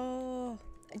old. Oh,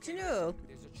 do you know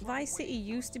Vice City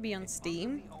used to be on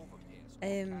Steam,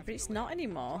 but it's not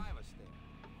anymore.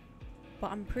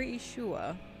 But I'm pretty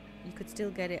sure you could still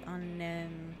get it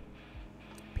on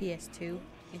PS2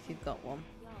 if you've got one.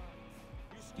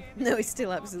 No, it's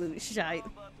still absolute shite.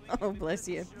 Oh, bless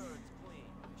you.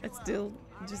 I still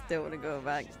just don't want to go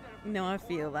back. No, I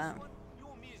feel that.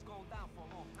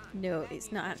 No,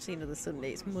 it's not actually another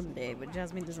Sunday, it's Monday, but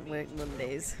Jasmine doesn't work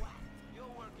Mondays.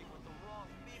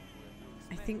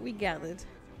 I think we gathered.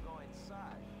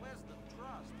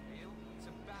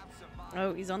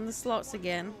 Oh, he's on the slots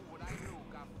again.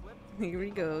 Here he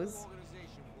goes.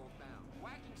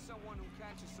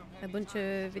 A bunch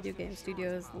of video game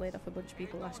studios laid off a bunch of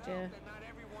people last year.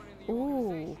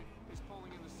 Ooh.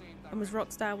 And was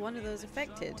Rockstar one of those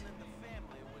affected?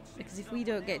 Because if we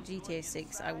don't get GTA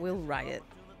 6, I will riot.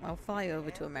 I'll fly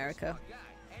over to America.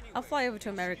 I'll fly over to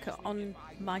America on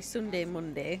my Sunday,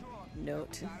 Monday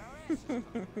note.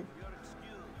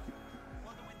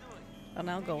 And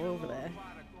I'll go over there.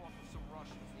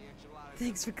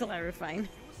 Thanks for clarifying.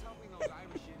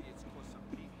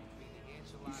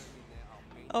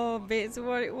 Oh, but so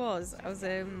what it was, I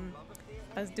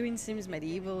was doing Sims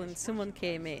Medieval and someone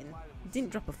came in. Didn't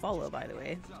drop a follow, by the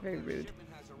way. It's very rude.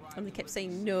 And they kept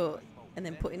saying no, and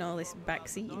then putting all this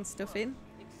backseating stuff in.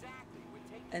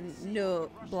 And no,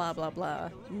 blah blah blah.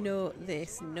 No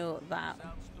this, no that.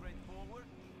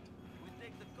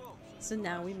 So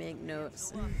now we make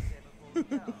notes.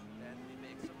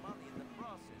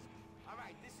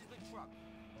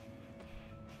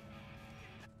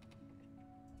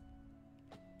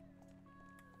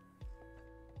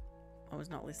 I was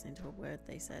not listening to a word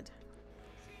they said.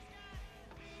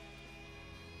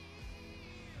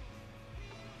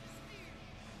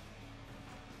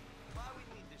 Why we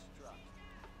need this truck?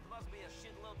 There must be a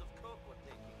shitload of coke we're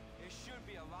taking. There should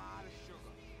be a lot of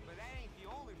sugar, but that ain't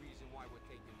the only reason why we're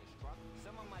taking this truck.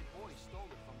 Some of my boys stole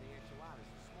it from the enchiladas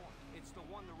this morning. It's the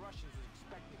one the Russians are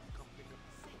expecting to come pick up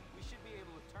the scene. We should be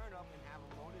able to turn up and have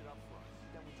them load it up for us.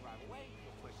 Then we drive away,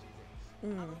 no questions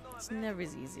asked. It's never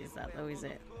as easy as that though, is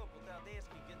it?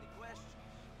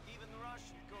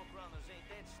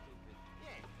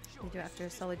 They do after a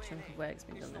solid chunk of work's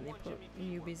been done, then they put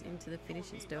newbies into the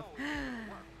finishing stuff.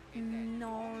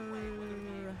 No.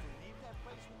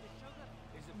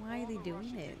 Why are they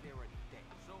doing it?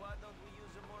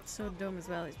 So dumb as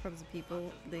well. It's probably the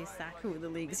people they sack with the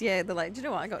leaks. Yeah, they're like, do you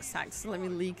know what? I got sacked, so let me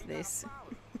leak this.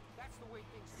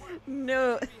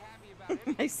 No.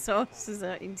 My sources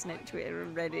are internet, Twitter,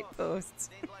 and Reddit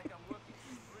posts.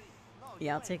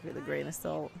 Yeah, I'll take it with a grain of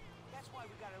salt.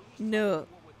 No.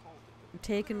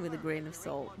 Taken with a grain of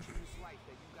salt.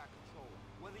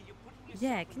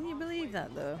 Yeah, can you believe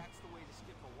that though?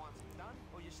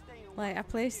 Like, I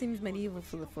play Sims Medieval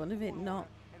for the fun of it, not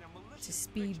to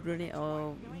speed run it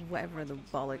or whatever the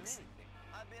bollocks.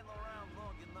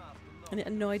 And it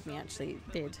annoyed me, actually,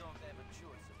 it did.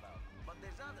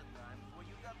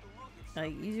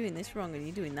 Like, you're doing this wrong and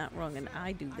you're doing that wrong and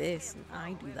I do this and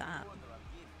I do that.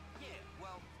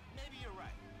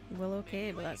 Well,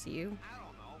 okay, but that's you.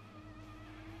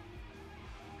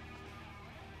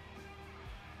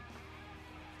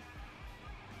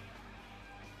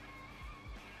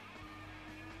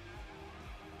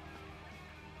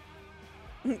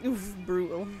 Oof,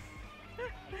 brutal.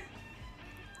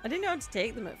 I didn't know how to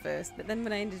take them at first, but then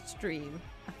when I ended stream,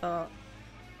 I thought,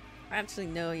 actually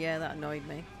no, yeah, that annoyed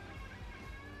me.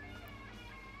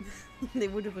 They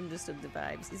would have understood the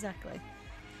vibes, exactly.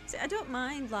 See, I don't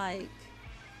mind, like,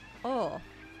 so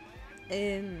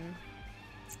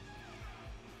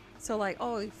like,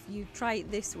 oh, if you try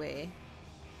it this way,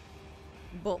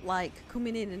 but like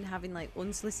coming in and having like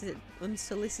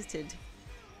unsolicited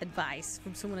advice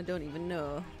from someone I don't even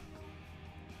know.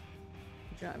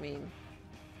 Do you know what I mean?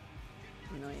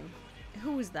 Annoying.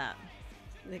 Who was that?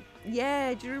 Like,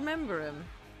 yeah, do you remember him?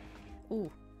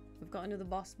 Oh, we've got another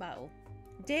boss battle.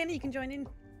 Dana, you can join in.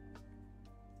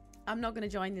 I'm not going to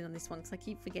join in on this one because I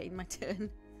keep forgetting my turn.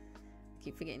 I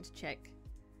keep forgetting to check.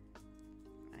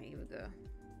 Right, here we go.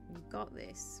 You've got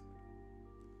this.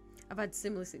 I've had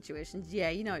similar situations. Yeah,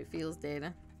 you know how it feels,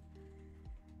 Dana.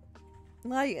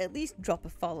 Like, at least drop a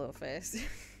follow first.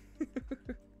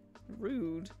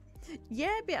 Rude.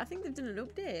 Yeah, but I think they've done an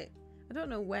update. I don't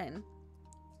know when.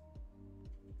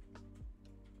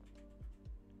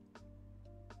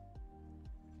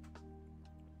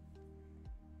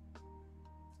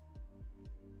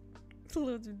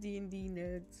 Loads of D&D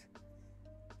nerds.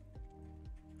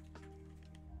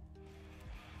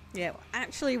 Yeah, well,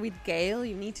 actually with Gale,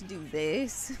 you need to do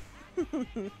this.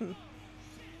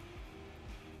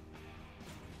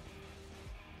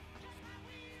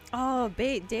 Oh,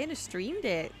 bait, Dana streamed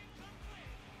it.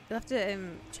 You'll have to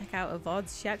check out her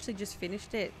VODs. She actually just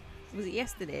finished it. Was it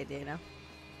yesterday, Dana?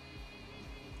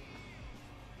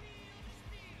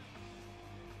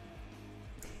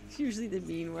 Usually they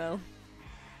mean well.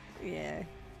 Yeah.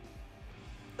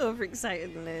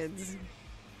 Overexcited nerds.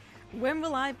 When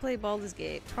will I play Baldur's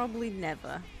Gate? Probably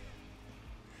never.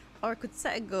 Or I could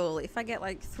set a goal. If I get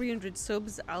like 300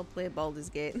 subs, I'll play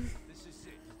Baldur's Gate.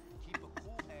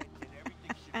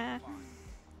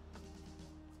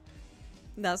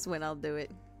 That's when I'll do it.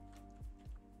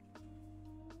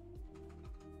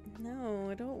 No,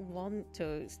 I don't want to.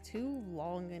 It's too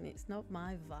long and it's not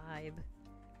my vibe.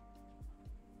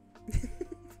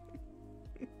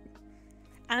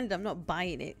 And I'm not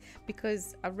buying it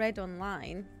because I read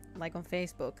online, like on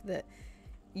Facebook, that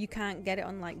you can't get it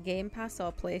on like Game Pass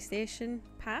or PlayStation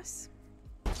Pass.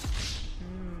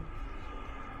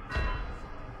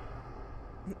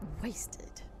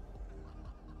 Wasted.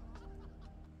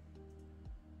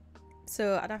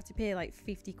 So I'd have to pay like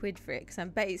 50 quid for it because I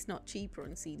bet it's not cheaper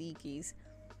on CD keys.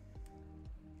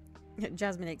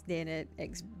 Jasmine X Dana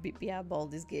X BR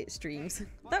Baldur's Gate streams.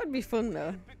 That would be fun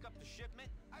though.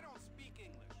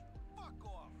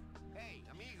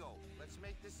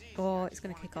 Oh, it's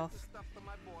gonna kick off.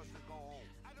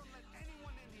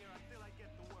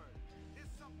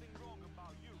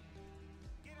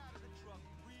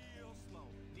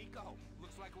 Nico,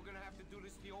 looks like we're gonna have to do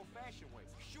this the old-fashioned way.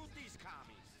 Shoot these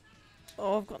commies.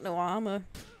 Oh, I've got no armor.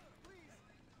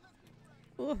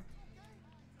 Oh.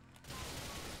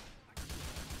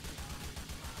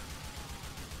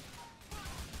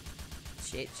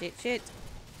 Shit, shit, shit.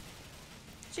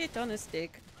 Shit on a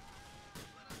stick.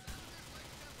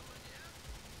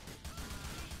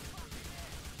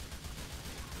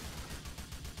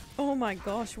 Oh my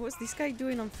gosh, what's this guy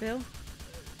doing on Phil?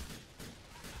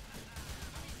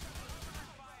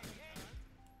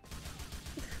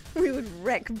 We would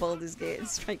wreck Baldur's Gate and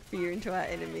strike fear into our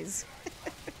enemies.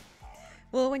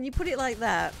 Well, when you put it like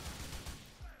that,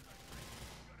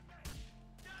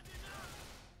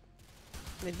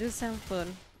 it does sound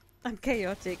fun. I'm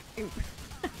chaotic.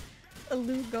 A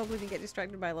loot goblin and get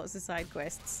distracted by lots of side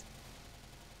quests.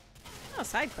 Oh,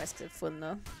 side quests are fun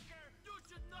though.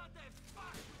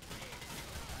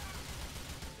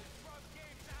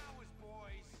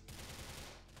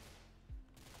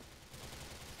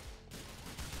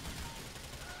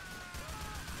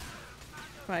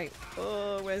 Right.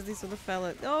 Oh, where's this other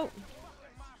fella? Oh!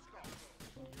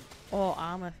 Oh,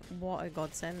 armor. What a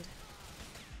godsend.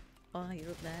 Oh,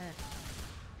 you're up there.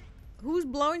 Who's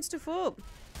blowing stuff up?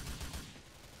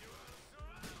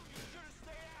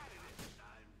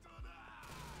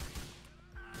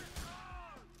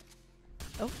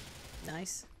 Oh,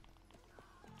 nice.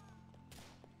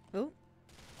 Oh.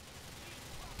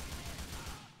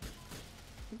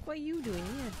 What are you doing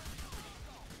here?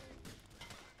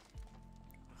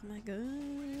 Oh my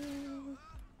god.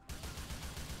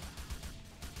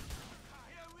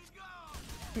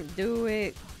 Do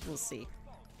it. We'll see.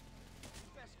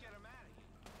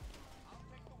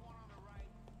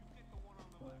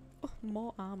 Oh,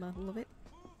 more armor. Love it.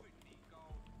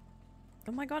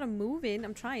 Oh my god, I'm moving.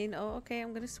 I'm trying. Oh, okay,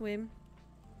 I'm gonna swim.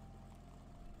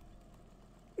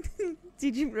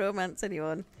 Did you romance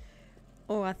anyone?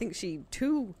 Oh, I think she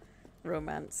too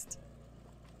romanced.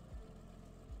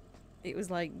 It was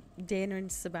like Dana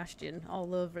and Sebastian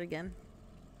all over again.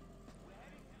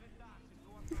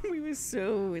 We were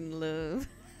so in love.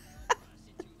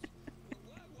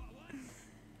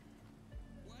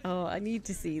 Oh, I need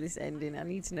to see this ending. I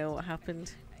need to know what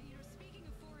happened.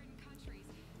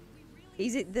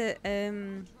 Is it the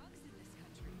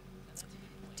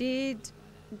did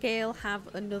Gale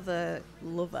have another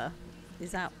lover?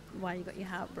 Is that why you got your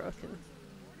heart broken?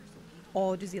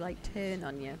 Or does he like turn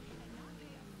on you?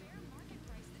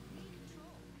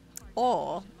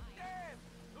 Or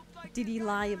did he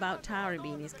lie about Tara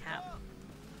being his cap?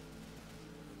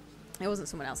 It wasn't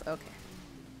someone else. Okay.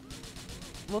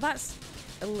 Well, that's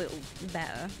a little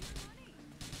better.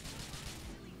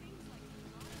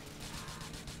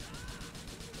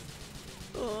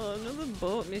 Oh, another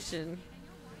boat mission.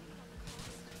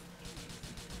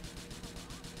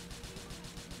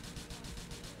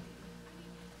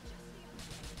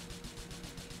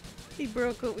 He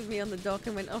broke up with me on the dock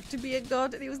and went off to be a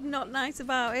god, and he was not nice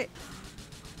about it.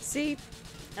 See,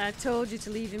 I told you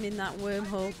to leave him in that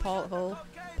wormhole,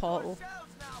 portal.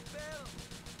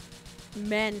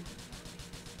 Men.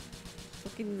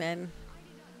 Fucking men.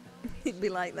 It'd be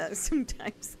like that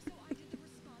sometimes.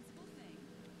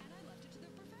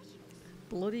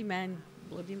 Bloody men.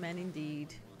 Bloody men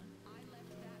indeed.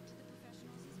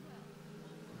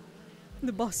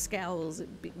 The boss scowls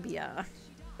at Big BR.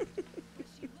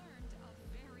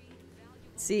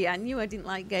 See, I knew I didn't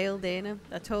like Gale, Dana.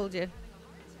 I told you.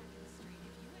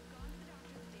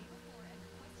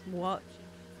 What?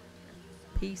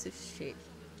 Piece of shit.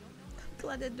 I'm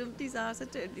glad I dumped his ass. I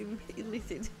turned him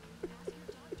illithid.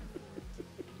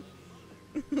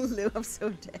 Lou, I'm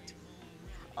so dead.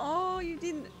 Oh, you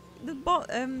didn't. The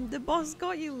boss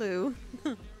got you, Lou.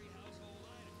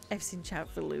 F's in chat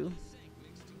for Lou.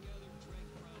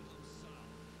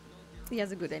 He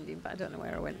has a good ending, but I don't know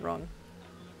where I went wrong.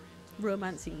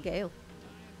 Romancing Gale.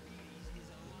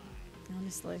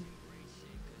 Honestly.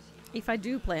 If I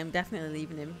do play, I'm definitely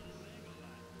leaving him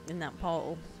in that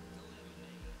portal.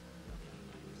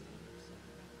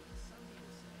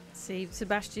 See,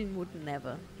 Sebastian would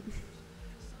never.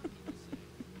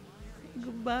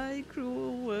 Goodbye,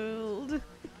 cruel world.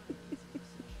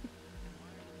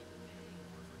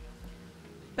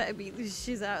 Better beat the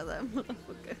shiz out of that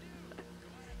motherfucker.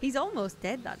 He's almost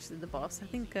dead, actually, the boss. I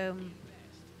think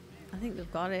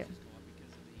they've got it.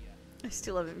 I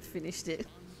still haven't finished it.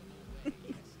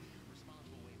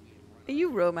 Are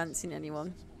you romancing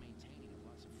anyone?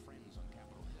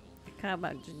 I can't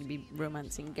imagine you be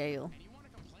romancing Gale.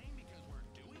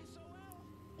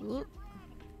 Whoop.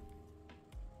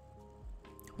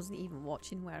 I wasn't even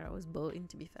watching where I was boating,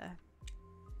 to be fair.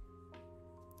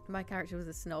 My character was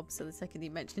a snob, so the second he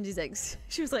mentioned his ex,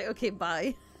 she was like, okay,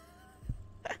 bye.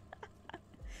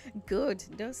 Good.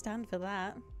 Don't stand for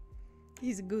that.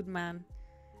 He's a good man.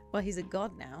 Well, he's a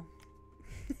god now.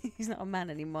 He's not a man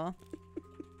anymore.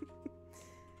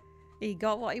 He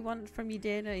got what he wanted from you,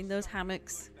 Dana, in those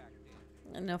hammocks.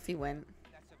 And off he went.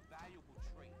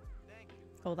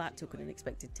 Oh, that took an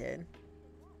unexpected turn.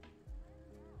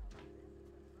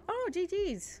 Oh,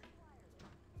 GG's.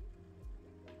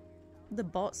 The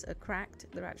bots are cracked.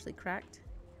 They're actually cracked.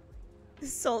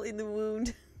 Salt in the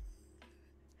wound.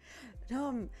 No,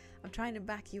 I'm trying to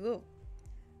back you up.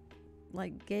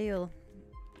 Like Gale.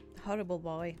 Horrible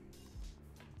boy.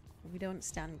 We don't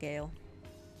stand Gale.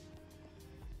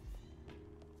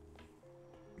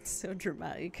 It's so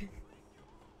dramatic.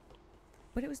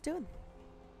 But it was done.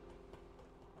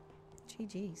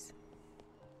 GG's.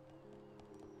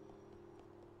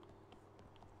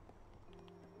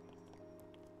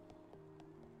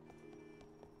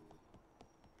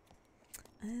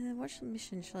 What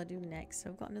mission shall I do next?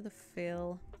 So I've got another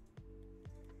fill.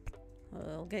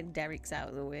 I'll get Derek's out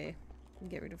of the way.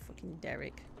 Get rid of fucking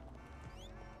Derek.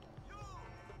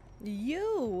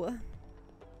 You!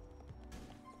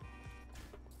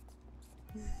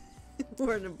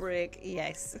 We're on a break.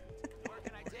 Yes.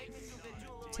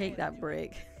 Take that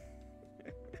break.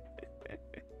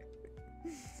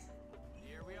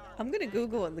 I'm gonna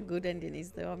Google what the good ending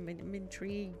is, though. I'm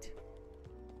intrigued.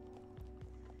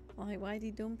 Like, why'd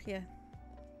he dump you?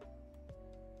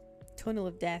 Tunnel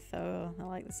of Death. Oh, I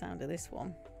like the sound of this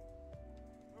one.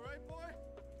 All right, boy?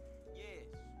 Yes.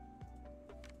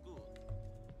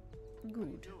 Good.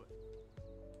 Good. Do it.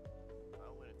 I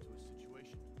went into a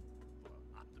situation full of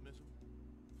optimism,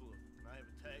 full of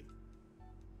naivete.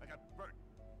 I got burnt.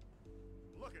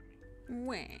 Look at me.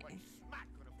 Wah. Like smack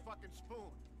on a fucking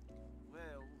spoon.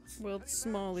 Well, World's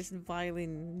smallest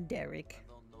violin, Derek. I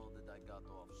don't know that I got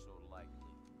off so lightly.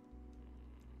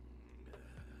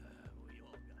 We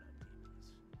all got our demons.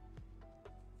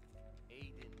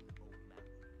 Aiden O'Malley.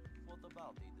 What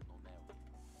about Aiden O'Malley?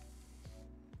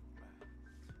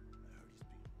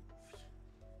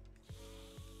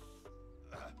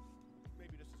 I heard he's being moved.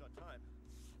 Maybe this is our time.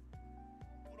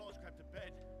 Put all this crap to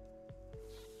bed.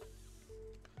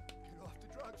 Get off the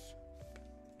drugs.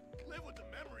 Live with the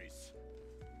memories.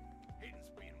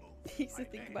 Aiden's being moved. He used to by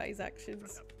think gang about his from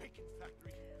actions. the bacon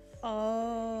factory.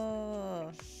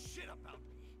 Oh. Shit about me.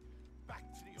 Back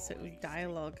to the So it old was days.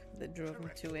 dialogue that drove him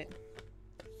to it.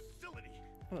 Facility.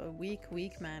 What a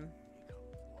weak man.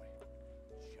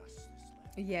 Justice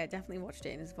Yeah, definitely watched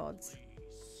it in his VODs.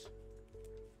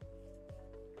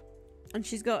 And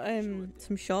she's got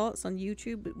some shorts on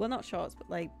YouTube. Well, not shorts, but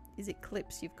like, is it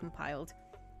clips you've compiled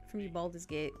from your Baldur's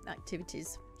Gate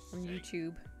activities on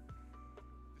YouTube?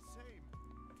 The same.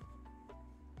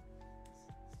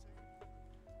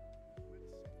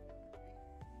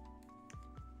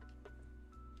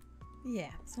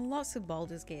 Yeah, so lots of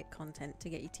Baldur's Gate content to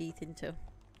get your teeth into.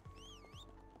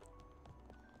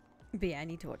 But yeah, I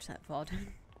need to watch that VOD.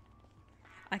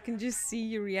 I can just see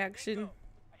your reaction.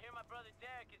 I hear my brother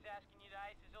Derek is asking you to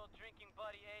ice his old drinking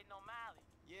buddy Aiden O'Malley.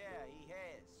 Yeah, he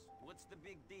has. What's the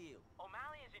big deal?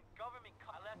 O'Malley is in government.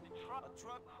 I left a truck. A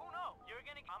truck? Who knows?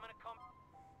 I'm gonna come.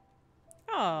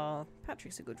 Oh,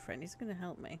 Patrick's a good friend. He's gonna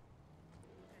help me.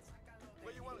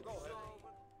 Where you wanna go, Ed?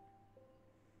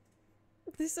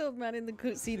 This old man in the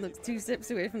cutscene looks 2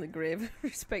 steps away from the grave,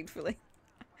 respectfully.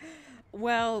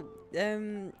 Well,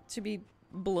 to be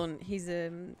blunt, he's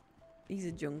a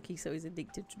junkie, so he's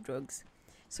addicted to drugs.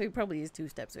 So he probably is 2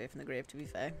 steps away from the grave, to be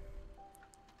fair.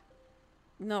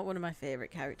 Not one of my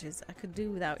favourite characters. I could do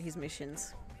without his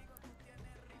missions.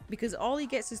 Because all he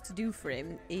gets us to do for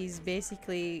him is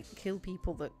basically kill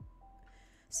people that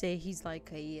say he's like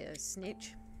a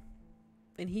snitch.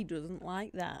 And he doesn't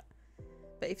like that.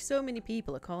 But if so many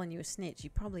people are calling you a snitch,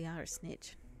 you probably are a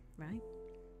snitch, right?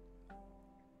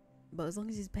 But as long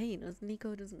as he's paying us,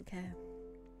 Nico doesn't care.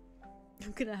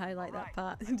 I'm gonna highlight that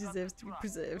part. It deserves to be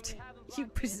preserved. You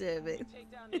preserve it. Take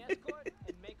down the escort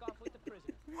and make off with the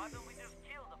prisoner. Why don't we just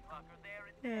kill the fucker there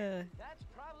and Yeah. That's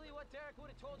probably what Derek would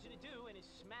have told you to do in his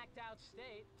smacked out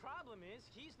state. Problem is,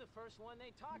 he's the first one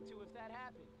they talk to if that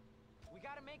happened. We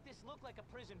gotta make this look like a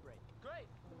prison break. Great.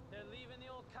 They're leaving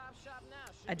the old cop shop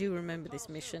now. I do remember this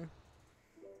mission.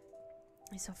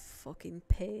 It's a fucking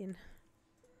pain.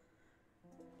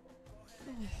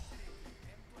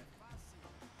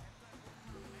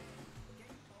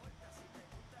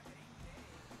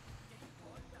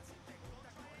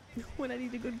 When I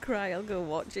need a good cry, I'll go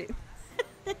watch it.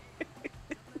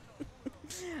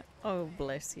 Oh,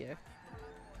 bless you.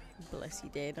 Bless you,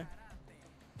 Dana.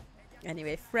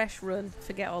 Anyway, fresh run.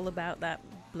 Forget all about that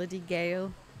bloody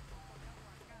Gale.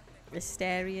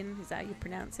 Asterion, is that how you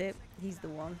pronounce it? He's the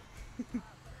one.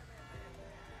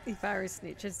 If I were a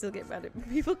snitch, I'd still get mad at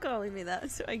people calling me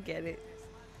that, so I get it.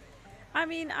 I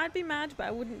mean, I'd be mad, but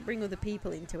I wouldn't bring other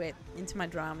people into it, into my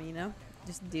drama, you know?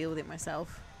 Just deal with it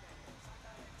myself.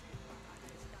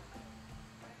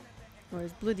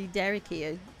 Whereas bloody Derek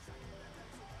here,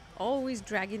 always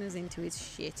dragging us into his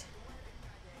shit.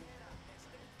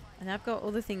 And I've got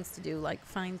other things to do, like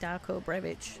find Darko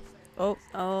Brevich. Oh,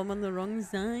 I'm on the wrong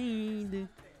side.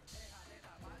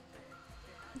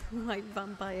 White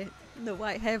vampire. The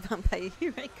white hair vampire.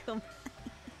 Here I come.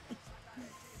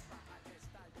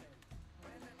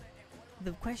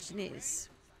 The question is,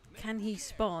 can he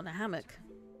spawn a hammock?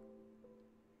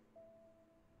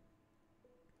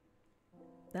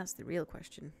 That's the real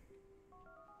question.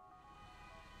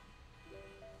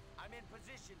 I'm in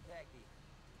position, Peggy.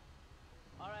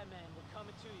 All right, man, we're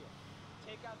coming to you.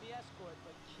 Take out the escort,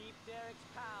 but keep Derek's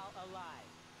pal alive.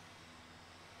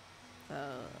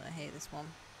 Oh, I hate this one.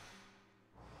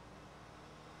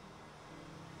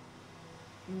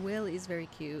 Will is very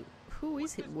cute. Who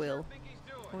is it, Will?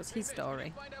 What's his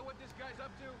story? Find out what this guy's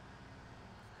up to.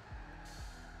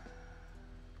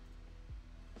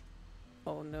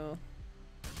 Oh no.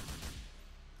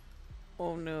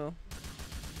 Oh no.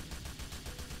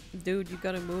 Dude, you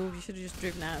gotta move. You should have just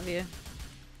driven out of here.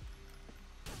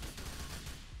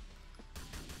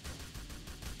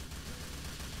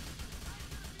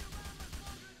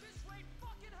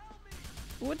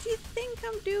 What do you think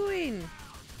I'm doing?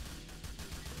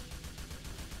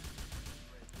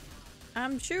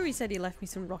 I'm sure he said he left me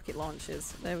some rocket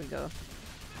launchers. There we go.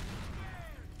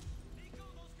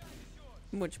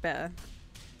 Much better.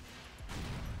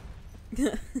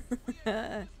 I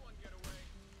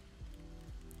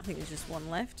think there's just one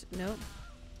left. Nope.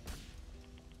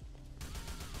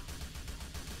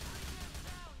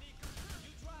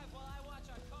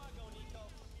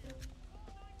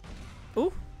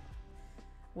 Oh.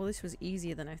 Well, this was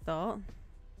easier than I thought.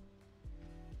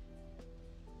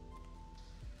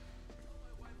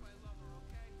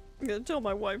 I'm gonna tell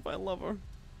my wife I love her.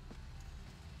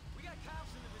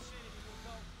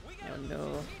 Oh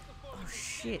no. Oh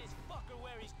shit.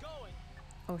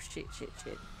 Oh shit, shit,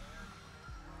 shit.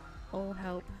 Oh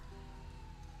help.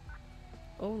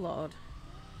 Oh lord.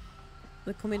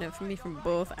 They're coming up for me from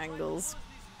both angles.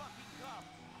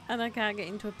 And I can't get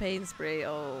into a pain spray.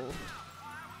 Oh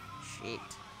shit.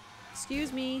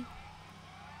 Excuse me.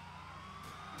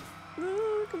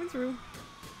 Oh, coming through.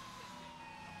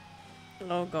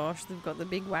 Oh gosh, they've got the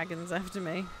big wagons after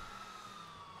me.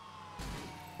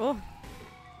 Oh.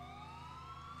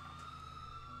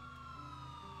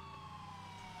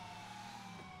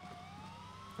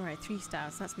 Alright, 3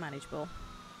 stars. That's manageable.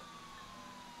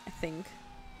 I think.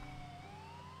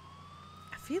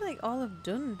 I feel like all I've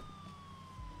done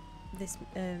this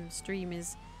stream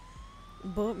is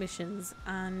boat missions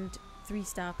and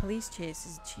 3-star police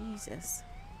chases. Jesus.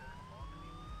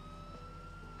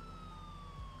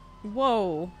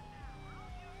 Whoa.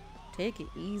 Take it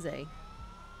easy.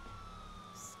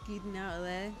 Skidding out of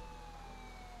there.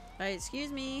 Right,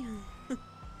 excuse me.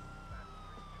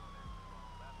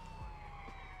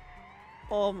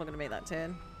 Oh, I'm not gonna make that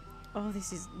turn. Oh,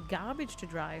 this is garbage to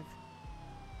drive.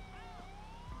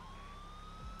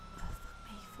 Oh, fuck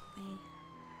me, fuck me.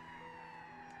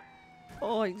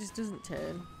 Oh, it just doesn't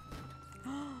turn.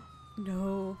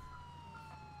 No.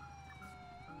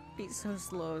 It's so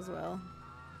slow as well.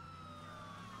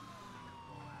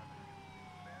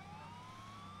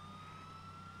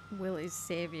 Will is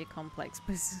savior complex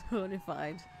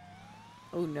personified.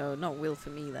 Oh no, not Will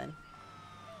for me then.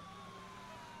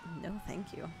 No,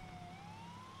 thank you.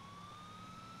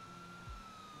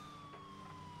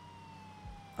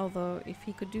 Although, if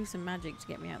he could do some magic to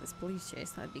get me out of this police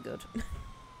chase, that'd be good.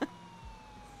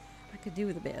 I could do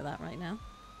with a bit of that right now.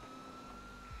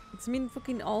 It's me in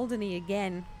fucking Alderney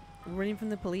again. Running from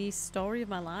the police. Story of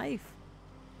my life.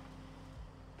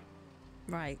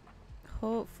 Right.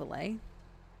 Hopefully.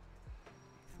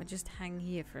 If I just hang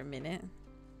here for a minute.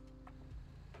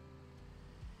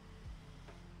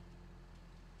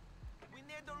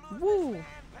 Woo!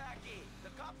 The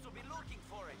cops will be looking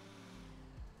for it.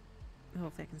 Oh,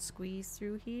 if I can squeeze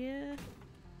through here.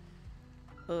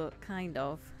 Kind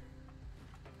of.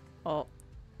 Oh,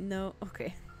 no,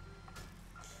 okay.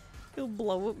 It'll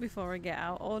blow up before I get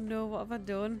out. Oh no, what have I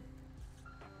done?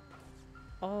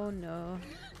 Oh no.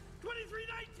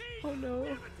 2319! Oh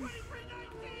no.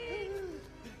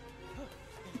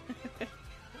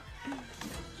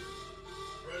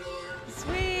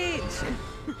 Switch!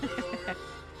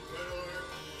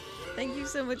 Thank you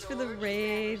so much for the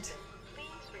raid.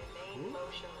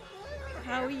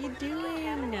 How are you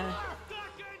doing?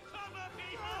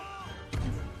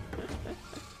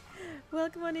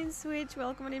 Welcome on in, Switch.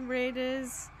 Welcome on in,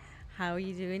 Raiders. How are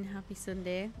you doing? Happy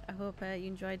Sunday. I hope you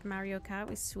enjoyed Mario Kart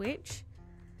with Switch.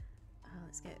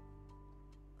 Let's get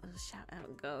a little shout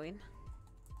out going.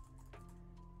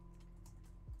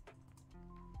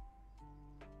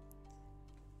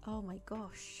 Oh my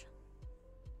gosh.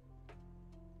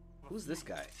 Who's this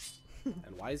guy?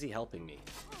 And why is he helping me?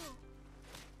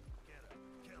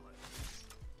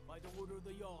 By the order of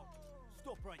the yard.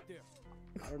 Stop right there.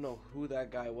 I don't know who that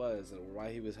guy was or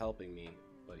why he was helping me,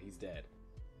 but he's dead.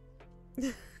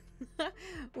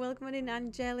 Welcome on in,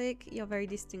 Angelic, your very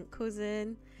distant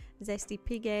cousin, Zesty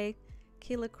Piggy,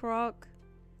 Killer Croc,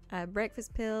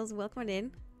 Breakfast Pills, welcome on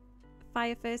in.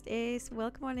 Fire First Ace,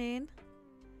 welcome on in.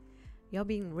 You're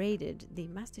being raided, the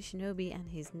Master Shinobi and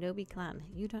his Nobi clan.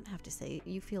 You don't have to say it,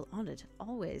 you feel honored.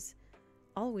 Always.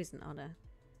 Always an honor.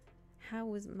 How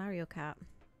was Mario Kart?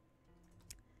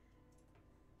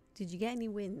 Did you get any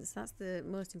wins? That's the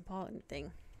most important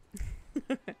thing.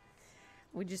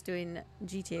 We're just doing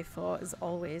GTA 4 as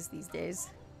always these days.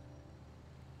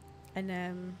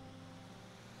 And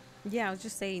yeah, I was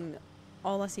just saying,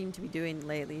 all I seem to be doing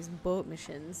lately is boat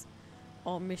missions,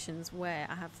 or missions where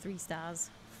I have 3 stars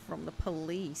from the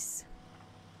police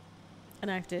and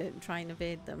I have to try and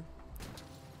evade them.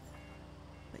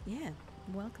 But yeah,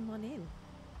 welcome on in.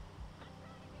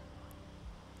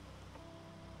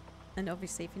 And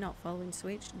obviously, if you're not following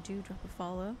Switch, do drop a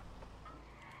follow.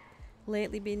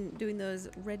 Lately been doing those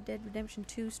Red Dead Redemption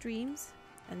 2 streams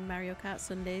and Mario Kart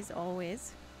Sundays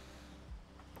always.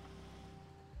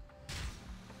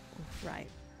 Oh, right.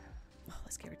 Oh,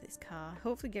 let's get rid of this car.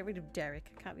 Hopefully get rid of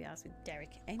Derek. I can't be arsed with Derek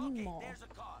anymore. Okay, there's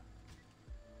a car.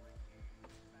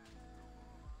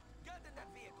 Get in that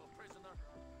vehicle, prisoner.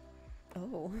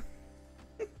 Oh.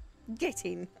 Get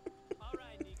in. All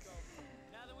right, Nico.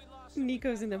 Now that we lost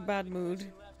Nico's in a bad mood.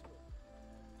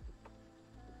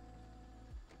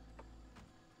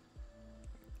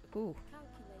 Ooh.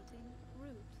 Calculating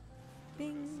route.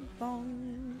 Bing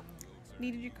bong.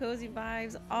 Needed your cozy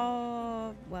vibes.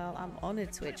 Oh, well, I'm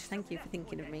honored, Twitch. Thank you for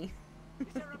thinking of me.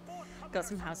 Got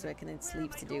some housework and then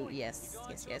sleep to do. Yes,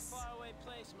 yes, yes.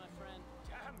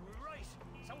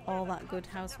 All that good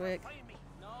housework.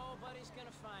 Nobody's gonna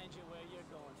find you where you're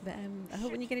going. But I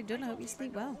hope when you get it done, I hope you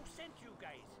sleep well.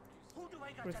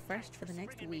 Refreshed for the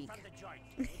next week.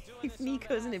 If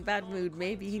Nico's in a bad mood,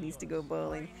 maybe he needs to go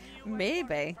bowling.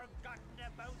 Maybe.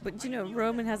 But you know,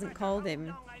 Roman hasn't called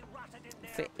him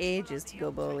for ages to go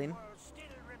bowling.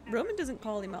 Roman doesn't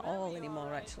call him at all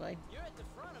anymore, actually. You're at the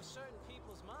front of certain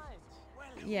people's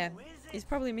minds. Yeah, he's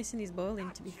probably missing his bowling,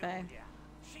 to be fair.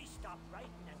 She stopped writing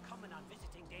and coming on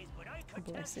visiting days, but I could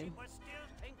Bless tell she him. was still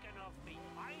thinking of me.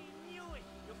 I knew it.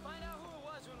 You'll find out who it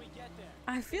was when we get there.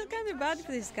 I feel kind of bad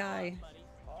for this guy.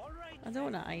 I don't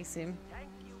want to ice him.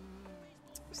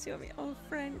 See what I mean? Oh,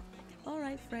 friend.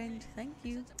 Alright, friend. Thank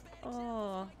you.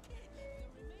 Oh.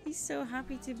 He's so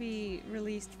happy to be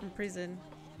released from prison.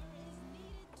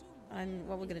 And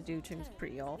what we're going to do to him is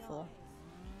pretty awful.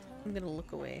 I'm going to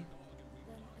look away.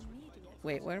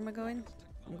 Wait, where am I going?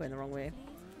 I'm going the wrong way.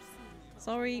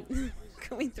 Sorry.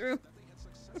 Coming through.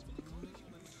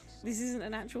 This isn't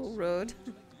an actual road.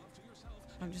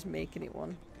 I'm just making it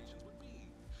one.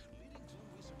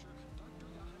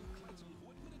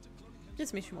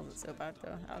 This mission wasn't so bad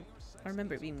though. I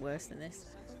remember it being worse than this.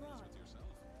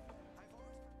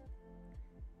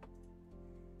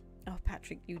 Oh,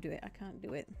 Patrick, you do it. I can't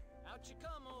do it. Out you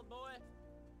come, old boy.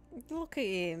 Look at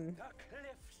him. The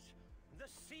cliffs, the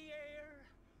sea air.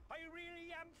 I really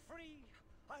am free.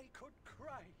 I could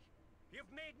cry.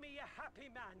 You've made me a happy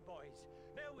man, boys.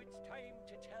 Now it's time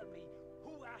to tell me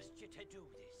who asked you to do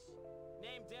this.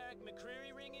 Name Derek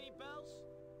McCreary, ring any bells?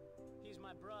 He's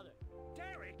my brother.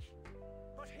 Derek?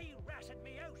 But he ratted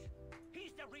me out.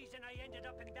 He's the reason I ended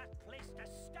up in that place to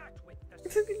start with.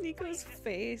 Look at Nico's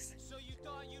face. So you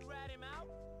thought you'd rat him out?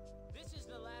 This is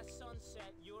the last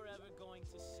sunset you're ever going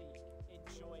to see.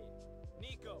 Enjoy it.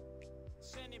 Nico,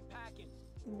 send him packing.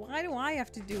 Why do I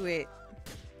have to do it?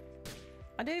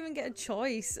 I don't even get a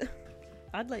choice.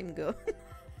 I'd let him go.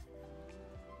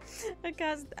 I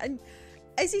can't. And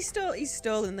as he's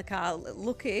stolen the car.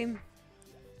 Look at him.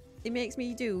 He makes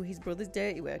me do his brother's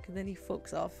dirty work and then he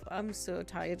fucks off. I'm so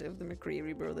tired of the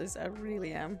McCreary brothers. I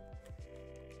really am.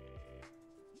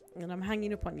 And I'm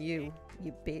hanging up on you,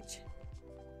 you bitch.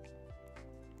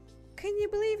 Can you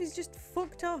believe he's just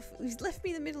fucked off? He's left me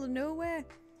in the middle of nowhere.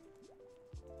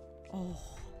 Oh.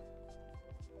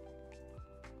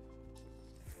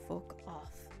 Fuck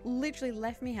off. Literally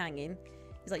left me hanging.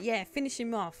 He's like, yeah, finish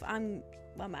him off. I'm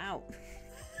out.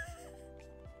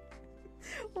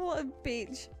 What a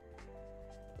bitch.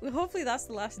 Well, hopefully that's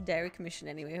the last Derek mission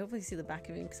anyway. Hopefully you see the back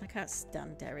of him because I can't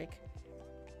stand Derek.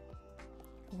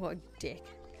 What a dick.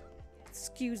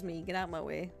 Excuse me, get out of my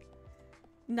way.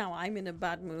 Now I'm in a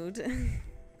bad mood.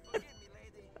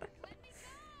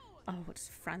 Oh, what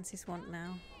does Francis want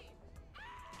now?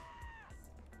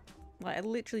 Like, I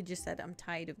literally just said I'm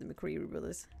tired of the McCreary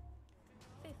brothers.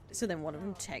 So then one of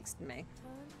them texted me.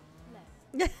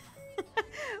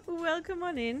 Welcome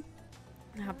on in.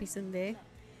 Happy Sunday.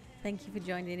 Thank you for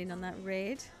joining in on that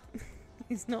raid.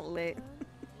 It's not late.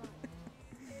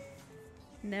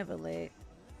 Never late.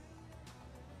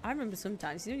 I remember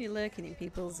sometimes, you know, when you're lurking in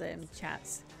people's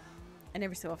chats, and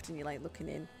every so often you're like looking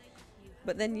in,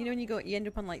 but then you know when you end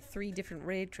up on like 3 different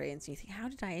raid trains, and you think, how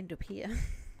did I end up here?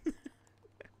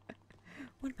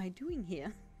 What am I doing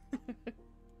here?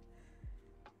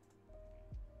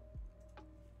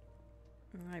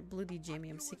 Alright, bloody Jimmy.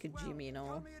 I'm sick of Jimmy and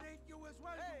all.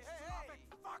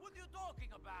 What are you talking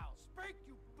about? Speak,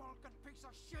 you bulking piece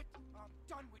of shit! I'm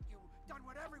done with you. Done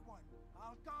with everyone.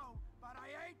 I'll go, but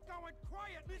I ain't going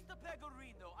quiet. Mr.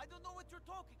 Pegorino, I don't know what you're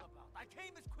talking about. I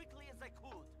came as quickly as I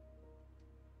could.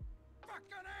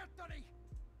 Fucking Anthony!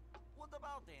 What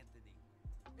about Anthony?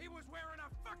 He was wearing a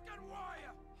fucking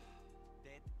wire!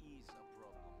 That is a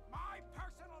problem. My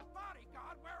personal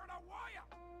bodyguard wearing a wire!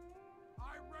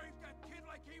 I raised that kid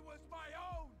like he was my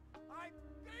own! I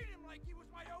beat him like he was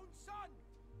my own son!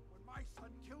 When my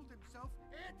son killed himself,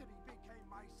 Anthony became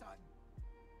my son.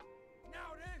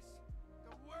 Now this,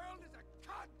 the world is a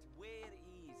cunt. Where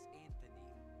is Anthony?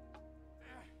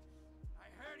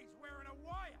 I heard he's wearing a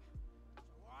wire,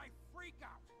 so I freak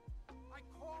out. I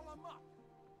call him up.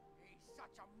 He's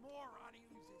such a moron, he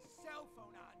leaves his cell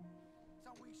phone on.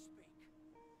 So we speak.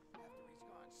 After he's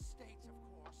gone states, of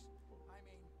course. I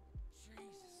mean,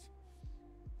 Jesus.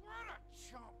 What a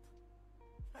chump.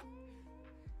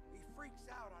 He freaks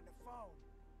out on the phone,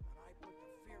 and I put the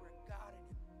fear of God in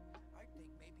him. I think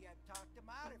maybe I've talked him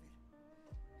out of it.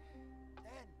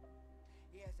 Then,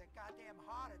 he has a goddamn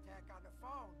heart attack on the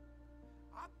phone.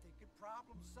 I'm thinking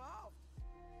problem solved.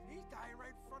 He's dying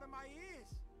right in front of my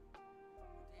ears. But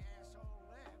the asshole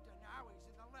lived, and now he's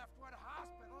in the Leftwood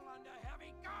Hospital under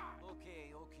heavy guard.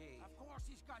 Okay, okay. Of course,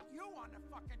 he's got you on the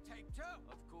fucking tape, too.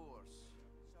 Of course.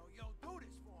 So you'll do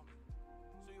this for me.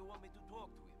 So you want me to talk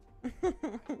to him?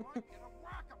 I want you to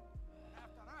whack him.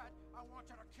 After that, I want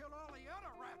you to kill all the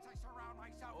other rats I surround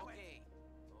myself with. Okay,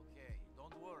 okay.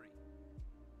 Don't worry.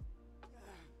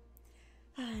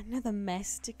 Another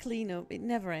mess to clean up. It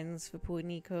never ends for poor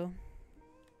Nico.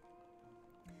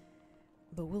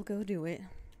 But we'll go do it.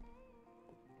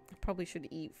 I probably should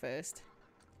eat first.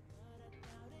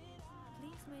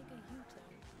 Please make a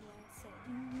U-turn.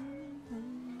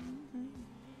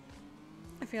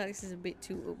 I feel like this is a bit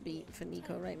too upbeat for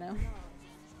Nico right now.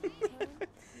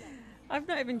 I've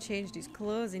not even changed his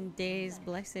clothes in days,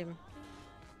 bless him.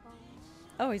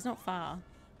 Oh, he's not far.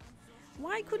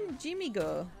 Why couldn't Jimmy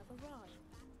go?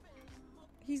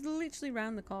 He's literally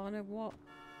round the corner. What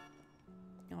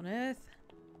on earth?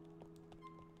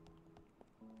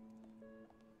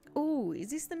 Oh,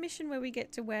 is this the mission where we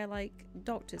get to wear like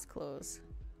doctor's clothes?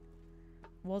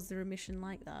 Was there a mission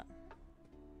like that?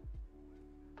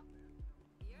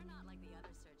 You're not like the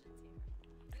other surgeons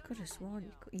here. I could have sworn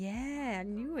you could. Yeah, I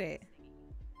knew it.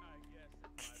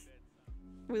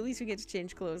 Well, at least we get to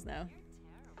change clothes now.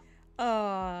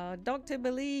 Oh, Dr.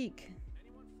 Balik.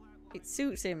 It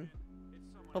suits him.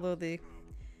 Although the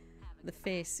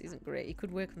face isn't great. He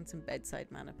could work on some bedside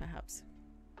manner, perhaps.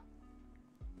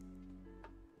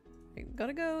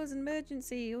 Gotta go, it's an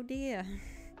emergency. Oh dear.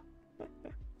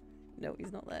 No,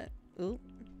 he's not there. Ooh.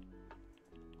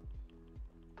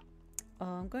 Oh,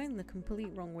 I'm going the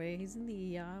complete wrong way. He's in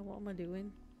the ER. What am I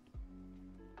doing?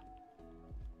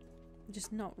 I'm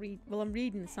just not read. Well, I'm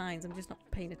reading the signs. I'm just not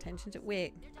paying attention to.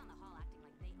 Wait.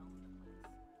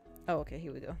 Oh, okay.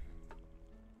 Here we go.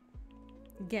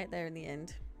 Get there in the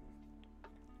end.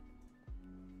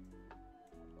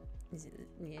 Is it?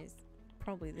 Yes.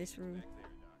 Probably this room.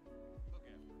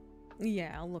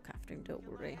 Yeah, I'll look after him. Don't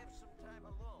worry.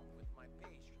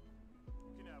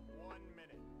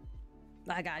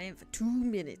 I got in for 2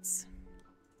 minutes.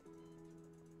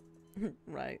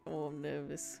 Right. Oh, I'm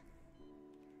nervous.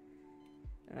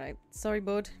 Alright. Sorry,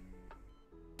 bud.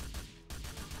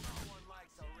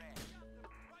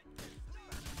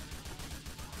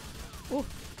 Oh.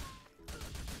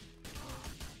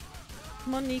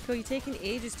 Come on, Nico. You're taking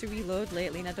ages to reload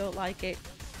lately, and I don't like it.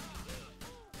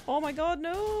 Oh my god,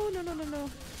 no. No, no, no, no.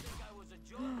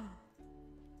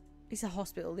 It's a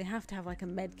hospital. They have to have like a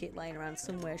med kit lying around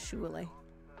somewhere, surely.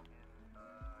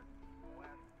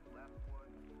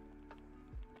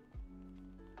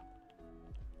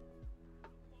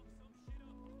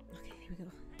 Okay, here we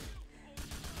go.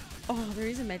 Oh, there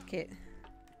is a med kit.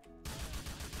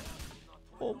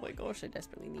 Oh my gosh, I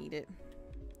desperately need it.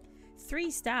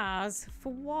 3 stars?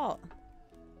 For what?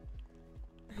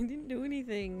 I didn't do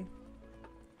anything.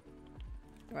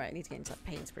 Right, I need to get into that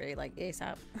paint spray like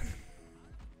ASAP.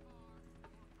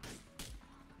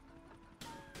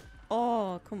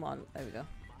 Oh, come on. There we go.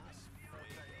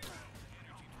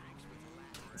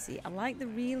 See, I like the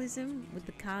realism with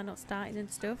the car not starting and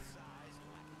stuff,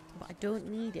 but I don't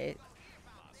need it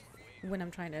when I'm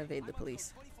trying to evade the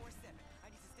police.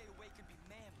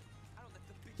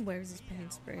 Where is this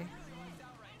paint spray?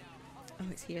 Oh,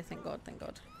 it's here. Thank God, thank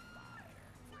God.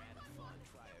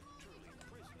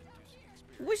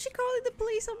 Was she calling the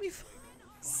police on me for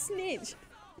snitch?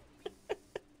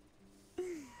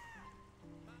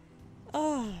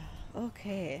 Oh,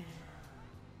 okay.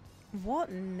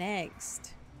 What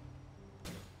next?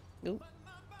 Nope.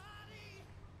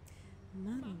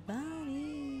 My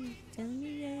body, tell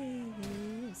me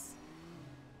yes.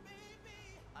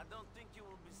 I don't think you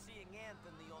will be seeing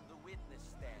Anthony on the witness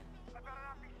stand. I better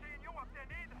not be seeing you up there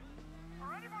neither.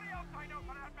 Or anybody else I know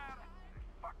for that matter.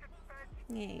 Fucking bitch.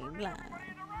 Yeah,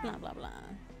 blah, blah, blah,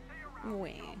 blah.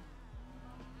 Wait.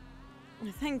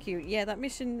 Thank you. Yeah, that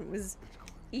mission was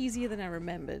easier than I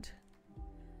remembered.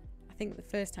 I think the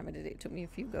first time I did it, it took me a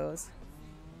few goes.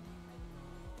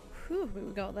 Whew, we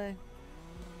got there.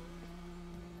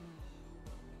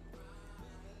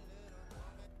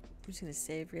 I'm just gonna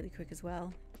save really quick as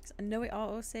well. 'Cause I know it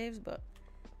auto saves, but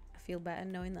I feel better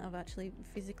knowing that I've actually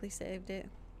physically saved it.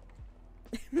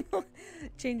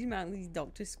 Changing out these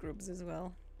doctor scrubs as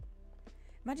well.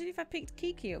 Imagine if I picked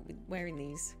Kiki up with wearing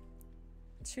these.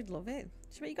 She'd love it.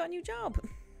 She'd you got a new job.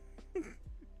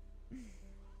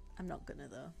 I'm not gonna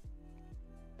though.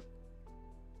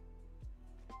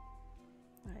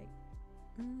 Right.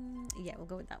 Yeah, we'll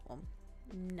go with that one.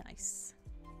 Nice.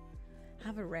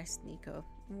 Have a rest, Nico.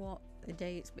 What a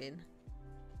day it's been.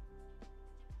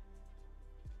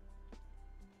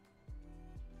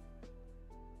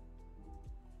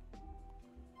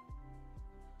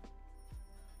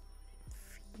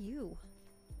 Phew.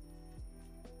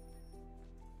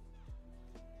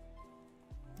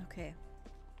 Okay.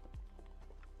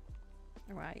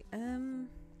 All right.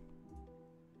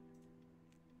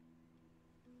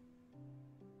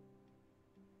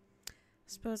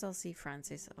 Suppose I'll see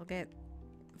Francis. I'll get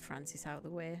Francis out of the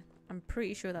way. I'm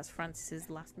pretty sure that's Francis's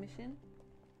last mission.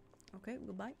 Okay,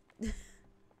 goodbye.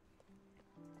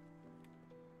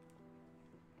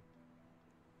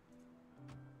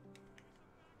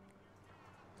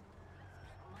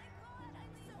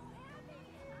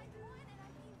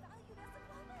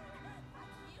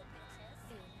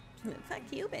 Fuck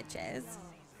you, bitches.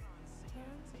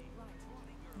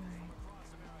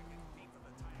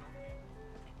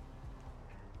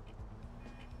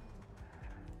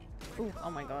 Ooh,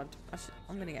 oh my god.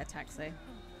 I'm gonna get a taxi.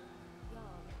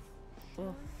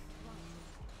 Oh.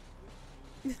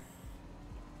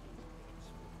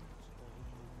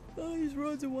 Oh, these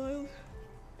roads are wild.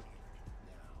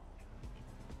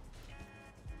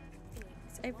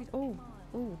 It's every. Oh,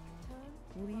 oh.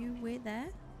 Will you wait there?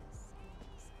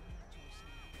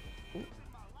 Ooh.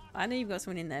 I know you've got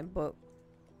someone in there, but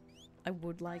I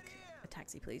would like a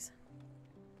taxi, please.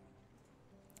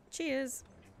 Cheers.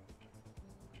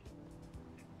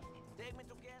 Take me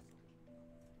to guest.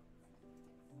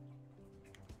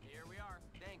 Here we are.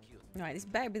 Thank you. Alright, this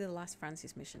better be the last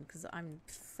Francis mission, because I'm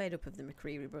fed up of the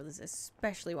McCreary brothers,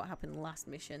 especially what happened last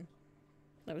mission.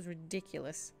 That was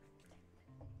ridiculous.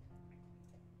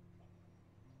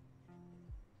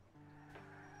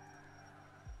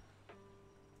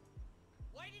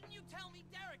 Why didn't you tell me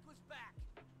Derek was back?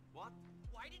 What?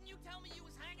 Why didn't you tell me you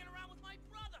was hanging around with my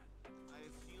brother? I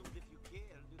assumed if you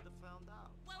cared, you'd have found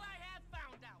out. Well, I have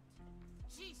found out.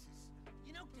 Jesus,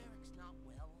 you know Derek's not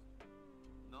well.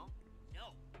 No?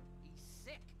 No, he's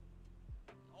sick.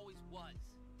 He always was.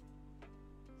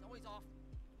 He's always off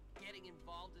getting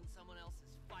involved in someone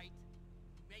else's fight,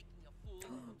 making a fool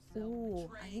of himself. Ooh, I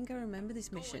betraying, think I remember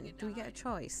this mission. Do we get a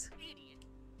choice? idiot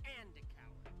and a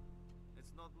coward.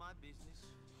 It's not my business.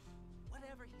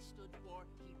 Whatever he stood for,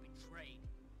 he betrayed.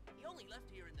 He only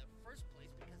left here in the first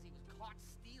place because he was caught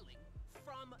stealing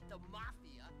from the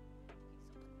mafia. He's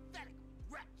a pathetic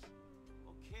wretch.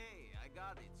 Okay, I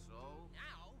got it, so...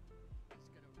 Now,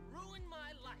 he's gonna ruin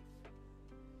my life.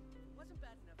 It wasn't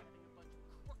bad enough having a bunch of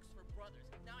crooks for brothers.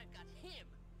 Now I've got him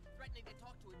threatening to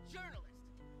talk to a journalist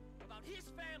about his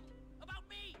family, about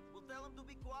me. Well, tell him to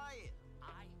be quiet.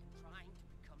 I am trying to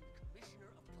become the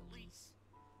commissioner of police.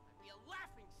 I'd be a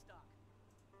laughingstock.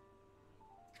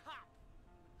 Cop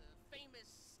with the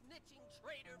famous snitching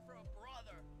traitor for a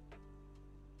brother.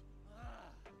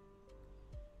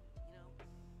 You know,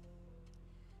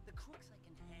 the crooks I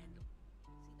can handle.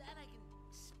 See, that I can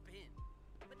spin.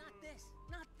 But not this.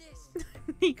 Not this.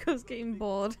 Nico's getting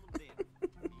bored.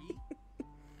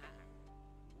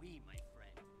 We, my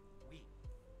friend. We.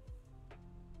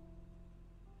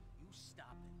 You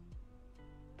stop it.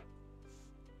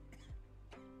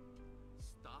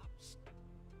 Stop.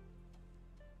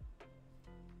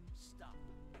 Stop.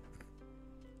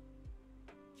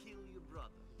 Kill your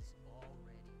brother. He's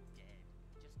already dead.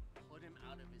 Just put him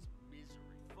out of his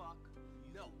misery. Fuck.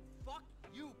 No, fuck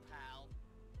you, pal.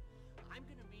 I'm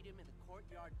gonna meet him in the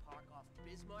Courtyard Park off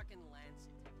Bismarck and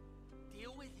Lancet.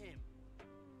 Deal with him.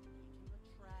 Make him a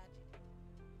tragedy,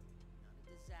 not a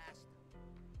disaster.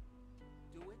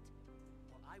 Do it,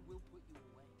 or I will put you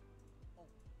away. Oh,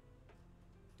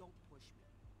 don't push me.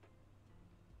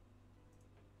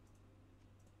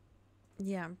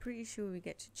 Yeah, I'm pretty sure we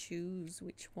get to choose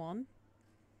which one.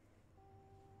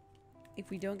 If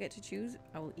we don't get to choose,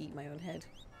 I will eat my own head.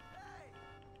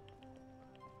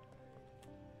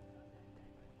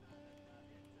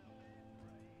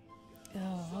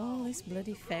 Oh, all this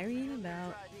bloody ferrying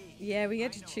about. Yeah, we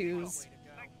get to choose.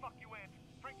 Thanks, fuck you, Aunt.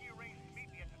 Frankie arranged to meet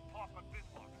me at this park on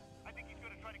Bismarck. I think he's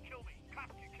gonna try to kill me.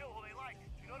 Cops can kill who they like.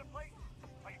 You know the place?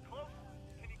 Are you close?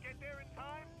 Can you get there in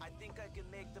time? I think I can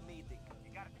make the meeting.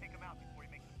 You gotta take him out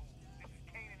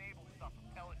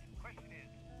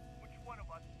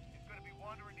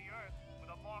under in the earth with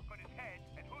a mark on his head,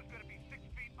 and who's gonna be 6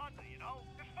 feet under, you know?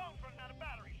 This phone's running out of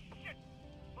battery. Shit!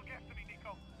 Look after me,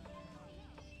 Nico.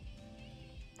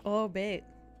 Oh, babe.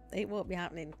 It won't be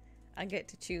happening. I get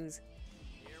to choose.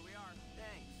 Here we are.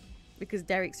 Thanks. Because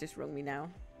Derek's just rung me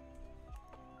now.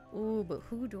 Oh, but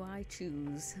who do I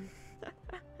choose?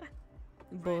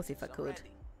 Both if I could.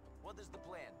 What is the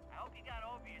plan? I hope you got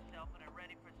over yourself and are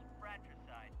ready for some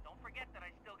fratricide. Don't forget that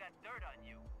I still got dirt on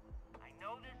you. I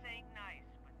know this ain't nice,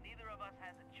 but neither of us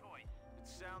has a choice.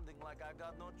 It's sounding like I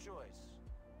got no choice.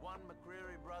 One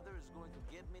McCreary brother is going to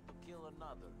get me to kill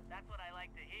another. That's what I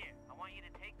like to hear. I want you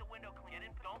to take the window clean. Get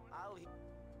in, don't.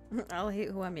 I'll hit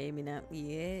who I'm aiming at.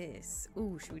 Yes.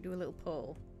 Ooh, should we do a little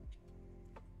poll?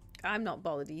 I'm not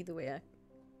bothered either way.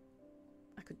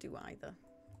 I could do either,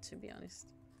 to be honest.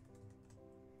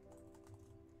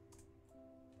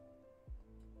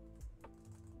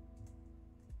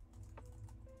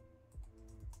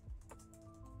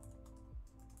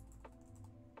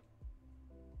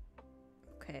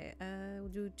 Okay, we'll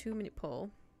do a 2-minute poll.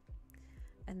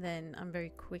 And then I'm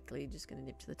very quickly just going to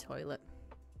nip to the toilet.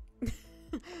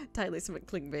 Title is something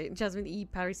clickbait. Jasmine E.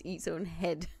 Paris eats her own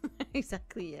head.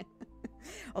 Exactly, yeah.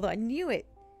 Although I knew it.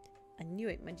 I knew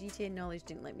it. My GTA knowledge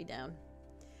didn't let me down.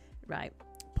 Right.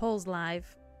 Poll's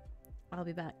live. I'll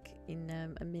be back in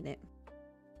a minute.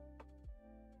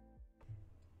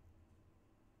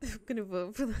 I'm going to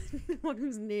vote for the one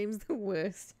whose name's the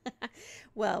worst.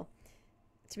 Well,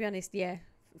 to be honest, yeah.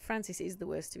 Francis is the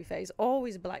worst, to be fair. He's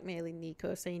always blackmailing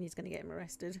Nico, saying he's going to get him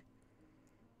arrested.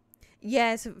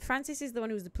 Yeah, so Francis is the one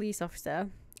who's the police officer.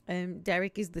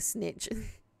 Derek is the snitch.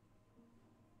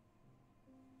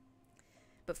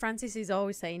 But Francis is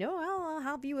always saying, oh, I'll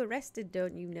have you arrested,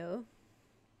 don't you know?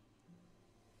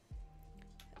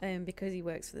 Because he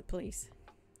works for the police.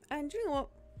 And you know what?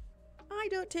 I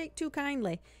don't take too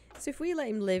kindly. So if we let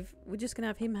him live, we're just going to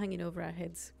have him hanging over our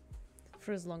heads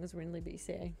for as long as we're in Liberty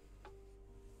City.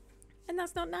 And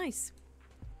that's not nice.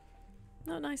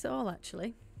 Not nice at all,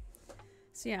 actually.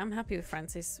 So yeah, I'm happy with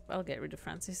Francis. I'll get rid of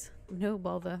Francis. No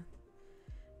bother.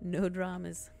 No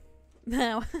dramas.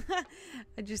 Now,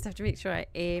 I just have to make sure I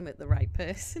aim at the right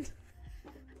person.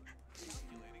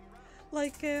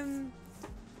 Like, San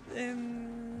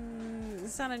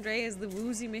Andreas, the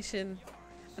Woozy mission.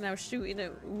 And I was shooting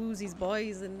at Woozy's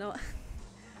boys and not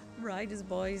Ryder's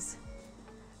boys.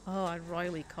 Oh, I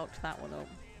royally cocked that one up.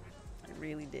 I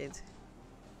really did.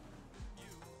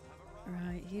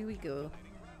 Right, here we go.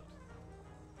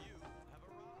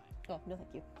 Oh, no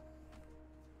thank you.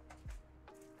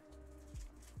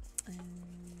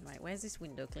 Right, where's this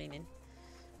window cleaning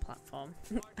platform?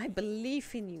 I believe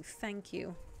in you, thank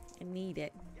you. I need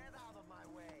it.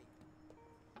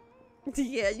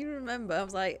 Yeah, you remember. I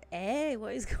was like, hey,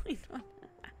 what is going on?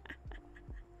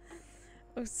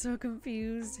 I was so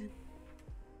confused.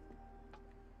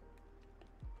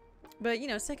 But, you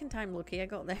know, second time lucky, I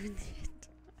got there in the end.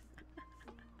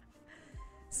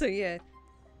 So, yeah.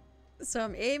 So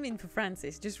I'm aiming for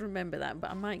Francis, just remember that,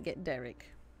 but I might get Derek.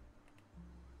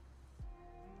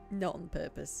 Not on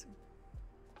purpose.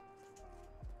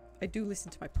 I do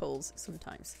listen to my polls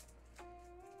sometimes.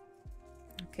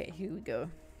 Okay, here we go.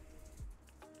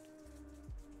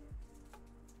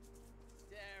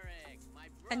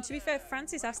 And to be fair,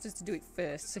 Francis asked us to do it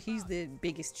first, so he's the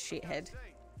biggest shithead.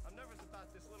 I'm nervous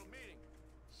about this little meeting.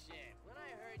 Shit, when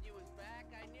I heard you was back,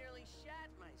 I nearly shat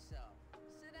myself.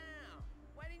 Sit down.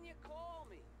 Why didn't you call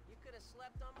me? You could have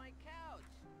slept on my couch.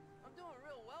 I'm doing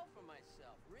real well for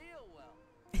myself. Real well.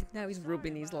 Now he's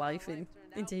rubbing his life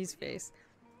into his face.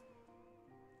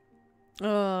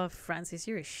 Oh, Francis,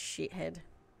 you're a shithead.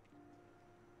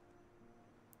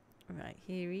 Right,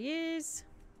 here he is.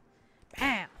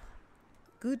 Bam!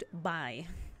 Goodbye.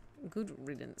 Good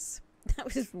riddance.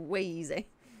 That was way easy.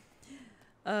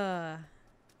 I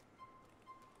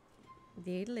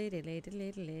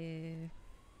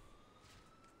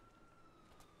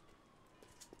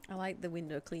like the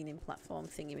window cleaning platform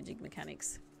thingy-majig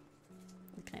mechanics.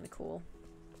 Kind of cool.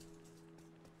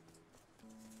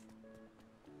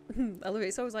 I love it.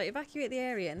 It's always like evacuate the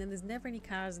area, and then there's never any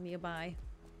cars nearby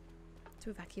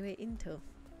to evacuate into.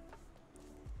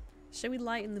 Shall we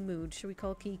lighten the mood? Shall we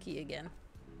call Kiki again?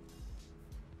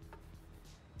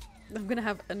 I'm gonna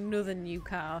have another new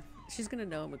car. She's gonna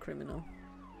know I'm a criminal.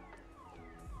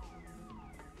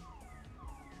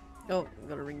 Oh, I've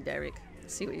got to ring Derek.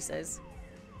 See what he says.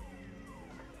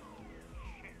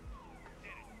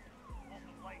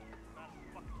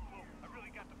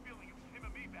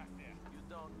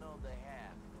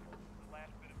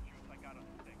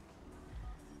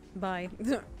 Bye.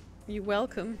 You're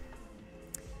welcome.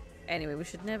 Anyway, we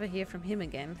should never hear from him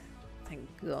again. Thank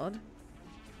God.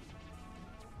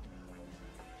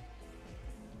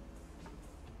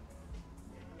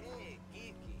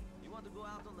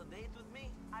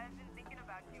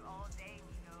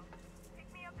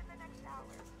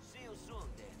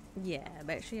 Yeah, I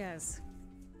bet she has.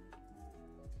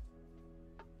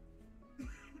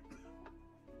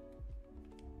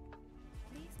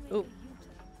 Oh,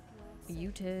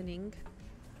 U-turning.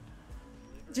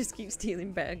 Just keep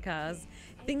stealing better cars.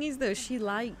 Thing is though, she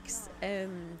likes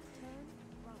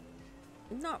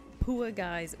not poor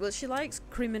guys. Well, she likes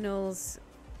criminals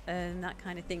and that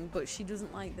kind of thing, but she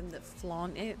doesn't like them that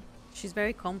flaunt it. She's a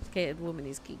very complicated woman,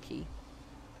 is Kiki.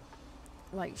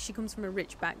 Like, she comes from a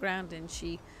rich background and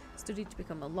she studied to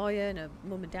become a lawyer, and her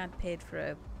mum and dad paid for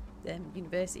her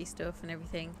university stuff and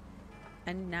everything.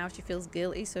 And now she feels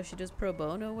guilty, so she does pro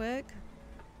bono work.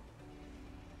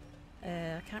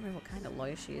 I can't remember what kind of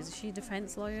lawyer she is. Is she a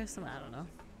defense lawyer? Something, I don't know.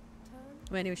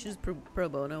 Well, anyway, she does pro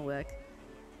bono work.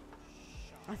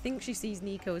 I think she sees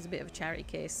Nico as a bit of a charity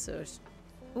case, so...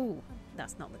 Ooh,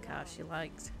 that's not the car she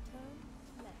liked.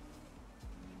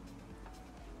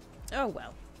 Oh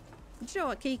well. Do you know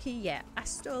what, Kiki? Yeah, I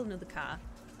stole another car.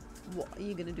 What are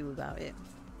you gonna do about it?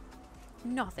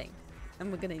 Nothing.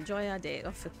 And we're gonna enjoy our day.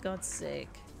 Oh, for God's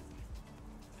sake.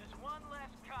 There's one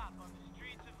less cop on the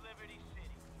streets of Liberty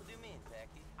City. What do you mean,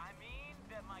 Packy? I mean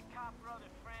that my cop brother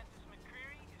Francis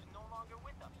McCreary is no longer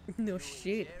with us. No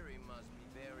shit. Jerry must be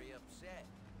very upset.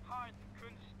 Hardly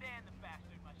couldn't stand the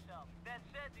bastard myself. That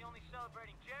said, the only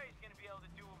celebrating Jerry's gonna be able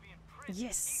to do will be in prison.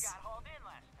 Yes. He got hauled in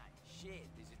last night. Shit,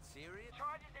 is it serious?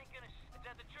 Charges ain't gonna... It's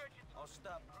at the church. It's... Oh,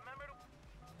 stop. Remember to...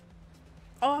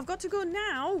 Oh, I've got to go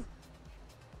now.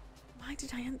 Why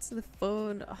did I answer the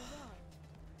phone? Oh.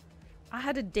 I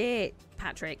had a date,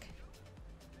 Patrick.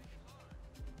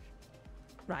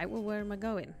 Right, well, where am I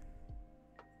going?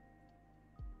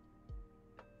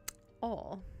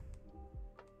 Or...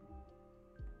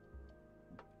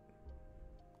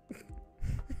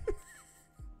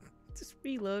 just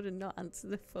reload and not answer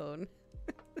the phone.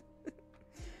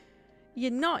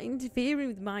 You're not interfering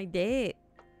with my date.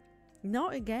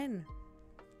 Not again.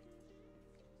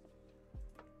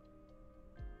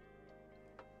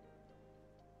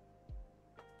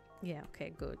 Yeah,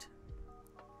 okay, good.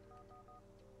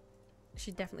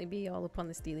 She'd definitely be all up on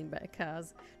the stealing better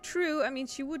cars. True, I mean,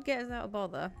 she would get us out of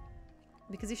bother.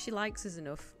 Because if she likes us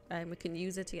enough, we can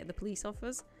use her to get the police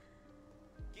offers.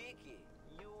 Kiki,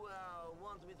 you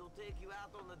want me to take you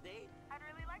out on a date? I'd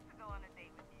really like to go on a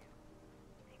date with you.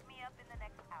 Pick me up in the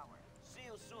next hour. See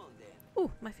you soon, then.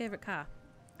 Ooh, my favourite car.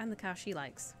 And the car she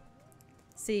likes.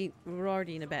 See, we're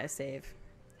already in a better save.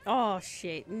 Oh,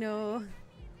 shit, no.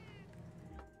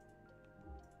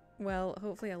 Well,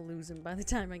 hopefully I'll lose him by the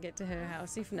time I get to her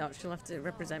house. If not, she'll have to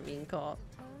represent me in court.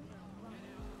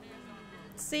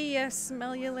 See ya,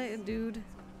 smell you later, dude.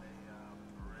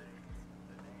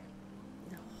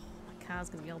 Oh, my car's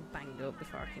gonna be all banged up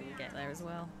before I can get there as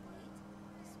well.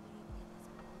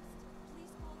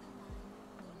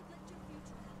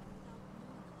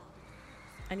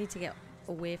 I need to get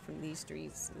away from these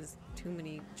streets. There's too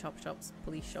many chop shops,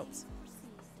 police shops.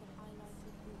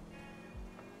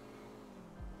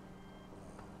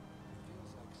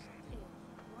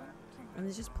 And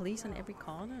there's just police on every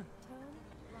corner.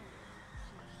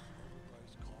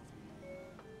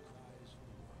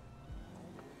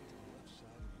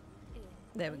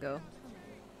 There we go.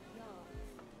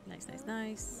 Nice, nice,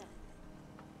 nice.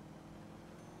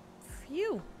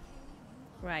 Phew.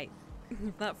 Right.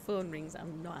 If that phone rings,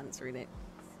 I'm not answering it.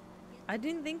 I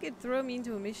didn't think it'd throw me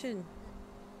into a mission.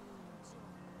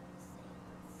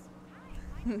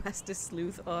 Master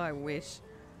Sleuth. Oh, I wish.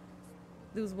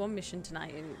 There was one mission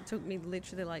tonight and it took me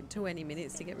literally like 20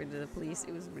 minutes to get rid of the police.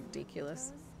 It was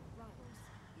ridiculous.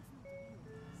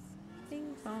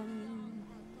 Bing bong.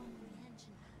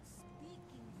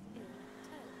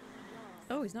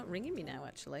 Oh, he's not ringing me now,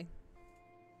 actually.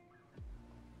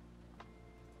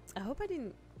 I hope I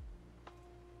didn't...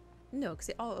 No, because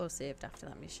it auto-saved after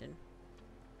that mission.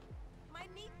 My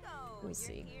Nico, We'll you're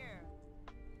see. here.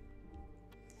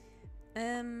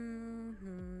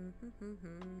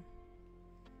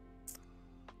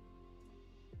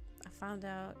 I found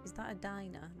out... Is that a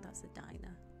diner? That's a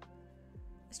diner.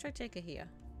 Let's try take her here.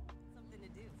 Something to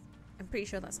do. I'm pretty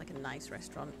sure that's like a nice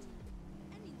restaurant.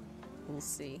 We'll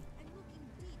see.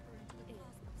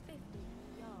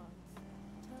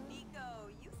 Nico,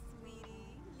 you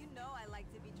sweetie. You know I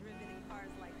like to be driven in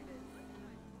cars like this.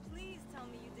 Please tell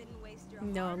me you didn't waste your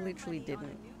No, I hard-earned literally money on a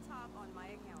didn't. new top on my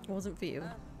account. It wasn't for you.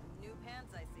 New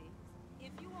pants, I see.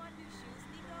 If you want new shoes,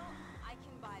 Nico, I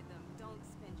can buy them. Don't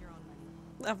spend your own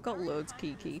money. I've got loads,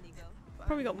 Kiki.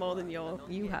 Probably got more than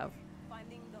you have.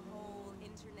 Finding the whole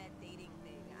internet dating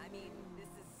thing. I mean, this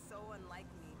is so unlike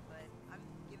me, but I'm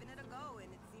giving it a go and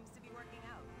it seems to be working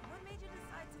out. What made you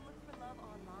decide to look for love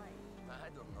online? I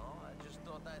don't know. I just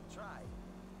thought I'd try.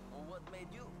 Well, what made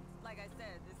you? Like I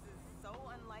said, this is so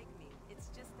unlike me.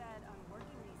 It's just that I'm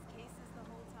working these cases the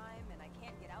whole time and I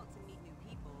can't get out to meet new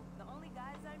people. The only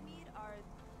guys I meet are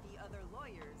the other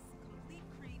lawyers, complete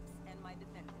creeps, and my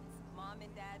defendants. Mom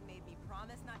and Dad made me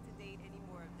promise not to date any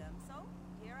more of them, so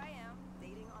here I am,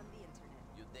 dating on the internet.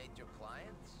 You date your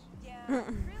clients? Yeah,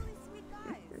 really sweet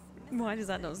guys. Why does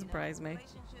that not surprise me?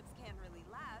 Relationships can't really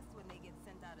last when they get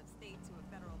sent out of state to a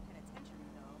federal penitentiary,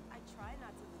 though. I try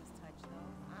not to lose touch,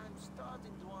 though. I'm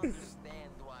starting to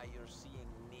understand why you're seeing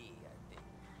me, I think.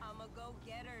 I'm a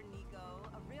go-getter, Nico.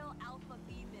 A real alpha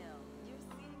female. You're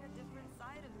seeing a different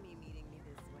side of me meeting me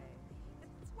this way.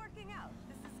 It's working out.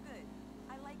 This is good.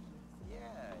 I like you.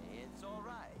 Yeah, it's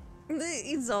alright.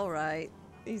 He's alright.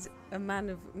 He's a man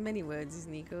of many words, is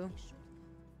Nico.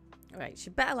 Alright, she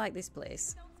better like this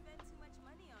place.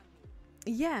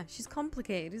 Yeah, she's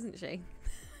complicated, isn't she?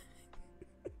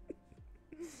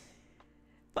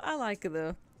 But I like her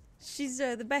though. She's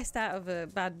the best out of a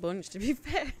bad bunch, to be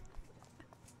fair.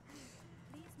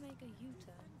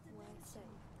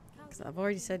 Because I've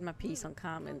already said my piece on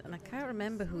Carmen, and I can't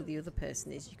remember who the other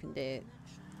person is you can date.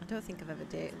 I don't think I've ever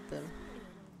dated them.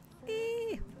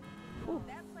 Ooh,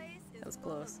 that was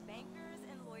close. Bankers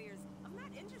and lawyers. I'm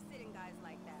not interested in guys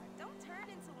like that. Don't turn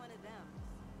into one of them.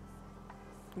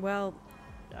 Well,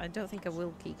 I don't think I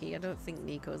will, Kiki. I don't think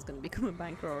Nico is going to become a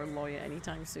banker or a lawyer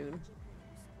anytime soon.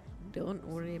 Don't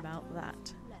worry about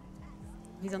that.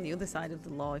 He's on the other side of the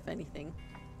law, if anything.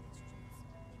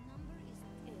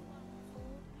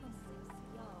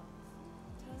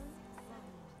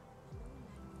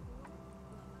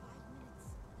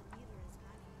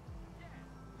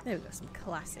 There we go, some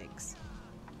classics.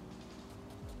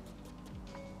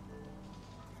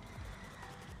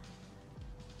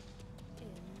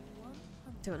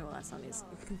 Don't know what that song is.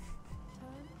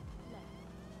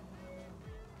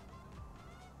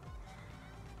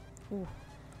 Ooh.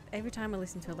 Every time I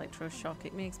listen to Electroshock,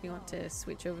 it makes me want to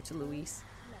switch over to Luis.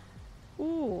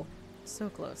 Ooh, so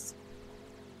close.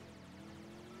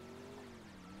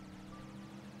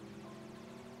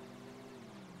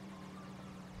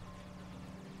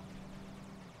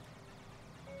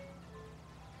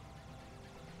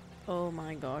 Oh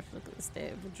my gosh, look at the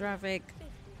state of the traffic.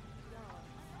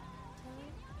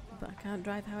 But I can't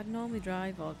drive how I'd normally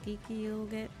drive, or Kiki will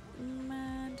get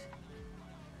mad.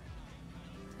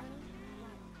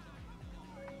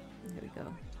 There we go.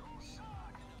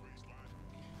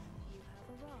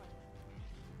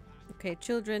 Okay,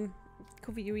 children,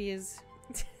 cover your ears.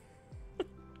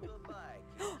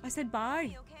 I said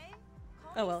bye.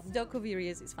 Oh well, don't cover your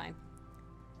ears, it's fine.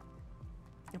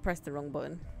 I pressed the wrong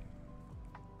button.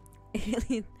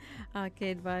 Alien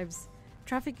arcade vibes.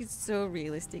 Traffic is so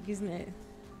realistic, isn't it?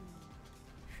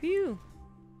 Phew.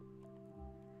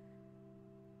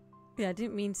 Yeah, I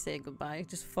didn't mean to say goodbye,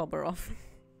 just fob her off.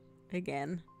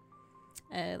 Again.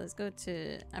 Let's go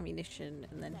to ammunition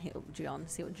and then hit up John,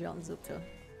 see what John's up to.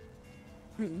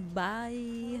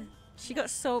 Bye. She got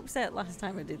so upset last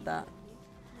time I did that.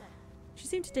 She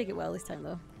seemed to take it well this time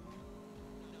though.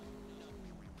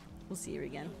 We'll see her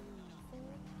again.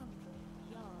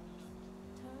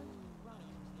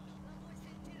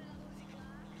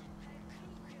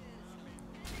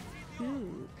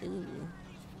 Ooh, ooh.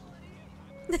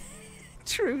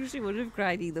 True, she would have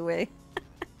cried either way.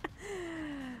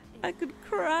 I could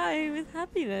cry with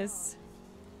happiness.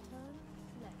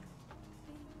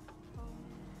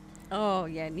 Oh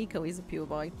yeah, Nico is a pure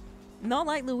boy. Not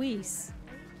like Luis.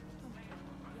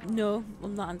 No,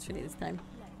 I'm not answering it this time.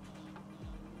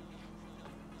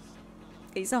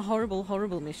 It's a horrible,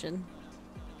 horrible mission.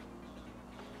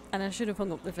 And I should have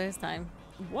hung up the first time.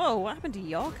 Whoa, what happened to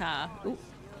your car? Ooh.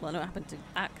 Well, I know what happened to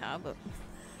that car, but...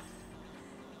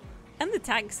 And the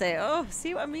taxi. Oh,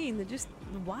 see what I mean? They're just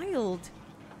wild.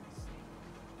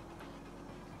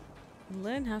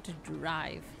 Learn how to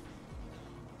drive.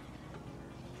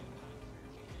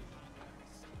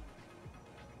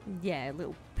 Yeah,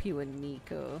 little pure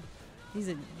Nico. He's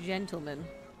a gentleman.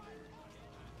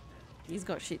 He's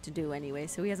got shit to do anyway,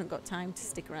 so he hasn't got time to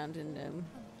stick around and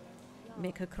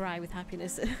make her cry with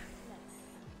happiness.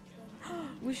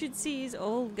 We should see his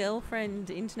old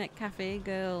girlfriend, internet cafe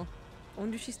girl. I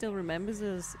wonder if she still remembers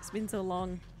us. It's been so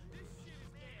long.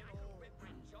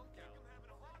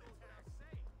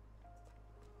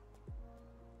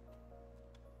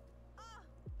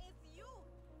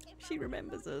 She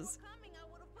remembers us. You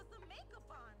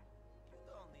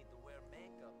don't need to wear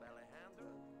makeup,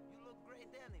 Alejandra. You look great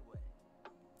anyway.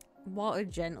 What a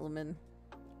gentleman.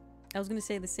 I was going to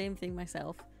say the same thing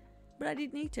myself, but I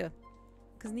didn't need to,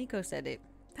 because Nico said it.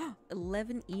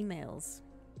 11 emails.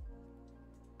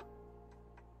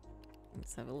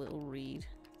 Let's have a little read.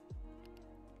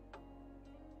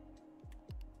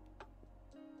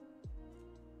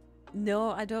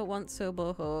 No, I don't want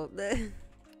Soboho.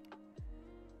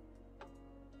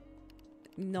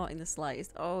 Not in the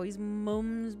slightest. Oh, his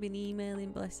mum's been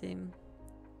emailing, bless him.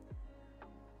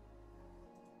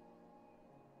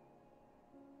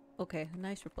 Okay,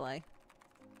 nice reply.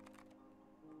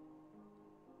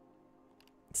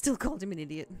 Still called him an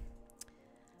idiot.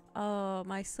 Oh,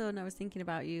 my son, I was thinking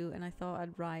about you and I thought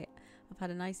I'd write. I've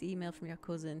had a nice email from your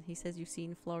cousin. He says you've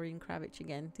seen Florian Kravitz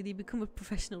again. Did he become a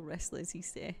professional wrestler, as he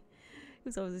say? He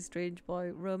was always a strange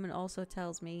boy. Roman also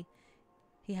tells me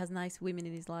he has nice women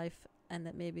in his life and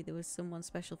that maybe there was someone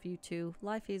special for you too.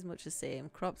 Life is much the same.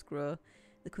 Crops grow.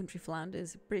 The country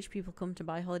flounders. British people come to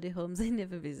buy holiday homes they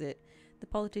never visit. The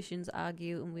politicians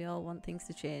argue and we all want things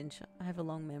to change. I have a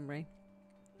long memory.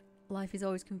 Life is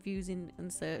always confusing,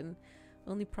 uncertain.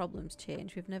 Only problems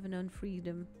change. We've never known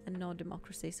freedom and nor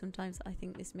democracy. Sometimes I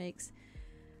think this makes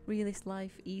realist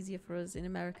life easier for us. In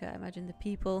America, I imagine the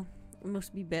people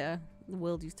must be better. The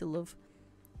world used to love.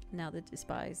 Now they're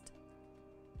despised.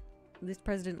 This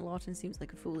President Lawton seems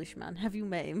like a foolish man. Have you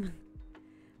met him?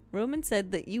 Roman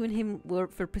said that you and him were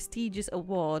up for a prestigious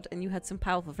award and you had some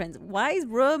powerful friends. Why is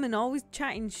Roman always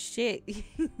chatting shit? He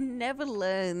never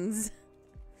learns.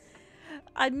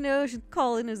 I know she's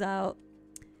calling us out.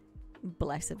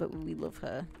 Bless her, but we love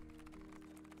her.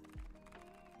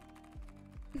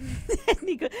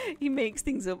 He makes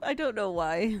things up. I don't know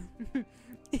why.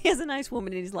 He has a nice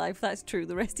woman in his life. That's true.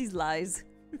 The rest is lies.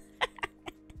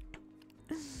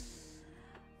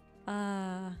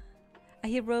 I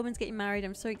hear Roman's getting married.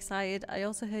 I'm so excited. I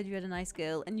also heard you had a nice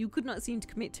girl and you could not seem to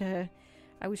commit to her.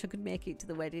 I wish I could make it to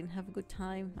the wedding. Have a good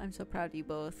time. I'm so proud of you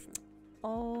both.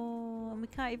 Oh, and we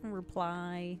can't even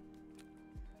reply.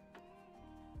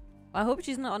 I hope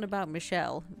she's not on about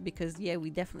Michelle, because yeah, we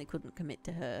definitely couldn't commit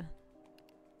to her.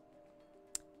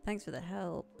 Thanks for the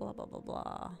help, blah blah blah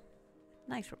blah.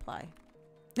 Nice reply.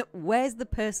 Where's the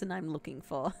person I'm looking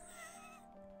for?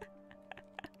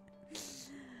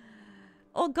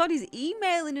 Oh god, he's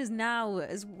emailing us now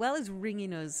as well as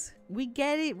ringing us. We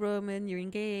get it, Roman, you're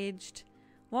engaged.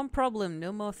 One problem,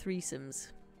 no more threesomes.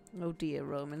 Oh dear,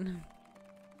 Roman.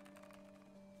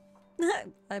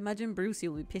 I imagine Brucey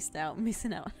will be pissed out,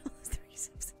 missing out on all those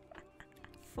threesomes.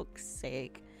 Fuck's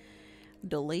sake.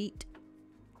 Delete.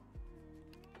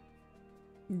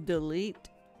 Delete.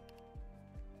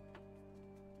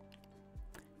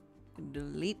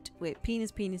 Delete. Wait,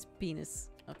 penis, penis, penis.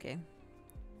 Okay.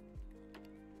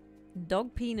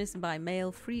 Dog penis by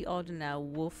mail. Free order now.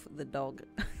 Woof the dog.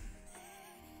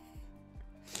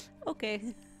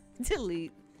 Okay.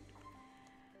 Delete.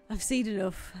 I've seen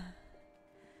enough.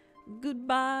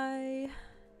 Goodbye.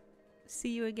 See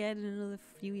you again in another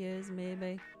few years,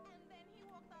 maybe.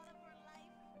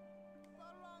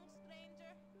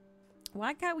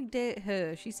 Why can't we date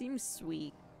her? She seems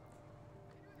sweet.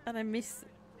 And I miss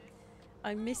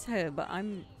her, but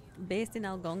I'm based in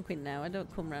Algonquin now. I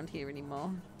don't come around here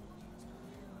anymore.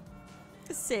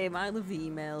 The same, I love the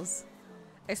emails.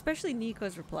 Especially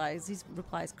Nico's replies. His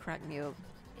replies crack me up.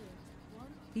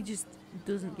 He just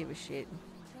doesn't give a shit.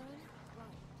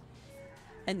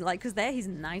 And like, cause they're his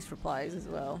nice replies as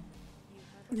well.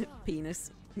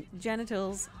 Penis.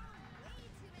 Genitals.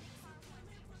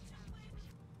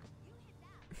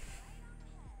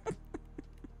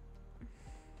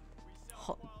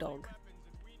 Hot dog.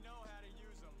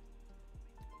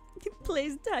 He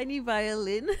plays tiny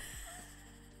violin.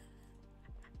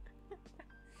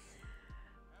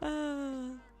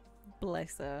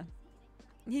 Bless her.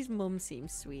 His mum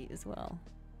seems sweet as well.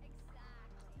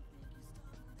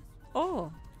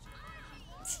 Oh.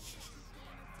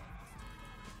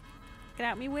 Get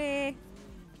out me way.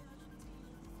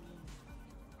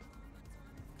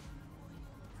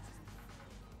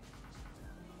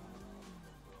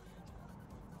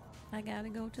 I gotta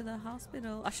go to the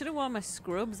hospital. I should have worn my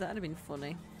scrubs. That'd have been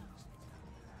funny.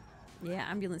 Yeah,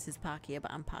 ambulances park here,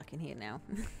 but I'm parking here now.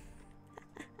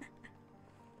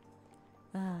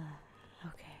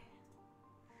 Okay.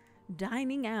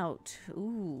 Dining out.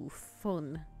 Ooh,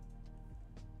 fun.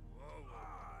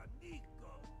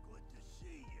 Nico, good to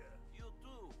see you. You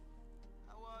too.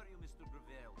 How are you, Mr.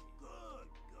 Gravelli? Good,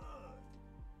 good.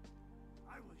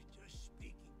 I was just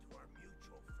speaking to our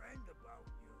mutual friend about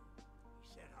you. He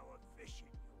said how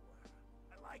efficient you were.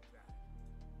 I like that.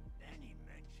 Then he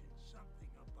mentioned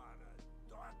something about a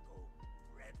Darko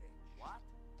Brevic. What?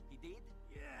 He did?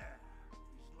 Yeah.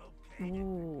 He's located.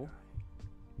 Ooh.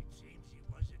 It seems he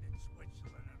wasn't in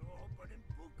Switzerland at all, but in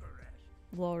Bucharest.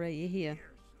 Laura, you here?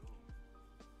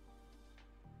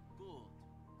 Good.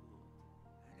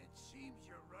 And it seems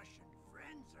your Russian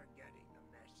friends are getting the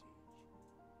message.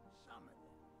 Some of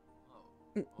them.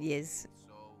 Oh. Yes.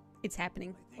 So It's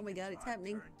happening. Oh my god, it's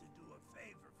happening. To do a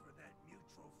favor for that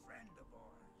mutual friend of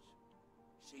ours.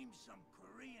 Seems some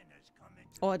Korean has come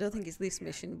into Oh, I don't think it's this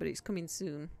mission, but it's coming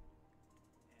soon.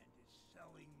 and is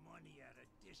selling money at a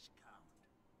discount.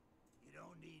 You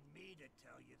don't need me to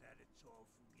tell you that it's all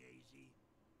fugazi.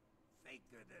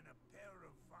 Faker than a pair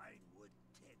of Vinewood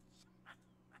tits.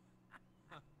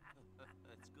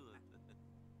 That's good.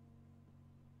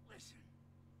 Listen,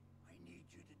 I need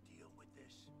you to deal with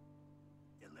this.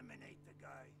 Eliminate the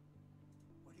guy.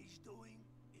 What he's doing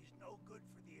is no good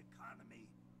for the economy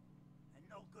and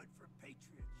no good for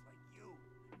patriots like you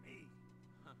and me.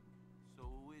 So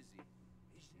who is he?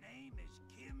 His name is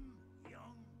Kim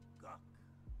Young-guk.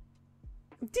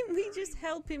 Didn't we just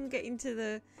help him get into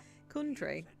the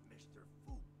country? Mr.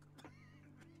 Fook.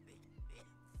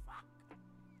 Fuck.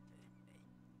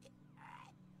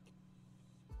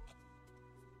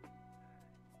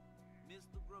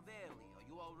 Mr. Gravelli, are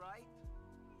you alright?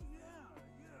 Yeah.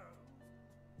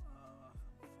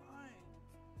 Fine.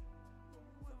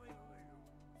 Wait.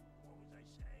 What was I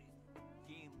saying?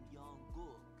 Kim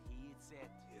Young-guk, he eats at...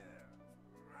 Yeah,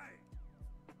 right.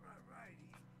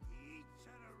 He eats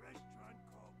at a restaurant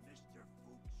called Mr.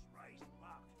 Fook's Rice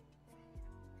Box.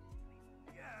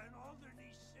 Yeah, in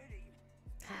Alderney City.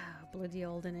 Ah, bloody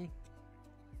Alderney.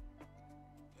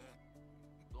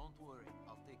 Don't worry,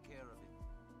 I'll take care of it.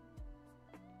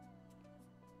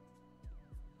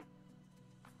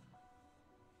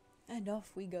 And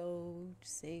off we go to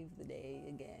save the day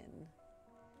again.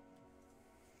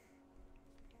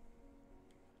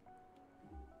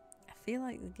 I feel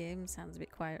like the game sounds a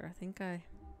bit quieter. I think yeah,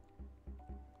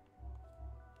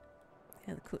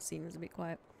 the cutscene was a bit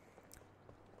quiet.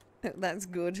 That's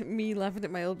good. Me laughing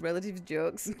at my old relatives'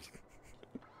 jokes.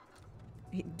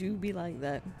 It do be like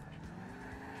that.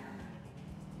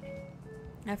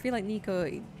 I feel like Nico,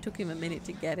 it took him a minute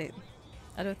to get it.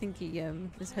 I don't think he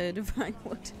has heard of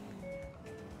Vinewood.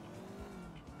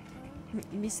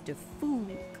 Mr.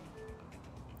 Fook.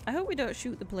 I hope we don't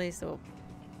shoot the place up.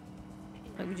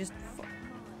 Like we just...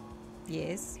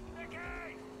 Yes.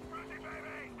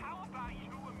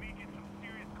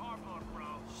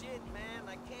 Shit, man,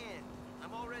 I can't.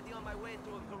 I'm already on my way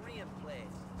to a Korean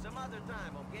place. Some other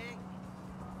time, okay?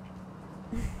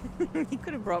 He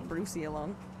could have brought Brucey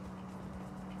along.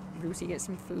 Brucey get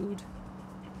some food.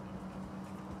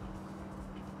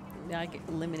 Now I get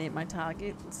eliminate my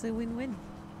target. It's a win-win.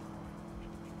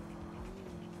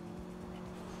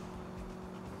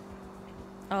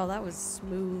 Oh, that was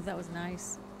smooth. That was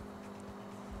nice.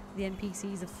 The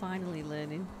NPCs are finally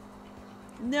learning.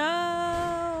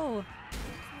 No!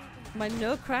 My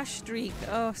no crash streak.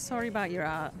 Oh, sorry about your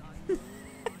art.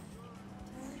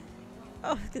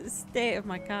 Oh, look at the state of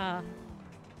my car.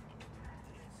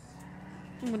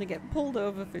 I'm gonna get pulled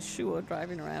over for sure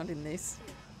driving around in this.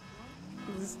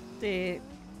 The state.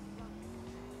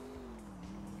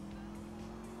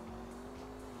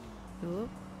 Oh.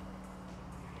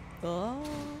 Oh.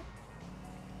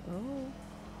 Oh.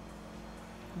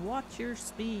 Watch your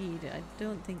speed. I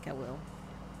don't think I will.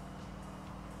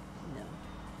 No.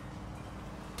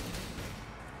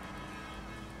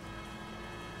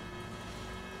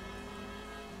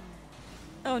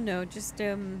 Oh no, just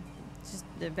a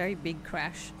very big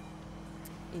crash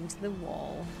into the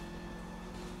wall.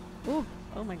 Oh,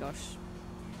 oh my gosh.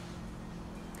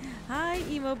 Hi,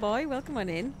 emo boy, welcome on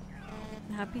in.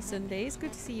 Happy Sundays,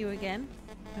 good to see you again.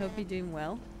 I hope you're doing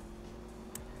well.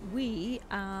 We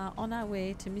are on our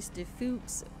way to Mr.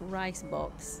 Fook's Rice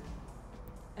Box.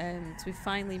 So we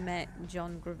finally met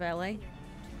John Gravelli.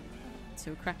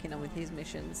 So we're cracking on with his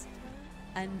missions.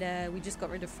 And we just got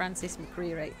rid of Francis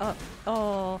McCreary.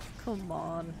 Oh, come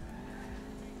on.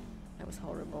 That was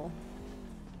horrible.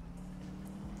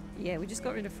 Yeah, we just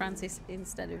got rid of Francis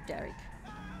instead of Derek.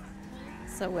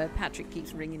 So Patrick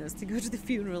keeps ringing us to go to the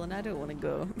funeral and I don't want to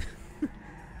go.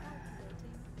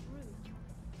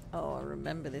 Oh, I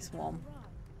remember this one.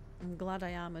 I'm glad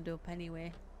I armored up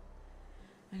anyway.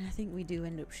 And I think we do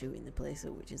end up shooting the place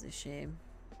up, which is a shame.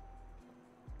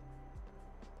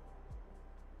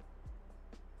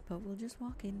 But we'll just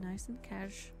walk in nice and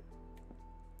cash.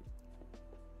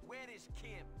 Where is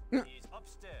Kim? He's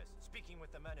upstairs, speaking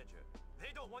with the manager.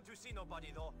 They don't want to see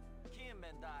nobody though. Kim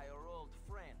and I are old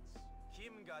friends.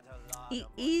 Kim got a lot He of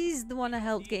is the one I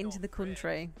helped get into the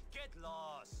country. Get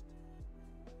lost.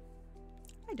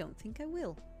 I don't think I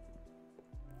will.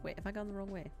 Wait, have I gone the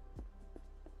wrong way?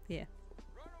 Yeah.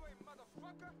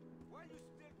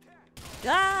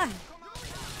 Ah!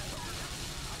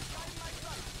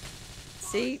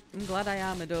 See? I'm glad I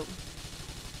armored up.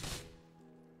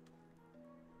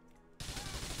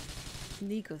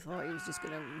 Nico thought he was just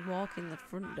gonna walk in the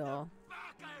front door.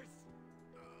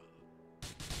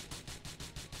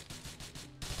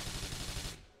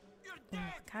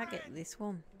 can't get this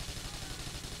one.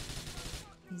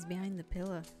 He's behind the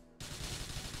pillar.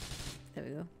 There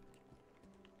we go.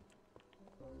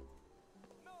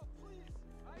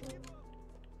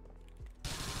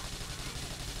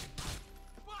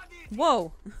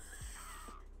 Whoa!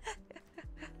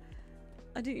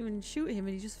 I didn't even shoot him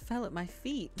and he just fell at my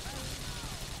feet. If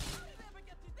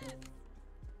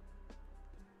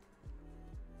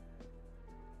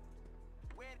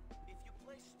you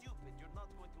play stupid, you're not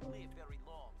going to live very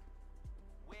long.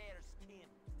 Where's Tim?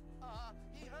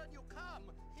 He heard you come.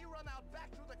 He run out back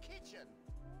through the kitchen.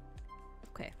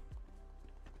 Okay.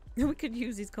 We could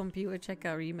use his computer, check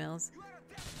our emails.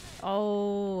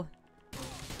 Oh.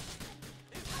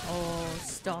 Oh,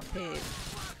 stop it.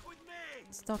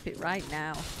 Stop it right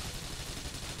now.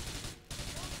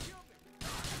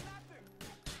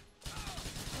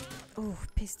 Oh,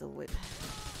 pistol whip.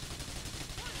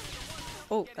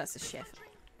 Oh, that's a chef.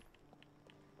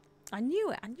 I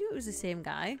knew it. I knew it was the same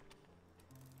guy.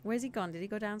 Where's he gone? Did he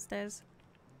go downstairs?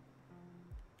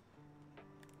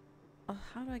 Oh,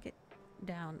 how do I get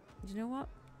down? Do you know what?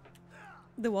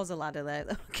 There was a ladder there.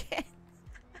 Okay.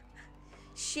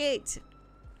 Shit.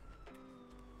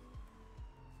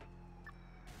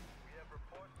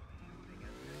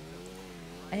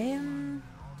 I'm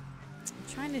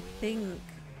trying to think.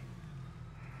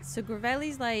 So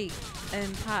Gravelli's like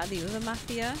part of the other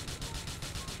mafia.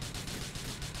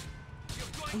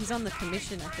 He's on the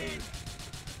commission, I think.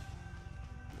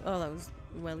 Oh, that was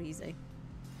well easy.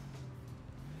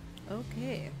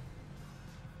 Okay.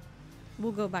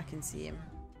 We'll go back and see him.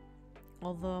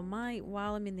 Although I might,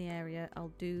 while I'm in the area,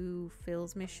 I'll do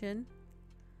Phil's mission.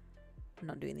 I'm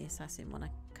not doing the assassin one. I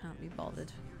can't be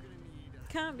bothered.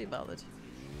 Can't be bothered.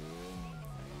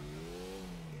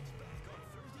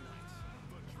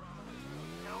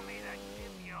 Tell me that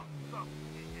Kim Young-suk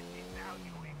isn't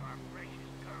evaluating our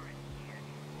precious currency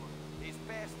anymore. He's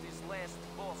past his last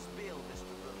boss bill,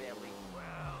 Mr. Ravelli.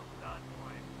 Well done,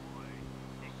 my boy.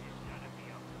 This is gonna be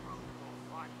a fruitful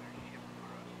partnership for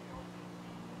us.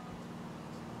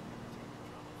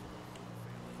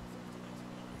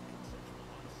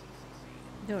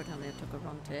 Don't tell me I took a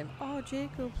wrong turn. Oh,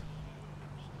 Jacob.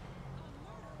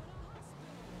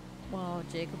 Wow,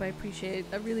 Jacob, I appreciate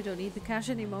it. I really don't need the cash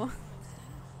anymore.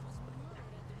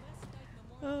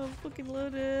 Oh, I'm fucking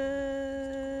loaded.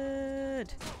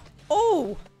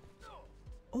 Oh!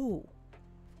 Oh.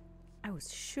 I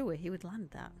was sure he would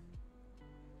land that.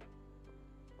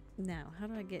 Now, how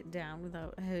do I get down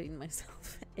without hurting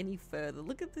myself any further?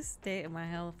 Look at the state of my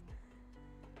health.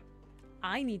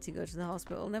 I need to go to the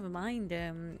hospital. Never mind,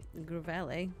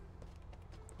 Gravelli.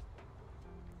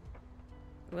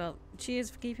 Well,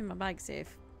 cheers for keeping my bike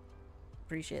safe.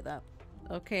 Appreciate that.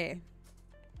 Okay.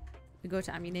 We go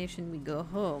to ammunition, we go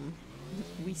home.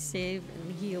 We save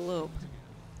and heal up.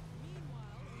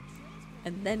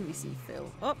 And then we see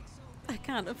Phil. Oh, I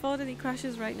can't afford any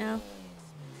crashes right now.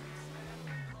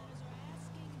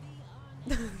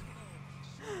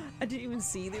 I didn't even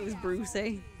see that it was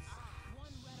Brucey.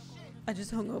 I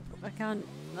just hung up. I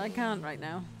can't right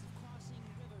now.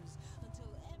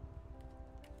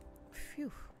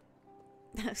 Phew.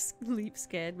 That sleep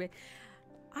scared me.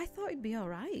 I thought he'd be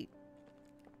alright.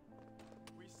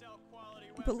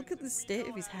 But look at the state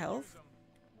of his health.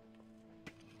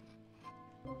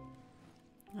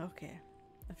 Okay.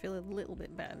 I feel a little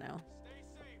bit better now.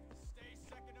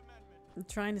 I'm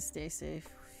trying to stay safe.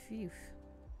 Phew.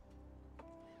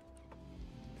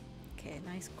 Okay,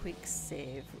 nice quick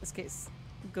save. Let's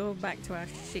go back to our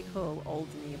shithole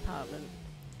Alderney apartment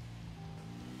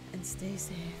and stay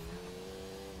safe.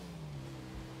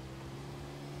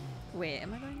 Wait,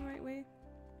 am I going the right way?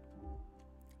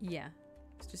 Yeah,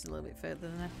 it's just a little bit further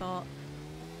than I thought.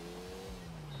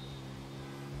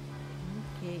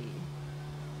 Okay.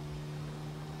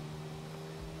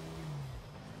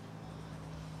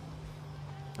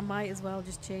 I might as well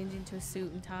just change into a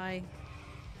suit and tie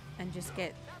and just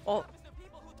get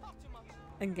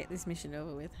and get this mission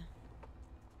over with.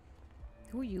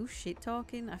 Who are you shit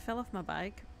talking? I fell off my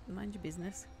bike. Mind your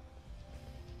business.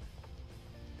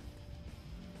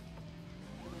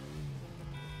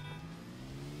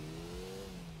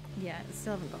 Yeah, I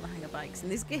still haven't got the hang of bikes in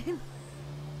this game.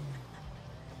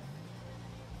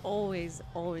 Always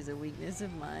a weakness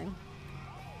of mine.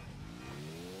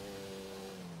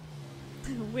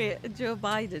 Wait, Joe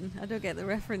Biden. I don't get the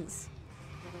reference.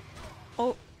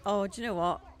 Oh, do you know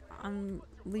what? I'm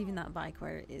leaving that bike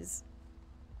where it is.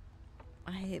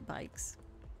 I hate bikes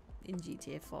in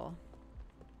GTA 4.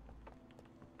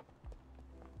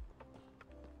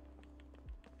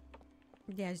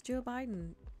 Yeah, has Joe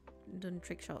Biden done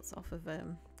trick shots off of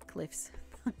cliffs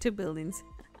to buildings?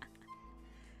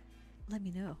 let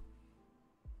me know.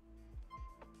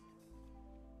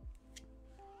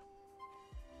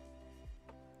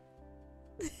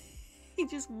 He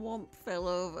just fell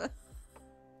over.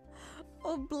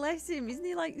 Oh, bless him. Isn't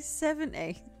he like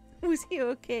 70? Was he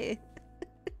okay?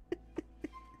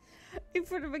 In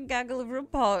front of a gaggle of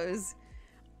reporters.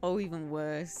 Oh, even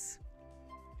worse.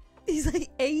 He's like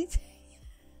 80.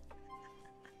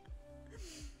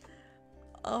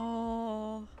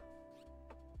 Oh,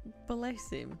 bless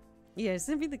him. Yeah,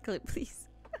 send me the clip, please.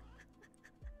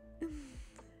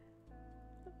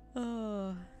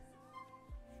 Oh.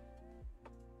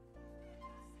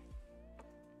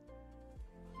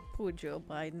 Poor Joe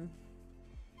Biden.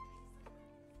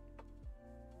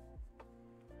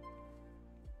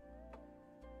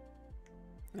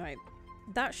 Right,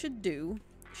 that should do.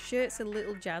 Shirt's a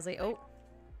little jazzy. Oh.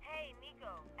 Hey, Nico.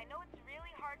 I know it's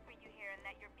really hard for you here and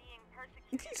that you're being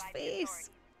persecuted His by face. the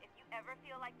authorities. If you ever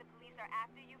feel like the police are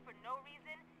after you for no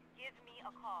reason, give me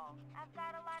a call. I've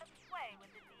got a lot of sway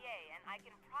with the DA, and I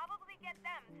can probably get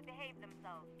them to behave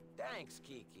themselves. Thanks,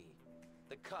 Kiki.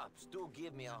 The cops do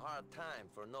give me a hard time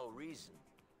for no reason.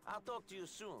 I'll talk to you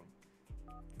soon.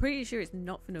 Pretty sure it's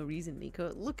not for no reason,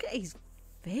 Nico. Look at his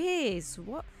face.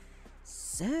 What?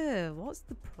 Sir, what's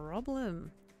the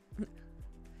problem?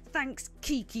 Thanks,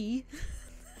 Kiki.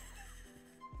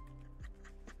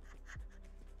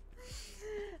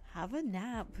 Have a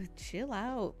nap. Chill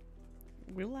out.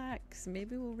 Relax.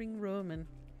 Maybe we'll ring Roman.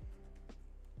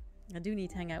 I do need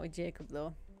to hang out with Jacob,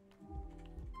 though.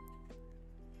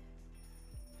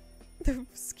 The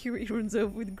security runs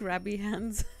over with grabby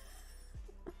hands.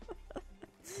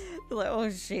 They're like, oh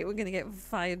shit, we're gonna get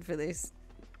fired for this.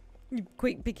 You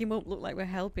quick, pick him up, look like we're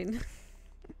helping.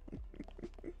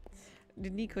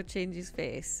 Did Nico change his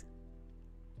face?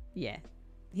 Yeah.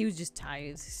 He was just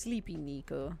tired. Sleepy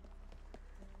Nico.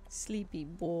 Sleepy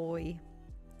boy.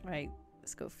 Right,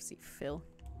 let's go see Phil.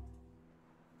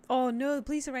 Oh no, the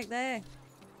police are right there.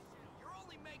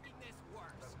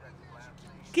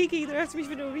 Kiki, they're after me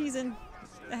for no reason.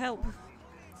 Help.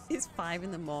 It's 5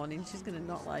 in the morning. She's gonna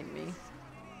not like me.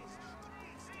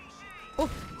 Oh.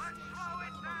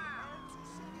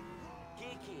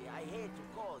 Kiki, I hate to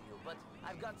call you, but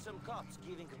I've got some cops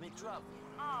giving me trouble.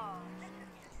 Oh, this is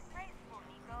disgraceful,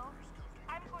 Nico.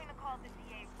 I'm going to call the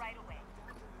DA right away.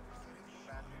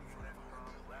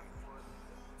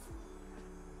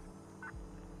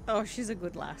 Oh, she's a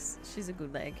good lass. She's a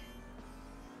good leg.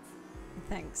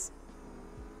 Thanks.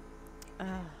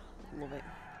 Ah, love it.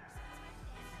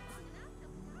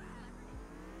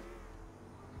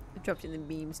 I dropped it in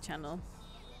the memes channel.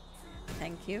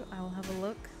 Thank you. I will have a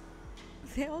look.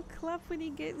 They all clap when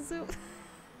he gets up.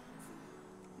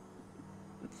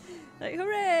 Like,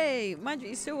 hooray! Mind you,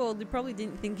 he's so old, they probably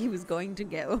didn't think he was going to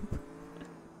get up.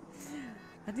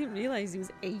 I didn't realise he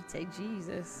was 80.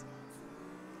 Jesus.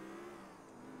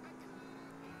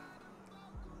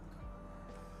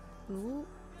 Ooh.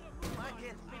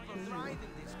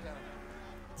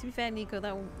 To be fair, Nico,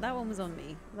 that one was on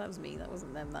me. That was me. That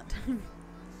wasn't them that time.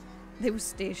 They were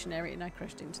stationary and I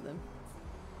crashed into them.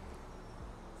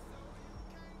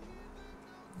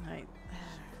 Right.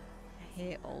 I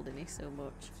hate Alderney so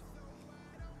much.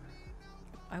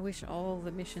 I wish all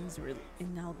the missions were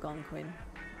in Algonquin.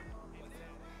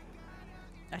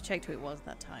 I checked who it was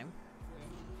that time.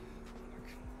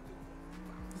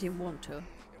 Didn't want to,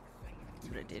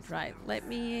 but I did. Right, let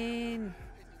me in.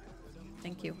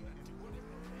 Thank you.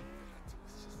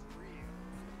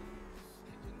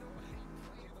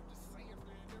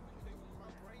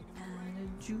 And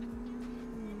a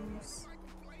juice.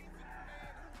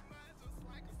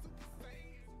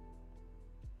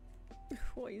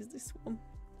 What is this one?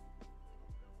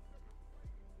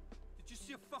 Did you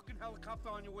see a fucking helicopter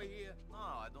on your way here? No,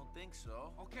 I don't think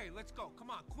so. Okay, let's go. Come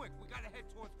on, quick. We gotta head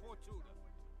towards Fortuna.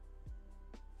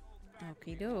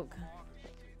 Okie doke.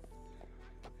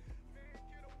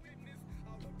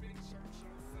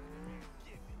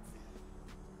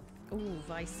 Ooh,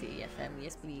 Vice FM,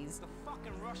 yes please. The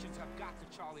fucking Russians have got to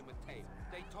Charlie Mateo.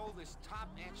 They told this top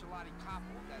Ancelotti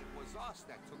capo that it was us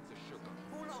that took the sugar.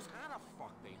 Who knows how the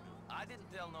fuck they knew? I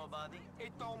didn't tell nobody.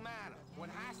 It don't matter.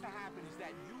 What has to happen is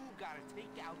that you gotta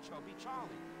take out Chubby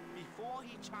Charlie before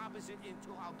he choppers it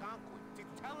into Algonquin to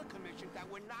tell the commission that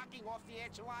we're knocking off the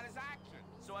Ancelotti's action.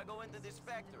 So I go into this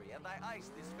factory and I ice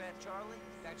this fat Charlie?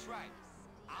 That's right.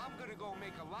 I'm gonna go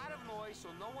make a lot of noise so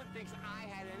no one thinks I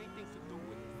had anything to do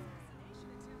with it.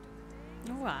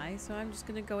 Alright, so I'm just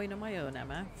gonna go in on my own,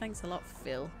 Emma. Thanks a lot,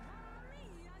 Phil.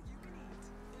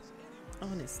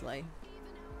 Honestly.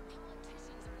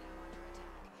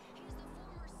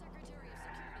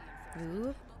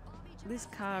 Ooh. This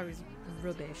car is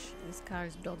rubbish. This car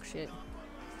is dog shit.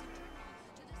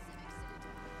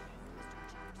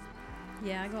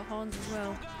 Yeah, I got horns as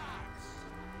well.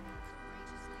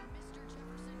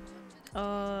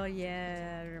 Oh,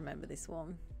 yeah, I remember this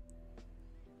one.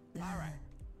 Alright.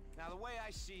 Now, the way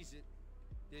I sees it,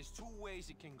 there's two ways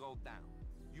it can go down.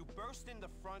 You burst in the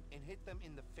front and hit them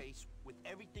in the face with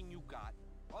everything you got.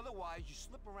 Otherwise, you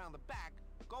slip around the back,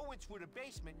 go into the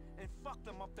basement, and fuck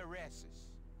them up their asses.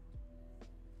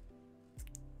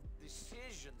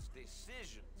 Decisions.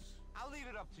 I'll leave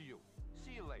it up to you.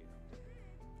 See you later.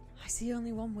 I see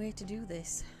only one way to do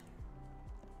this.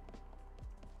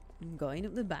 I'm going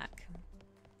up the back.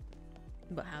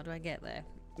 But how do I get there?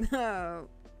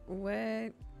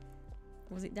 Where...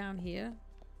 Was it down here?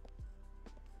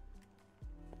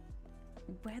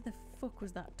 Where the fuck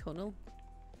was that tunnel?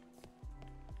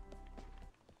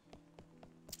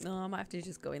 No, I might have to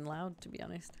just go in loud, to be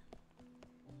honest.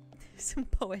 Some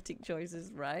poetic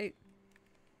choices, right?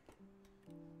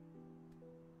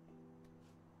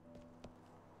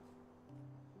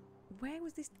 Where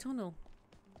was this tunnel?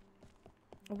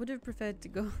 I would have preferred to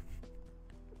go...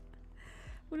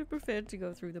 would have preferred to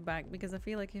go through the back, because I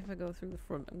feel like if I go through the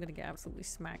front, I'm gonna get absolutely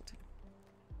smacked.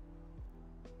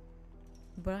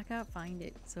 But I can't find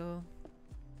it, so...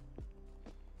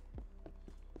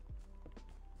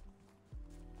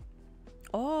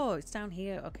 Oh, it's down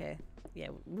here. Okay. Yeah,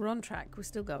 we're on track. We're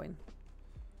still going.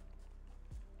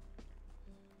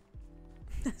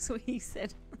 That's what he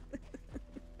said.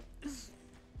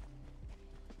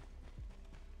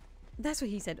 That's what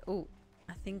he said. Oh,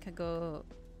 I think I go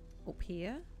up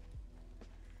here.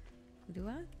 Do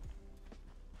I?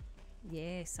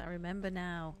 Yes, I remember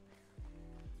now.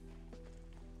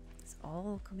 It's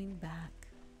all coming back.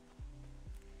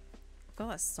 I've got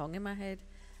that song in my head.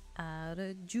 Out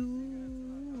of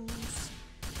juice.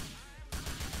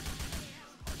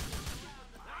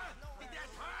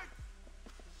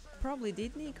 Probably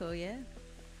did, Nico, yeah.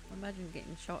 I imagine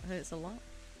getting shot hurts a lot.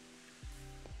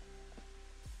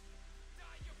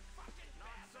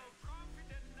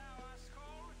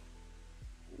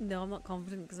 No, I'm not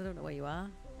confident because I don't know where you are.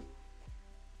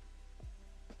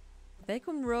 If they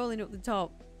come rolling up the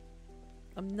top,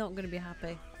 I'm not going to be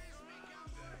happy.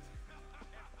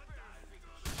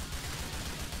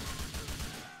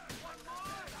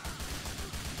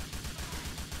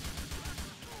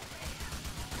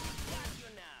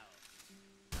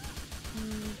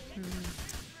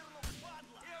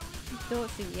 Don't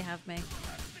think you have me. For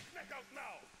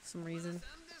some reason.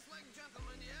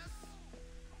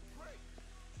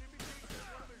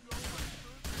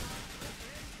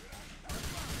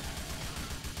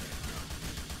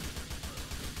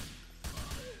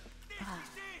 Why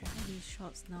are these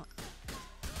shots not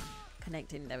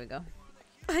connecting? There we go.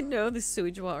 I know the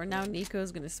sewage water. Now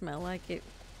Nico's gonna smell like it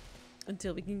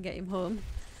until we can get him home.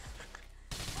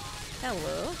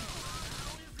 Hello.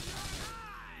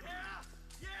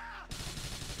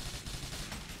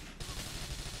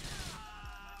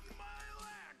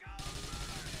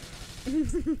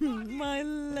 My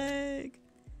leg.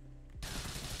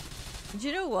 Do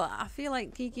you know what? I feel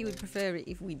like Kiki would prefer it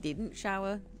if we didn't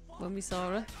shower when we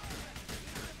saw her.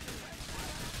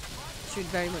 She would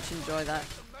very much enjoy that.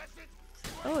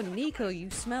 Oh, Nico, you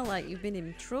smell like you've been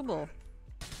in trouble.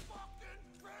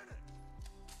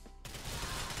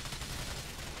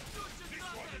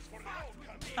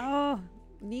 Oh,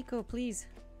 Nico, please.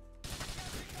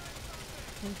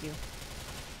 Thank you.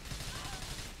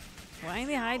 Why are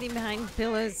they hiding behind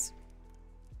pillars?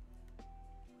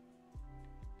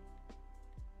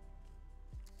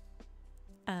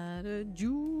 Out of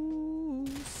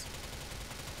juice.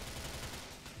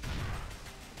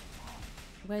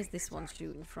 Where's this one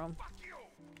shooting from?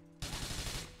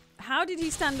 How did he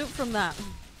stand up from that?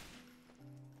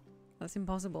 That's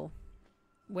impossible.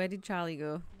 Where did Charlie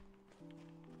go?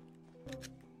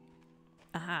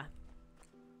 Aha.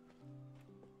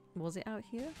 Was it out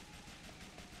here?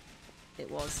 It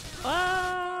was.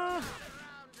 Ah!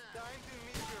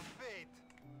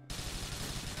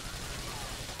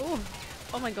 Oh,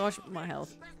 oh my gosh, my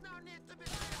health.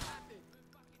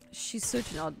 She's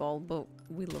such an oddball, but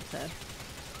we love her.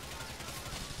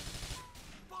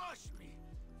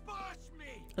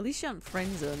 At least she hasn't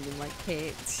friend-zoned him like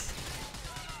Kate.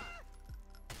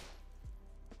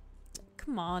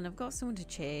 Come on, I've got someone to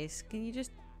chase. Can you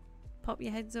just pop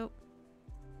your heads up?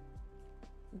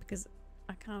 Because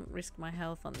I can't risk my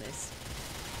health on this.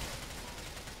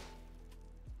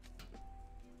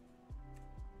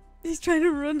 He's trying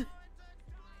to run.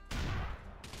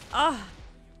 Ah!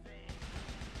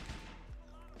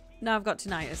 Now I've got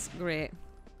tinnitus. Great.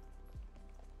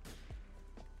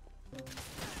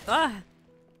 Ah!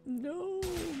 No,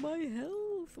 my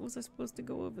health. Was I supposed to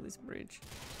go over this bridge?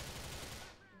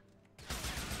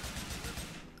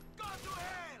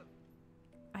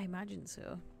 I imagine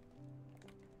so.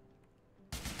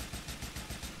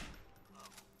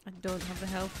 I don't have the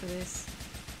health for this.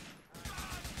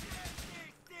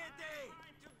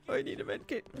 I need a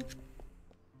medkit.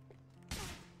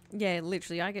 Yeah,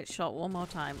 literally, I get shot one more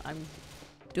time. I'm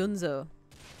donezo.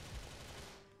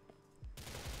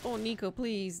 Oh, Nico,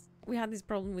 please. We had this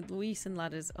problem with Luis and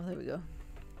ladders. Oh, there we go.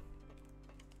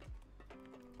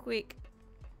 Quick.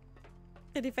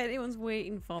 And if anyone's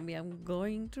waiting for me, I'm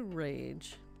going to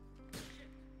rage.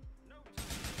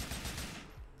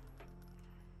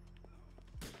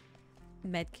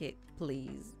 Medkit,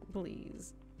 please.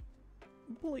 Please.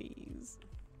 Please.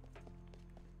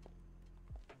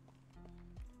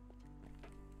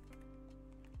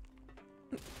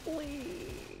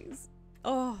 Please.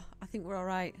 Oh, I think we're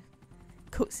alright.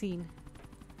 Cutscene.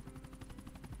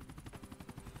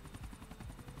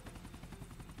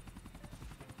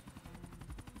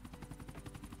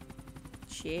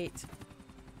 Shit.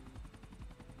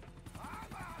 I'm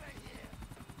out of here.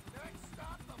 Next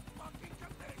stop, the fucking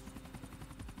commission.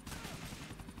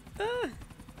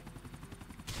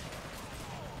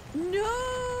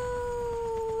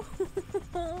 No!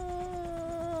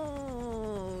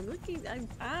 Look, I'm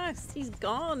fast. He's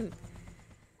gone.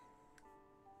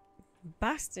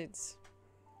 Bastards.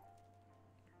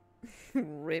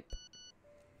 Rip.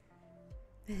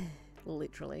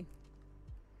 Literally.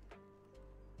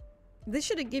 They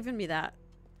should have given me that.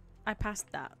 I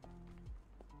passed that.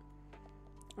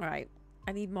 Alright.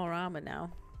 I need more armor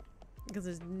now. Because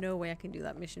there's no way I can do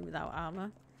that mission without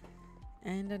armor.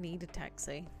 And I need a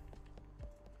taxi.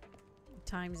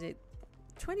 Times it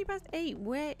 20 past 8.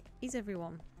 Where is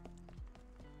everyone?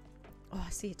 Oh, I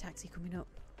see a taxi coming up.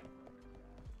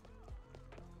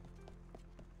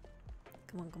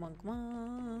 Come on, come on, come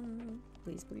on.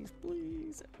 Please, please,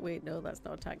 please. Wait, no, that's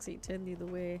not a taxi. Turn the other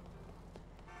way.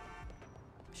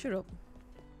 Shut up.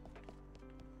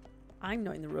 I'm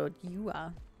not in the road. You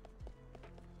are.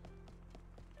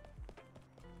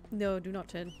 No, do not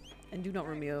turn. And do not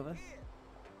run me over.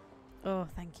 Oh,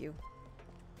 thank you.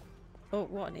 Oh,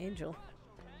 what an angel.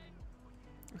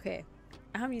 Okay.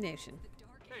 Ammunition.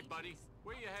 Hey, buddy.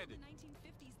 Where you headed?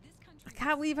 I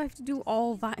can't believe I have to do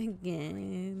all that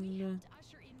again.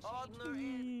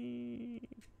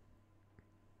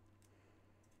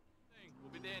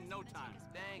 We'll be there in no time.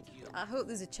 Thank you. I hope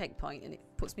there's a checkpoint and it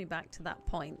puts me back to that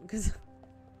point, because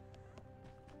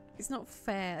it's not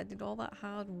fair. I did all that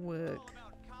hard work.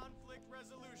 Conflict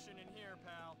resolution in here,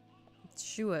 pal.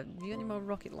 Sure. Do you have any more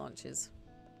rocket launchers?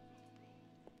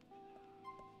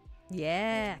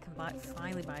 Yeah, I can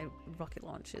finally buy rocket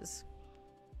launchers.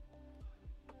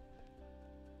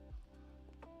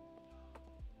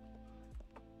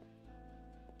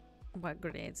 What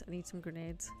grenades? I need some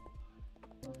grenades.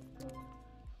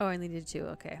 Oh, I only did 2.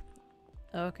 Okay.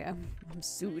 Okay. I'm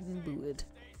suited and booted.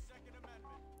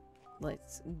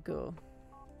 Let's go.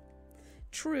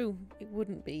 True, it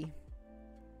wouldn't be.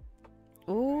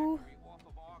 Oh,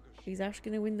 he's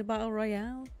actually gonna win the battle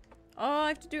royale. Oh, I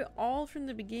have to do it all from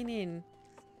the beginning.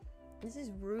 This is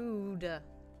rude.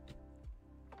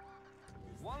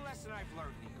 One lesson I've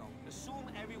learned, Nico.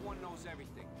 Assume everyone knows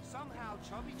everything. Somehow,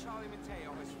 Chubby Charlie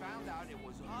Mateo has found out it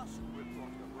was us who ripped off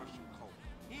the Russian code.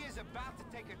 He is about to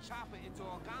take a chopper into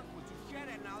Algonquin to share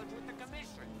that knowledge with the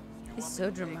commission. He's so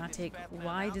dramatic.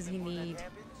 Why does he need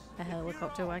a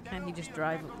helicopter? Why can't he just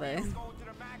drive up there?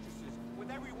 With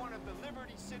every one of the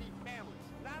Liberty City families.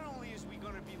 Not only is we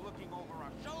gonna be looking over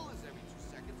our shoulders every 2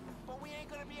 seconds, but we ain't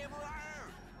gonna be able to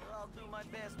earn. I'll do my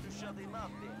best to shove him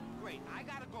up there. Great, I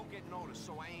gotta go get noticed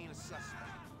so I ain't a suspect.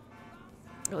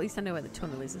 At least I know where the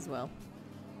tunnel is as well.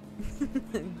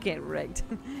 Get wrecked.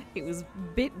 It was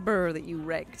bit burr that you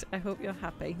wrecked. I hope you're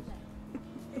happy.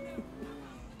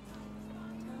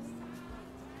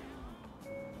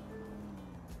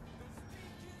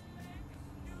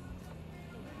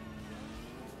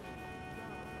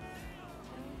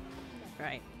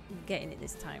 Right, getting it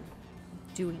this time.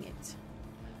 Doing it.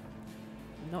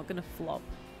 I'm not gonna flop.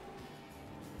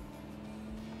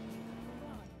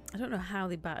 I don't know how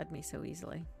they battered me so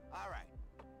easily. All right.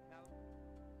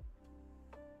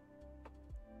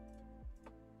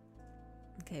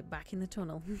 Okay, back in the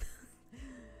tunnel.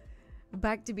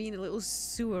 Back to being a little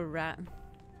sewer rat.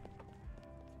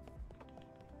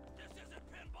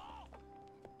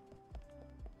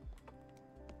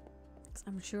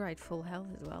 I'm sure I had full health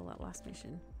as well that last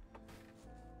mission.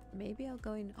 Maybe I'll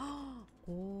go in.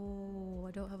 Oh,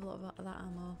 I don't have a lot of that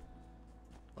ammo.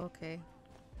 Okay.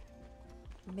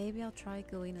 Maybe I'll try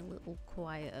going a little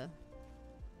quieter.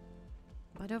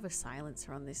 But I don't have a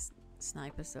silencer on this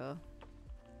sniper, so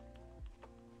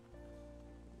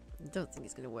I don't think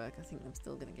it's going to work. I think I'm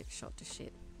still going to get shot to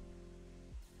shit.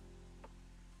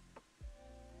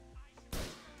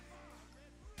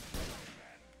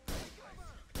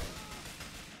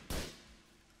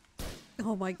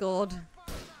 Oh my god.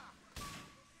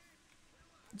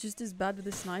 Just as bad with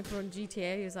the sniper on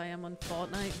GTA as I am on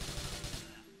Fortnite.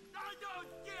 I don't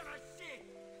give a shit!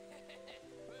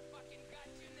 We fucking got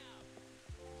you now!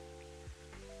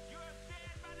 You're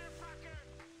dead, motherfucker!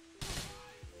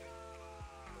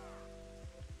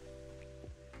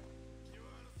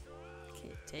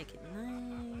 Okay, take it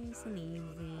nice and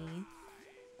easy.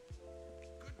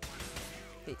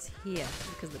 It's here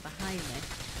because they're behind me.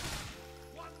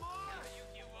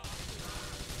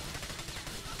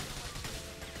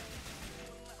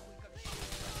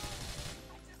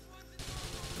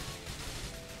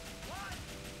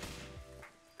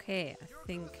 Okay, I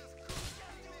think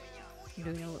I'm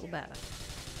doing a little better.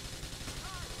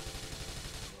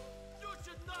 You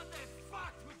should not have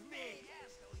fucked with me!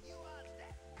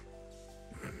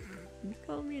 You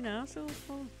call me an asshole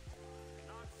for?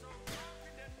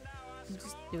 I'm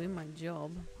just doing my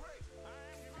job.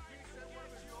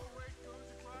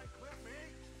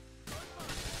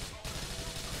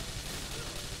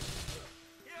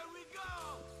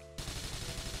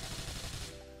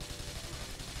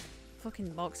 Fucking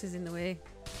box is in the way.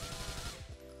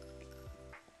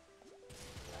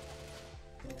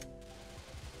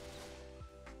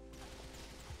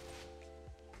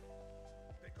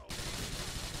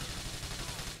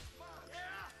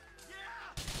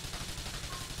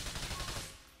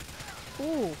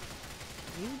 Oh,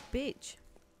 you bitch.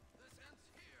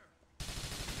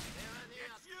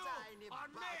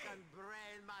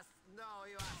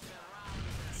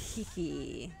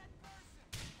 Hehe.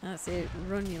 That's it.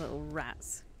 Run, you little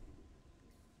rats.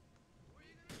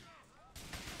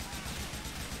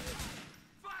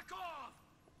 Fuck off!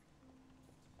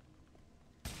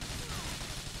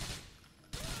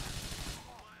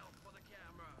 Smile for the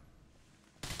camera.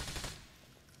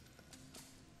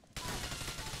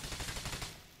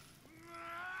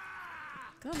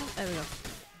 Come on. There we go.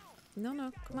 No,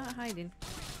 no. Come out of hiding.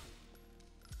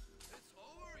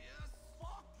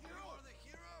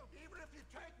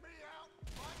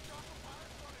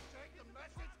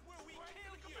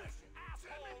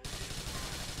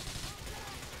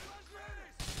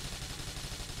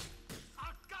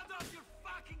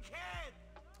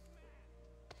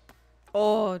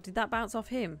 Oh, did that bounce off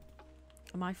him?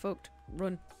 Am I fucked?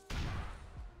 Run.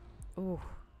 Oh.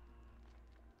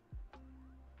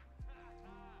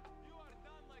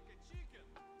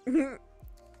 Am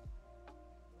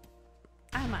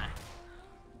I?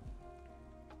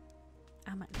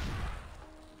 Am I?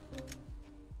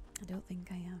 I don't think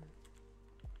I am.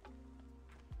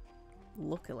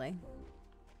 Luckily.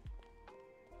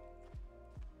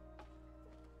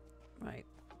 Right.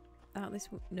 Out this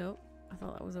w- no, I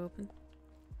thought that was open.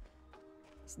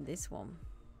 It's this one.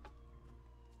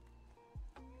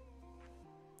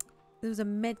 There was a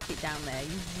medkit down there.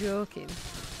 You joking?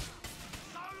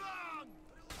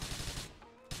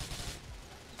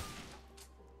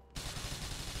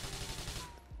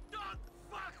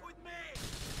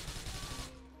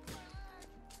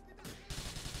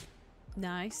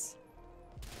 Nice.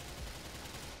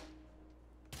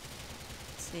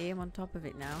 See, I'm on top of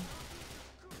it now.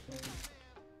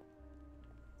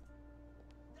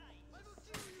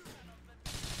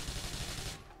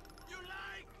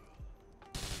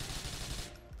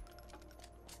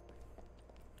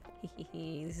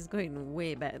 This is going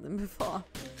way better than before.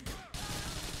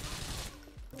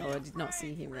 Oh, I did not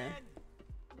see him there.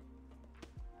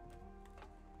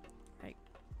 Right.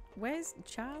 Where's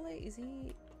Charlie? Is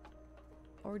he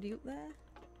already up there?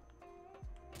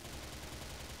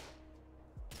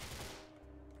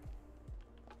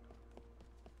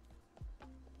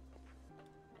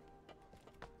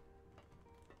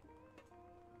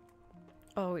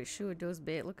 Oh, it sure does,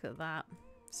 bait. Look at that.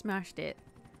 Smashed it.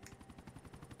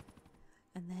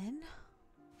 And then,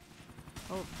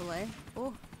 hopefully,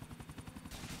 oh,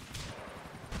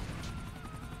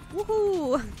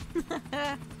 woohoo!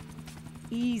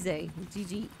 Easy,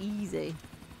 GG, easy.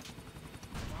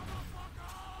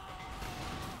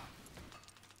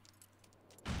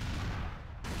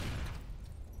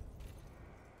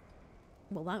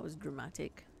 Well, that was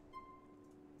dramatic.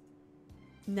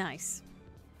 Nice.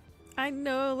 I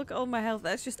know, look at all my health.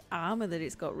 That's just armor that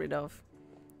it's got rid of.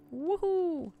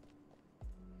 Woohoo!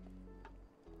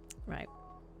 Right.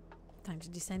 Time to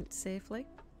descend safely.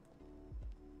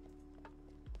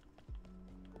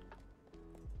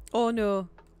 Oh no.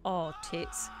 Oh,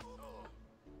 tits.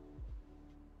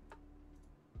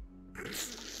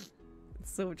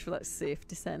 So much for that safe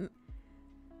descent.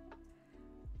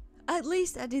 At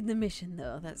least I did the mission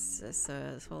though. That's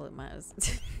all that matters.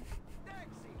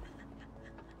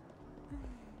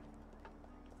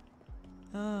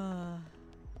 Ah.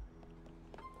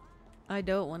 I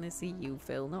don't want to see you,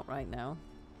 Phil. Not right now.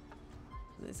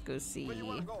 Let's go see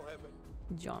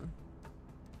John.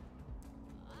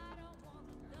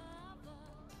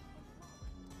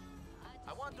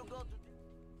 I want to go to.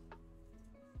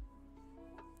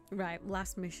 Right,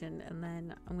 last mission, and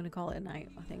then I'm gonna call it a night,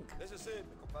 I think. This is it,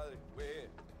 compadre. We're here.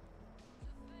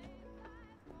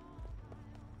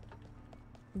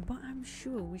 But I'm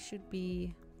sure we should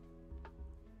be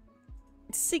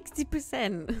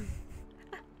 60%.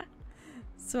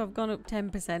 So I've gone up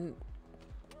 10%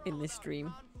 in this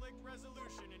stream. Conflict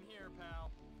resolution in here,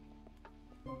 pal.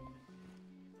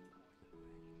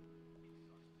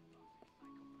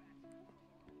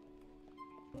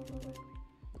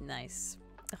 Nice.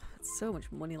 Oh, so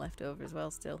much money left over as well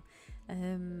still.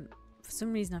 For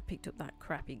some reason I picked up that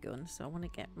crappy gun, so I want to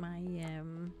get my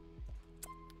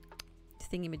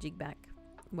thingamajig back.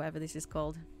 Whatever this is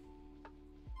called.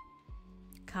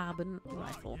 Carbon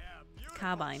rifle.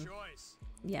 Carbine.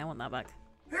 Yeah, I want that back.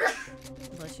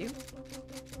 Bless you.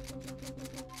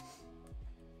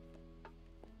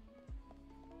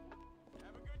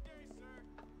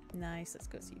 Nice, let's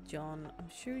go see John. I'm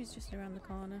sure he's just around the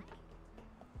corner.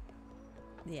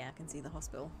 Yeah, I can see the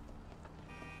hospital.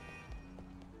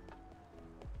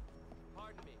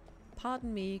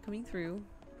 Pardon me, coming through.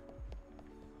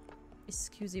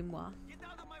 Excusez-moi. Get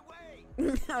out of my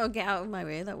way! Oh, get out of my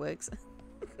way, that works.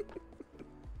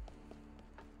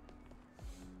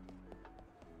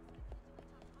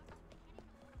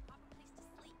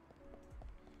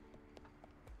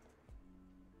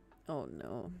 Oh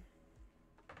no.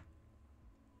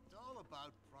 It's all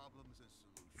about problems and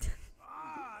solutions.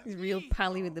 He's real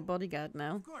pally with the bodyguard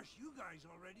now. Of course, you guys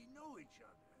already know each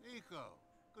other. Nico,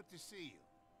 good to see you.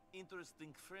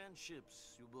 Interesting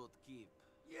friendships you both keep.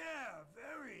 Yeah,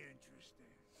 very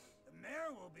interesting. The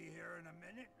mayor will be here in a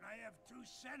minute, and I have 2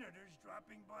 senators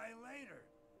dropping by later.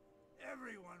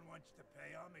 Everyone wants to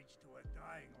pay homage to a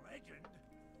dying legend.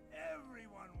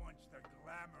 Everyone wants the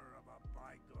glamour of a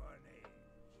bygone age.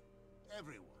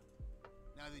 Everyone.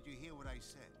 Now did you hear what I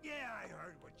said? Yeah, I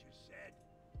heard what you said.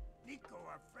 Nico,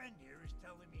 our friend here, is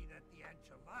telling me that the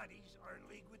Ancelottis are in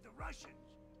league with the Russians.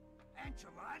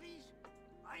 Ancelottis?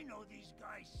 I know these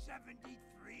guys 73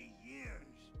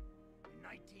 years. In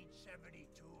 1972,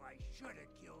 I should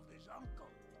have killed his uncle,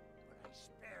 but I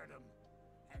spared him.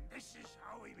 And this is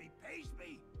how he repays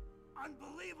me?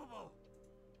 Unbelievable!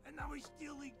 And now he's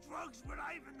stealing drugs with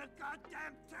Ivan the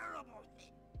goddamn terrible.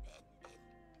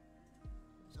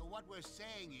 So what we're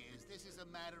saying is, this is a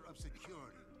matter of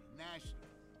security, national.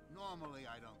 Normally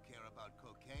I don't care about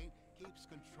cocaine, keeps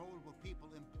controllable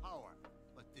people in power,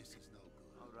 but this is no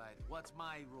good. Alright, what's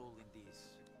my role in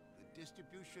this? The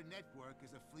distribution network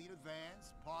is a fleet of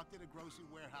vans parked at a grocery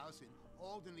warehouse in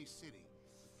Albany City.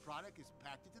 The product is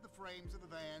packed into the frames of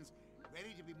the vans,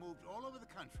 ready to be moved all over the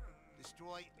country.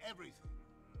 Destroy everything,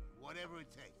 whatever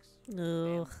it takes.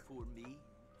 Ugh. For me?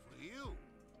 For you.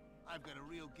 I've got a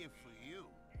real gift for you.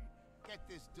 Get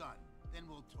this done, then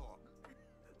we'll talk.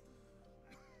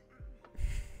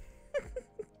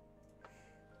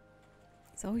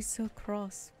 It's always so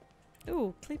cross.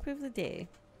 Oh, clip of the day.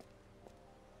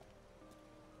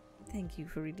 Thank you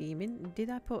for redeeming. Did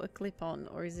I put a clip on,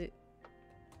 or is it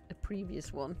a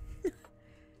previous one?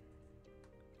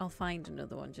 I'll find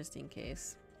another one just in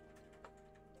case.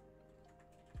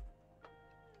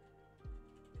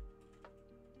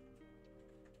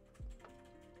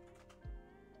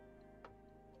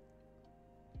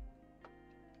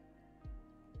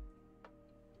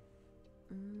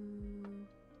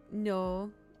 No.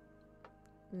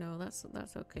 No, that's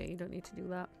okay. You don't need to do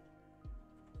that.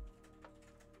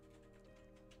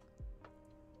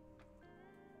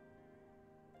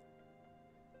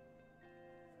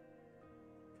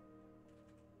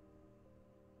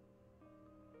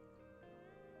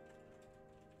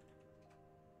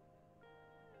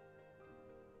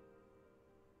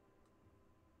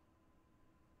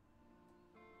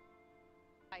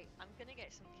 Right, I'm gonna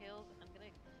get some kills.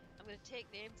 I'm gonna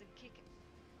take names and kick.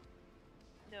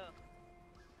 No.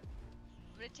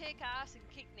 I'm gonna take ass and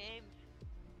kick names.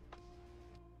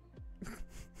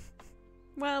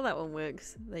 Well, that one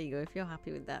works. There you go, if you're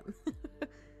happy with that.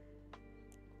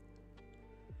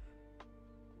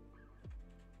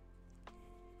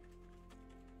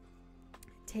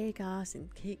 Take ass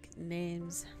and kick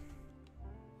names.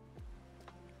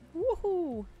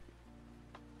 Woohoo!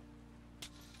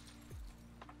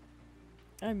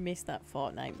 I missed that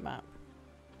Fortnite map.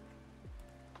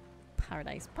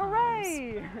 Paradise Palms.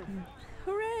 Hooray!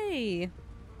 Hooray!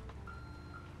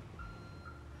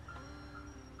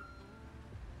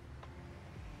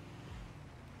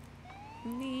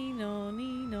 Nino,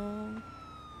 Nino.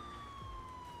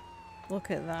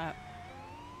 Look at that.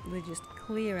 They just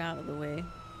clear out of the way.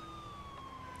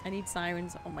 I need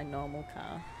sirens on my normal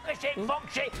car. This ain't Ooh.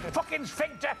 funky. Fucking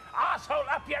sphincter. Asshole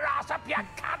up your ass, up your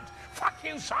cunt. Fuck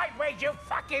you sideways, you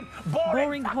fucking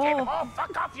boring fucking whore. whore.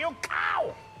 Fuck off, you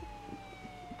cow.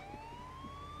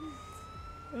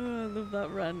 Oh, I love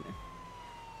that run.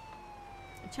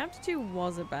 Chapter 2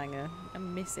 was a banger. I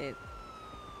miss it.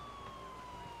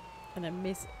 And I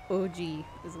miss OG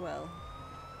as well.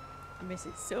 I miss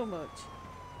it so much.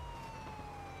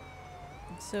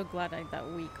 I'm so glad I had that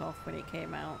week off when it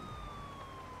came out.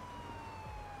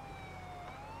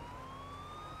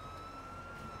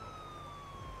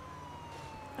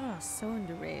 Oh, so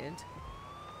underrated.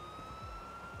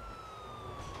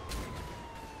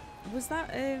 Was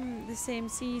that the same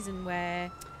season where,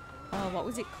 oh, what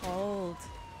was it called?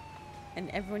 And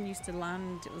everyone used to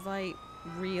land, it was like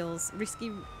reels,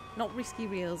 not risky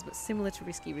reels, but similar to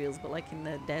risky reels, but like in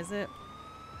the desert.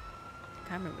 I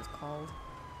can't remember what it's called.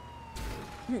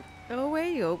 Oh,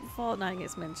 way up, Fortnite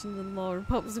gets mentioned and Laura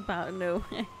pops up out of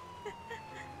nowhere.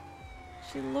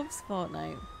 She loves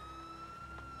Fortnite.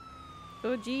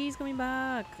 Oh, geez, coming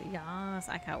back. Yes,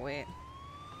 I can't wait.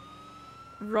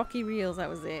 Rocky Reels, that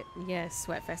was it. Yes,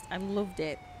 Sweatfest. I loved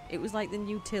it. It was like the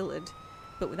new Tilted,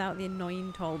 but without the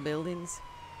annoying tall buildings.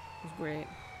 It was great.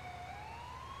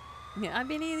 Yeah, I've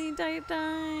been here the entire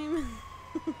time.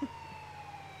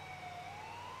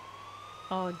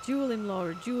 Oh, jewel him,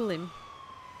 Laura, jewel him.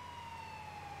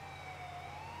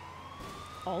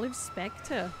 Olive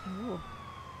Spectre. Ooh.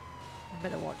 I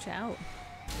better watch out.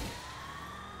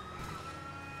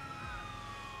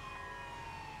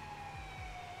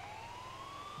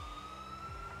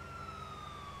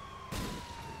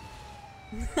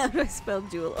 How do I spell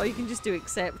jewel? Or you can just do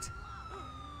accept.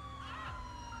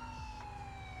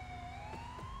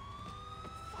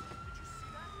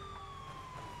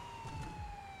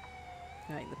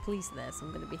 Right, the police are there, so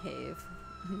I'm going to behave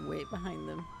and wait behind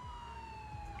them.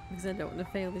 Because I don't want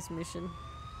to fail this mission.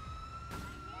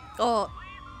 Oh!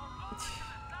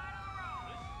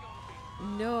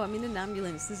 No, I'm in an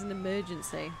ambulance. There's an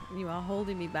emergency. You are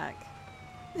holding me back.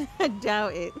 I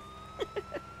doubt it.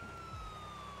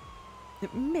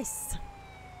 Miss.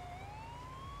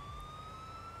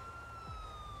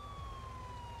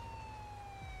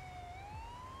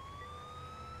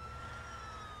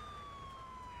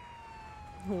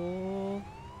 Oh.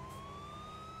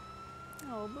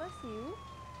 Oh, bless you,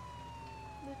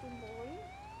 little boy.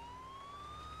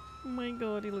 Oh my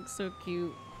god, he looks so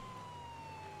cute.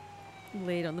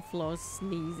 Laid on the floor,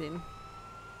 sneezing.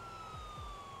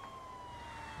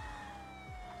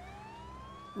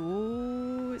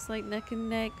 Ooh, it's like neck and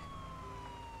neck.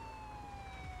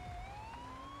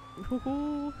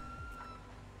 Ooh.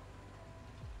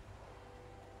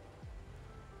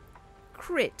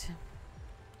 Crit.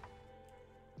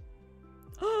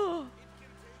 Oh,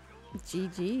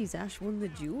 GG's, Ash won the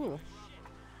duel.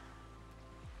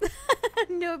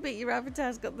 No, but your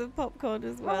avatar's got the popcorn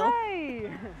as well.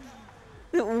 Hooray!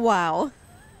 Wow.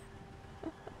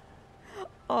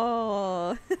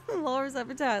 Oh, Laura's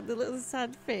avatar, the little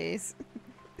sad face.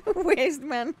 Waste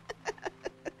man.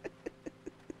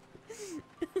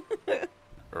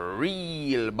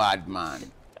 Real bad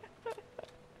man.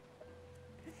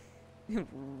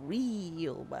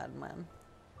 Real bad man.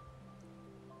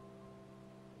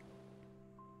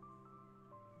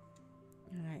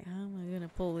 Alright, how am I gonna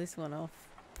pull this one off?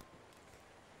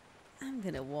 I'm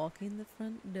gonna walk in the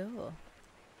front door.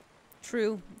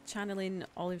 True, channeling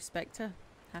Olive Spectre.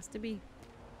 Has to be.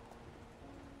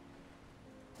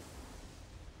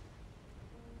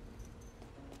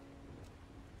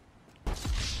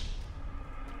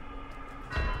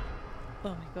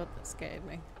 Oh my god, that scared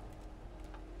me.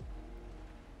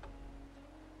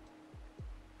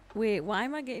 Wait, why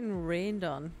am I getting rained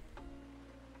on?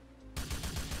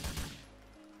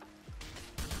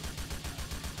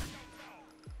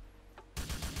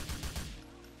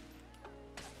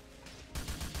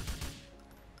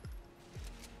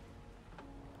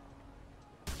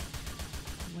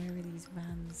 Where are these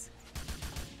vans?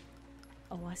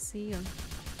 Oh, I see them.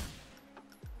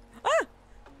 Ah!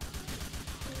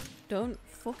 Don't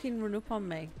fucking run up on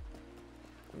me.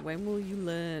 When will you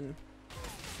learn?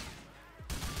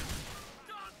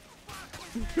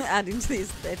 Adding to the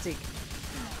aesthetic.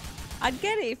 I'd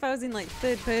get it if I was in like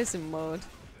third person mode.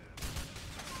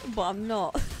 But I'm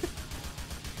not.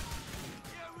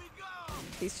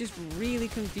 It's just really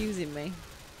confusing me.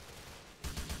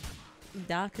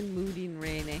 Dark and moody and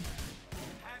rainy.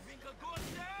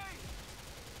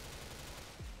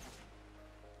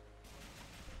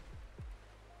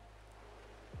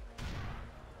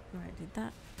 Right, did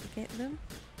that get them?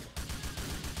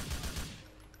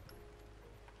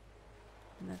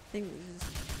 And I think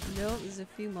no, there's a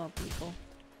few more people.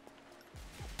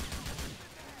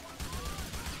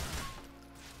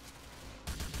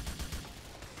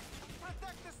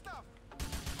 Protect the stuff.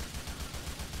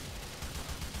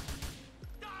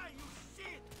 Die, you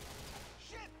shit!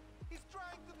 Shit! He's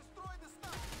trying to destroy the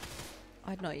stuff.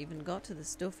 I'd not even got to the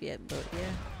stuff yet, but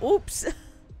yeah. Oops!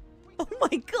 Oh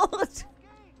my god!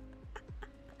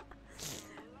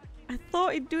 I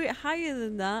thought he'd do it higher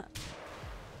than that.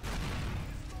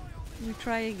 We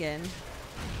try again.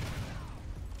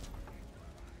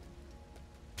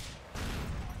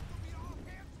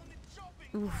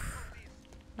 Oof.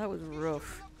 That was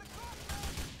rough.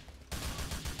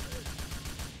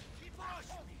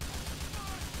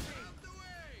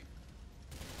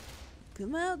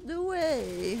 Come out the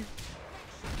way.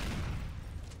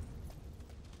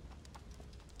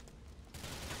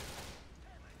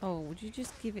 Oh, would you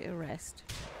just give it a rest?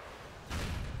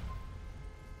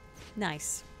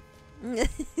 Nice.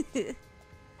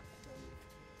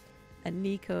 And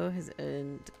Nico has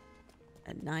earned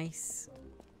a nice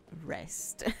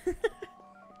rest.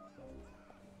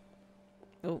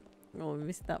 Oh, we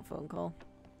missed that phone call.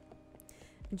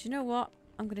 And do you know what?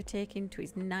 I'm going to take him to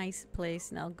his nice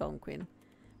place in Algonquin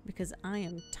because I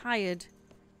am tired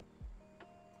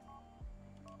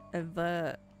of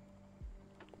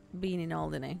being in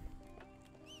Alderney.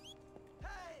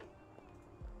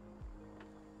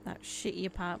 That shitty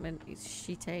apartment is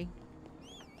shitty.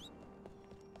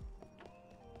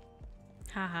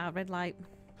 Haha, red light.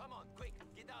 Come on, quick,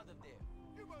 get out of there.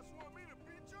 You must want me to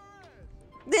beat your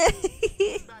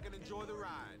ass. Back and enjoy the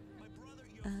ride. My brother,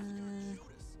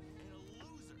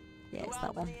 yeah, it's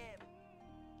that one.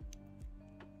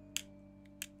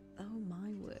 Oh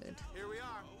my word. Here we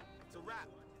are. It's a wrap.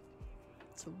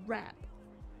 It's a wrap.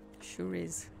 Sure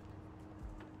is.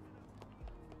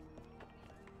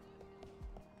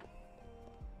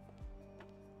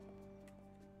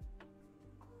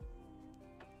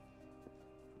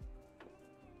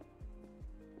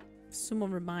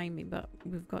 Someone remind me, but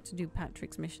we've got to do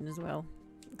Patrick's mission as well.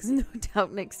 Because no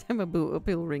doubt next time I boot up,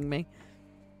 he'll ring me.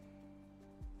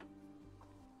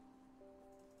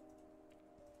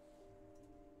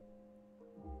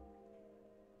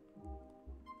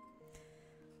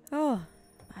 Oh,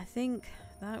 I think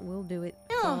that will do it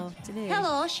Oh, for today.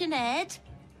 hello, Sinead.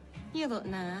 You look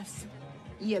nice.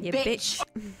 You bitch.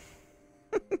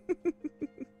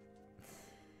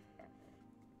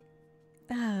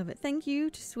 But thank you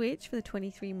to Switch for the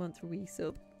 23-month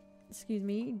resub. Excuse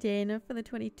me, Dana for the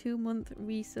 22-month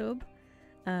resub.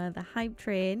 The Hype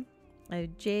Train.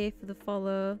 Jay for the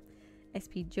follow.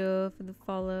 SP Joe for the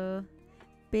follow.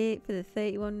 Bait for the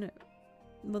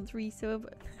 31-month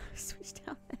resub. Switch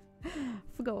down there.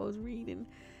 Forgot what I was reading.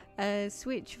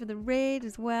 Switch for the raid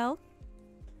as well.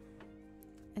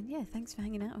 And yeah, thanks for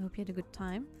hanging out. I hope you had a good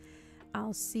time.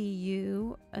 I'll see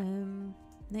you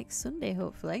next Sunday,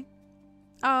 hopefully.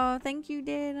 Oh, thank you,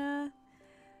 Dana.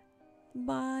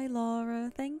 Bye,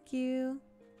 Laura. Thank you.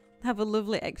 Have a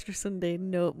lovely extra Sunday,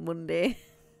 no Monday.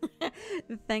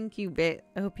 Thank you, Bit.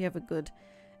 I hope you have a good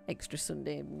extra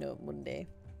Sunday, no Monday,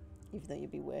 even though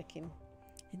you'll be working.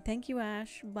 And thank you,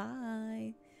 Ash.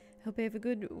 Bye. Hope you have a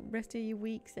good rest of your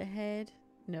weeks ahead.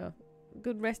 No,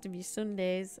 good rest of your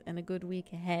Sundays and a good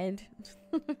week ahead.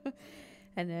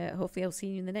 And hopefully I'll see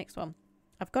you in the next one.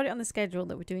 I've got it on the schedule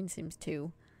that we're doing Sims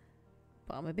 2.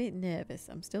 But I'm a bit nervous.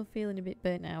 I'm still feeling a bit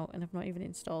burnt out and I've not even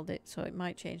installed it, so it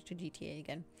might change to GTA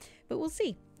again. But we'll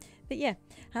see. But yeah,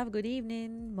 have a good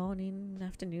evening, morning,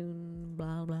 afternoon,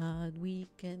 blah blah,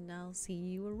 week, and I'll see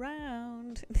you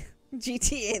around.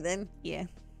 GTA then. Yeah.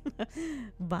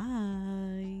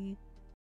 Bye.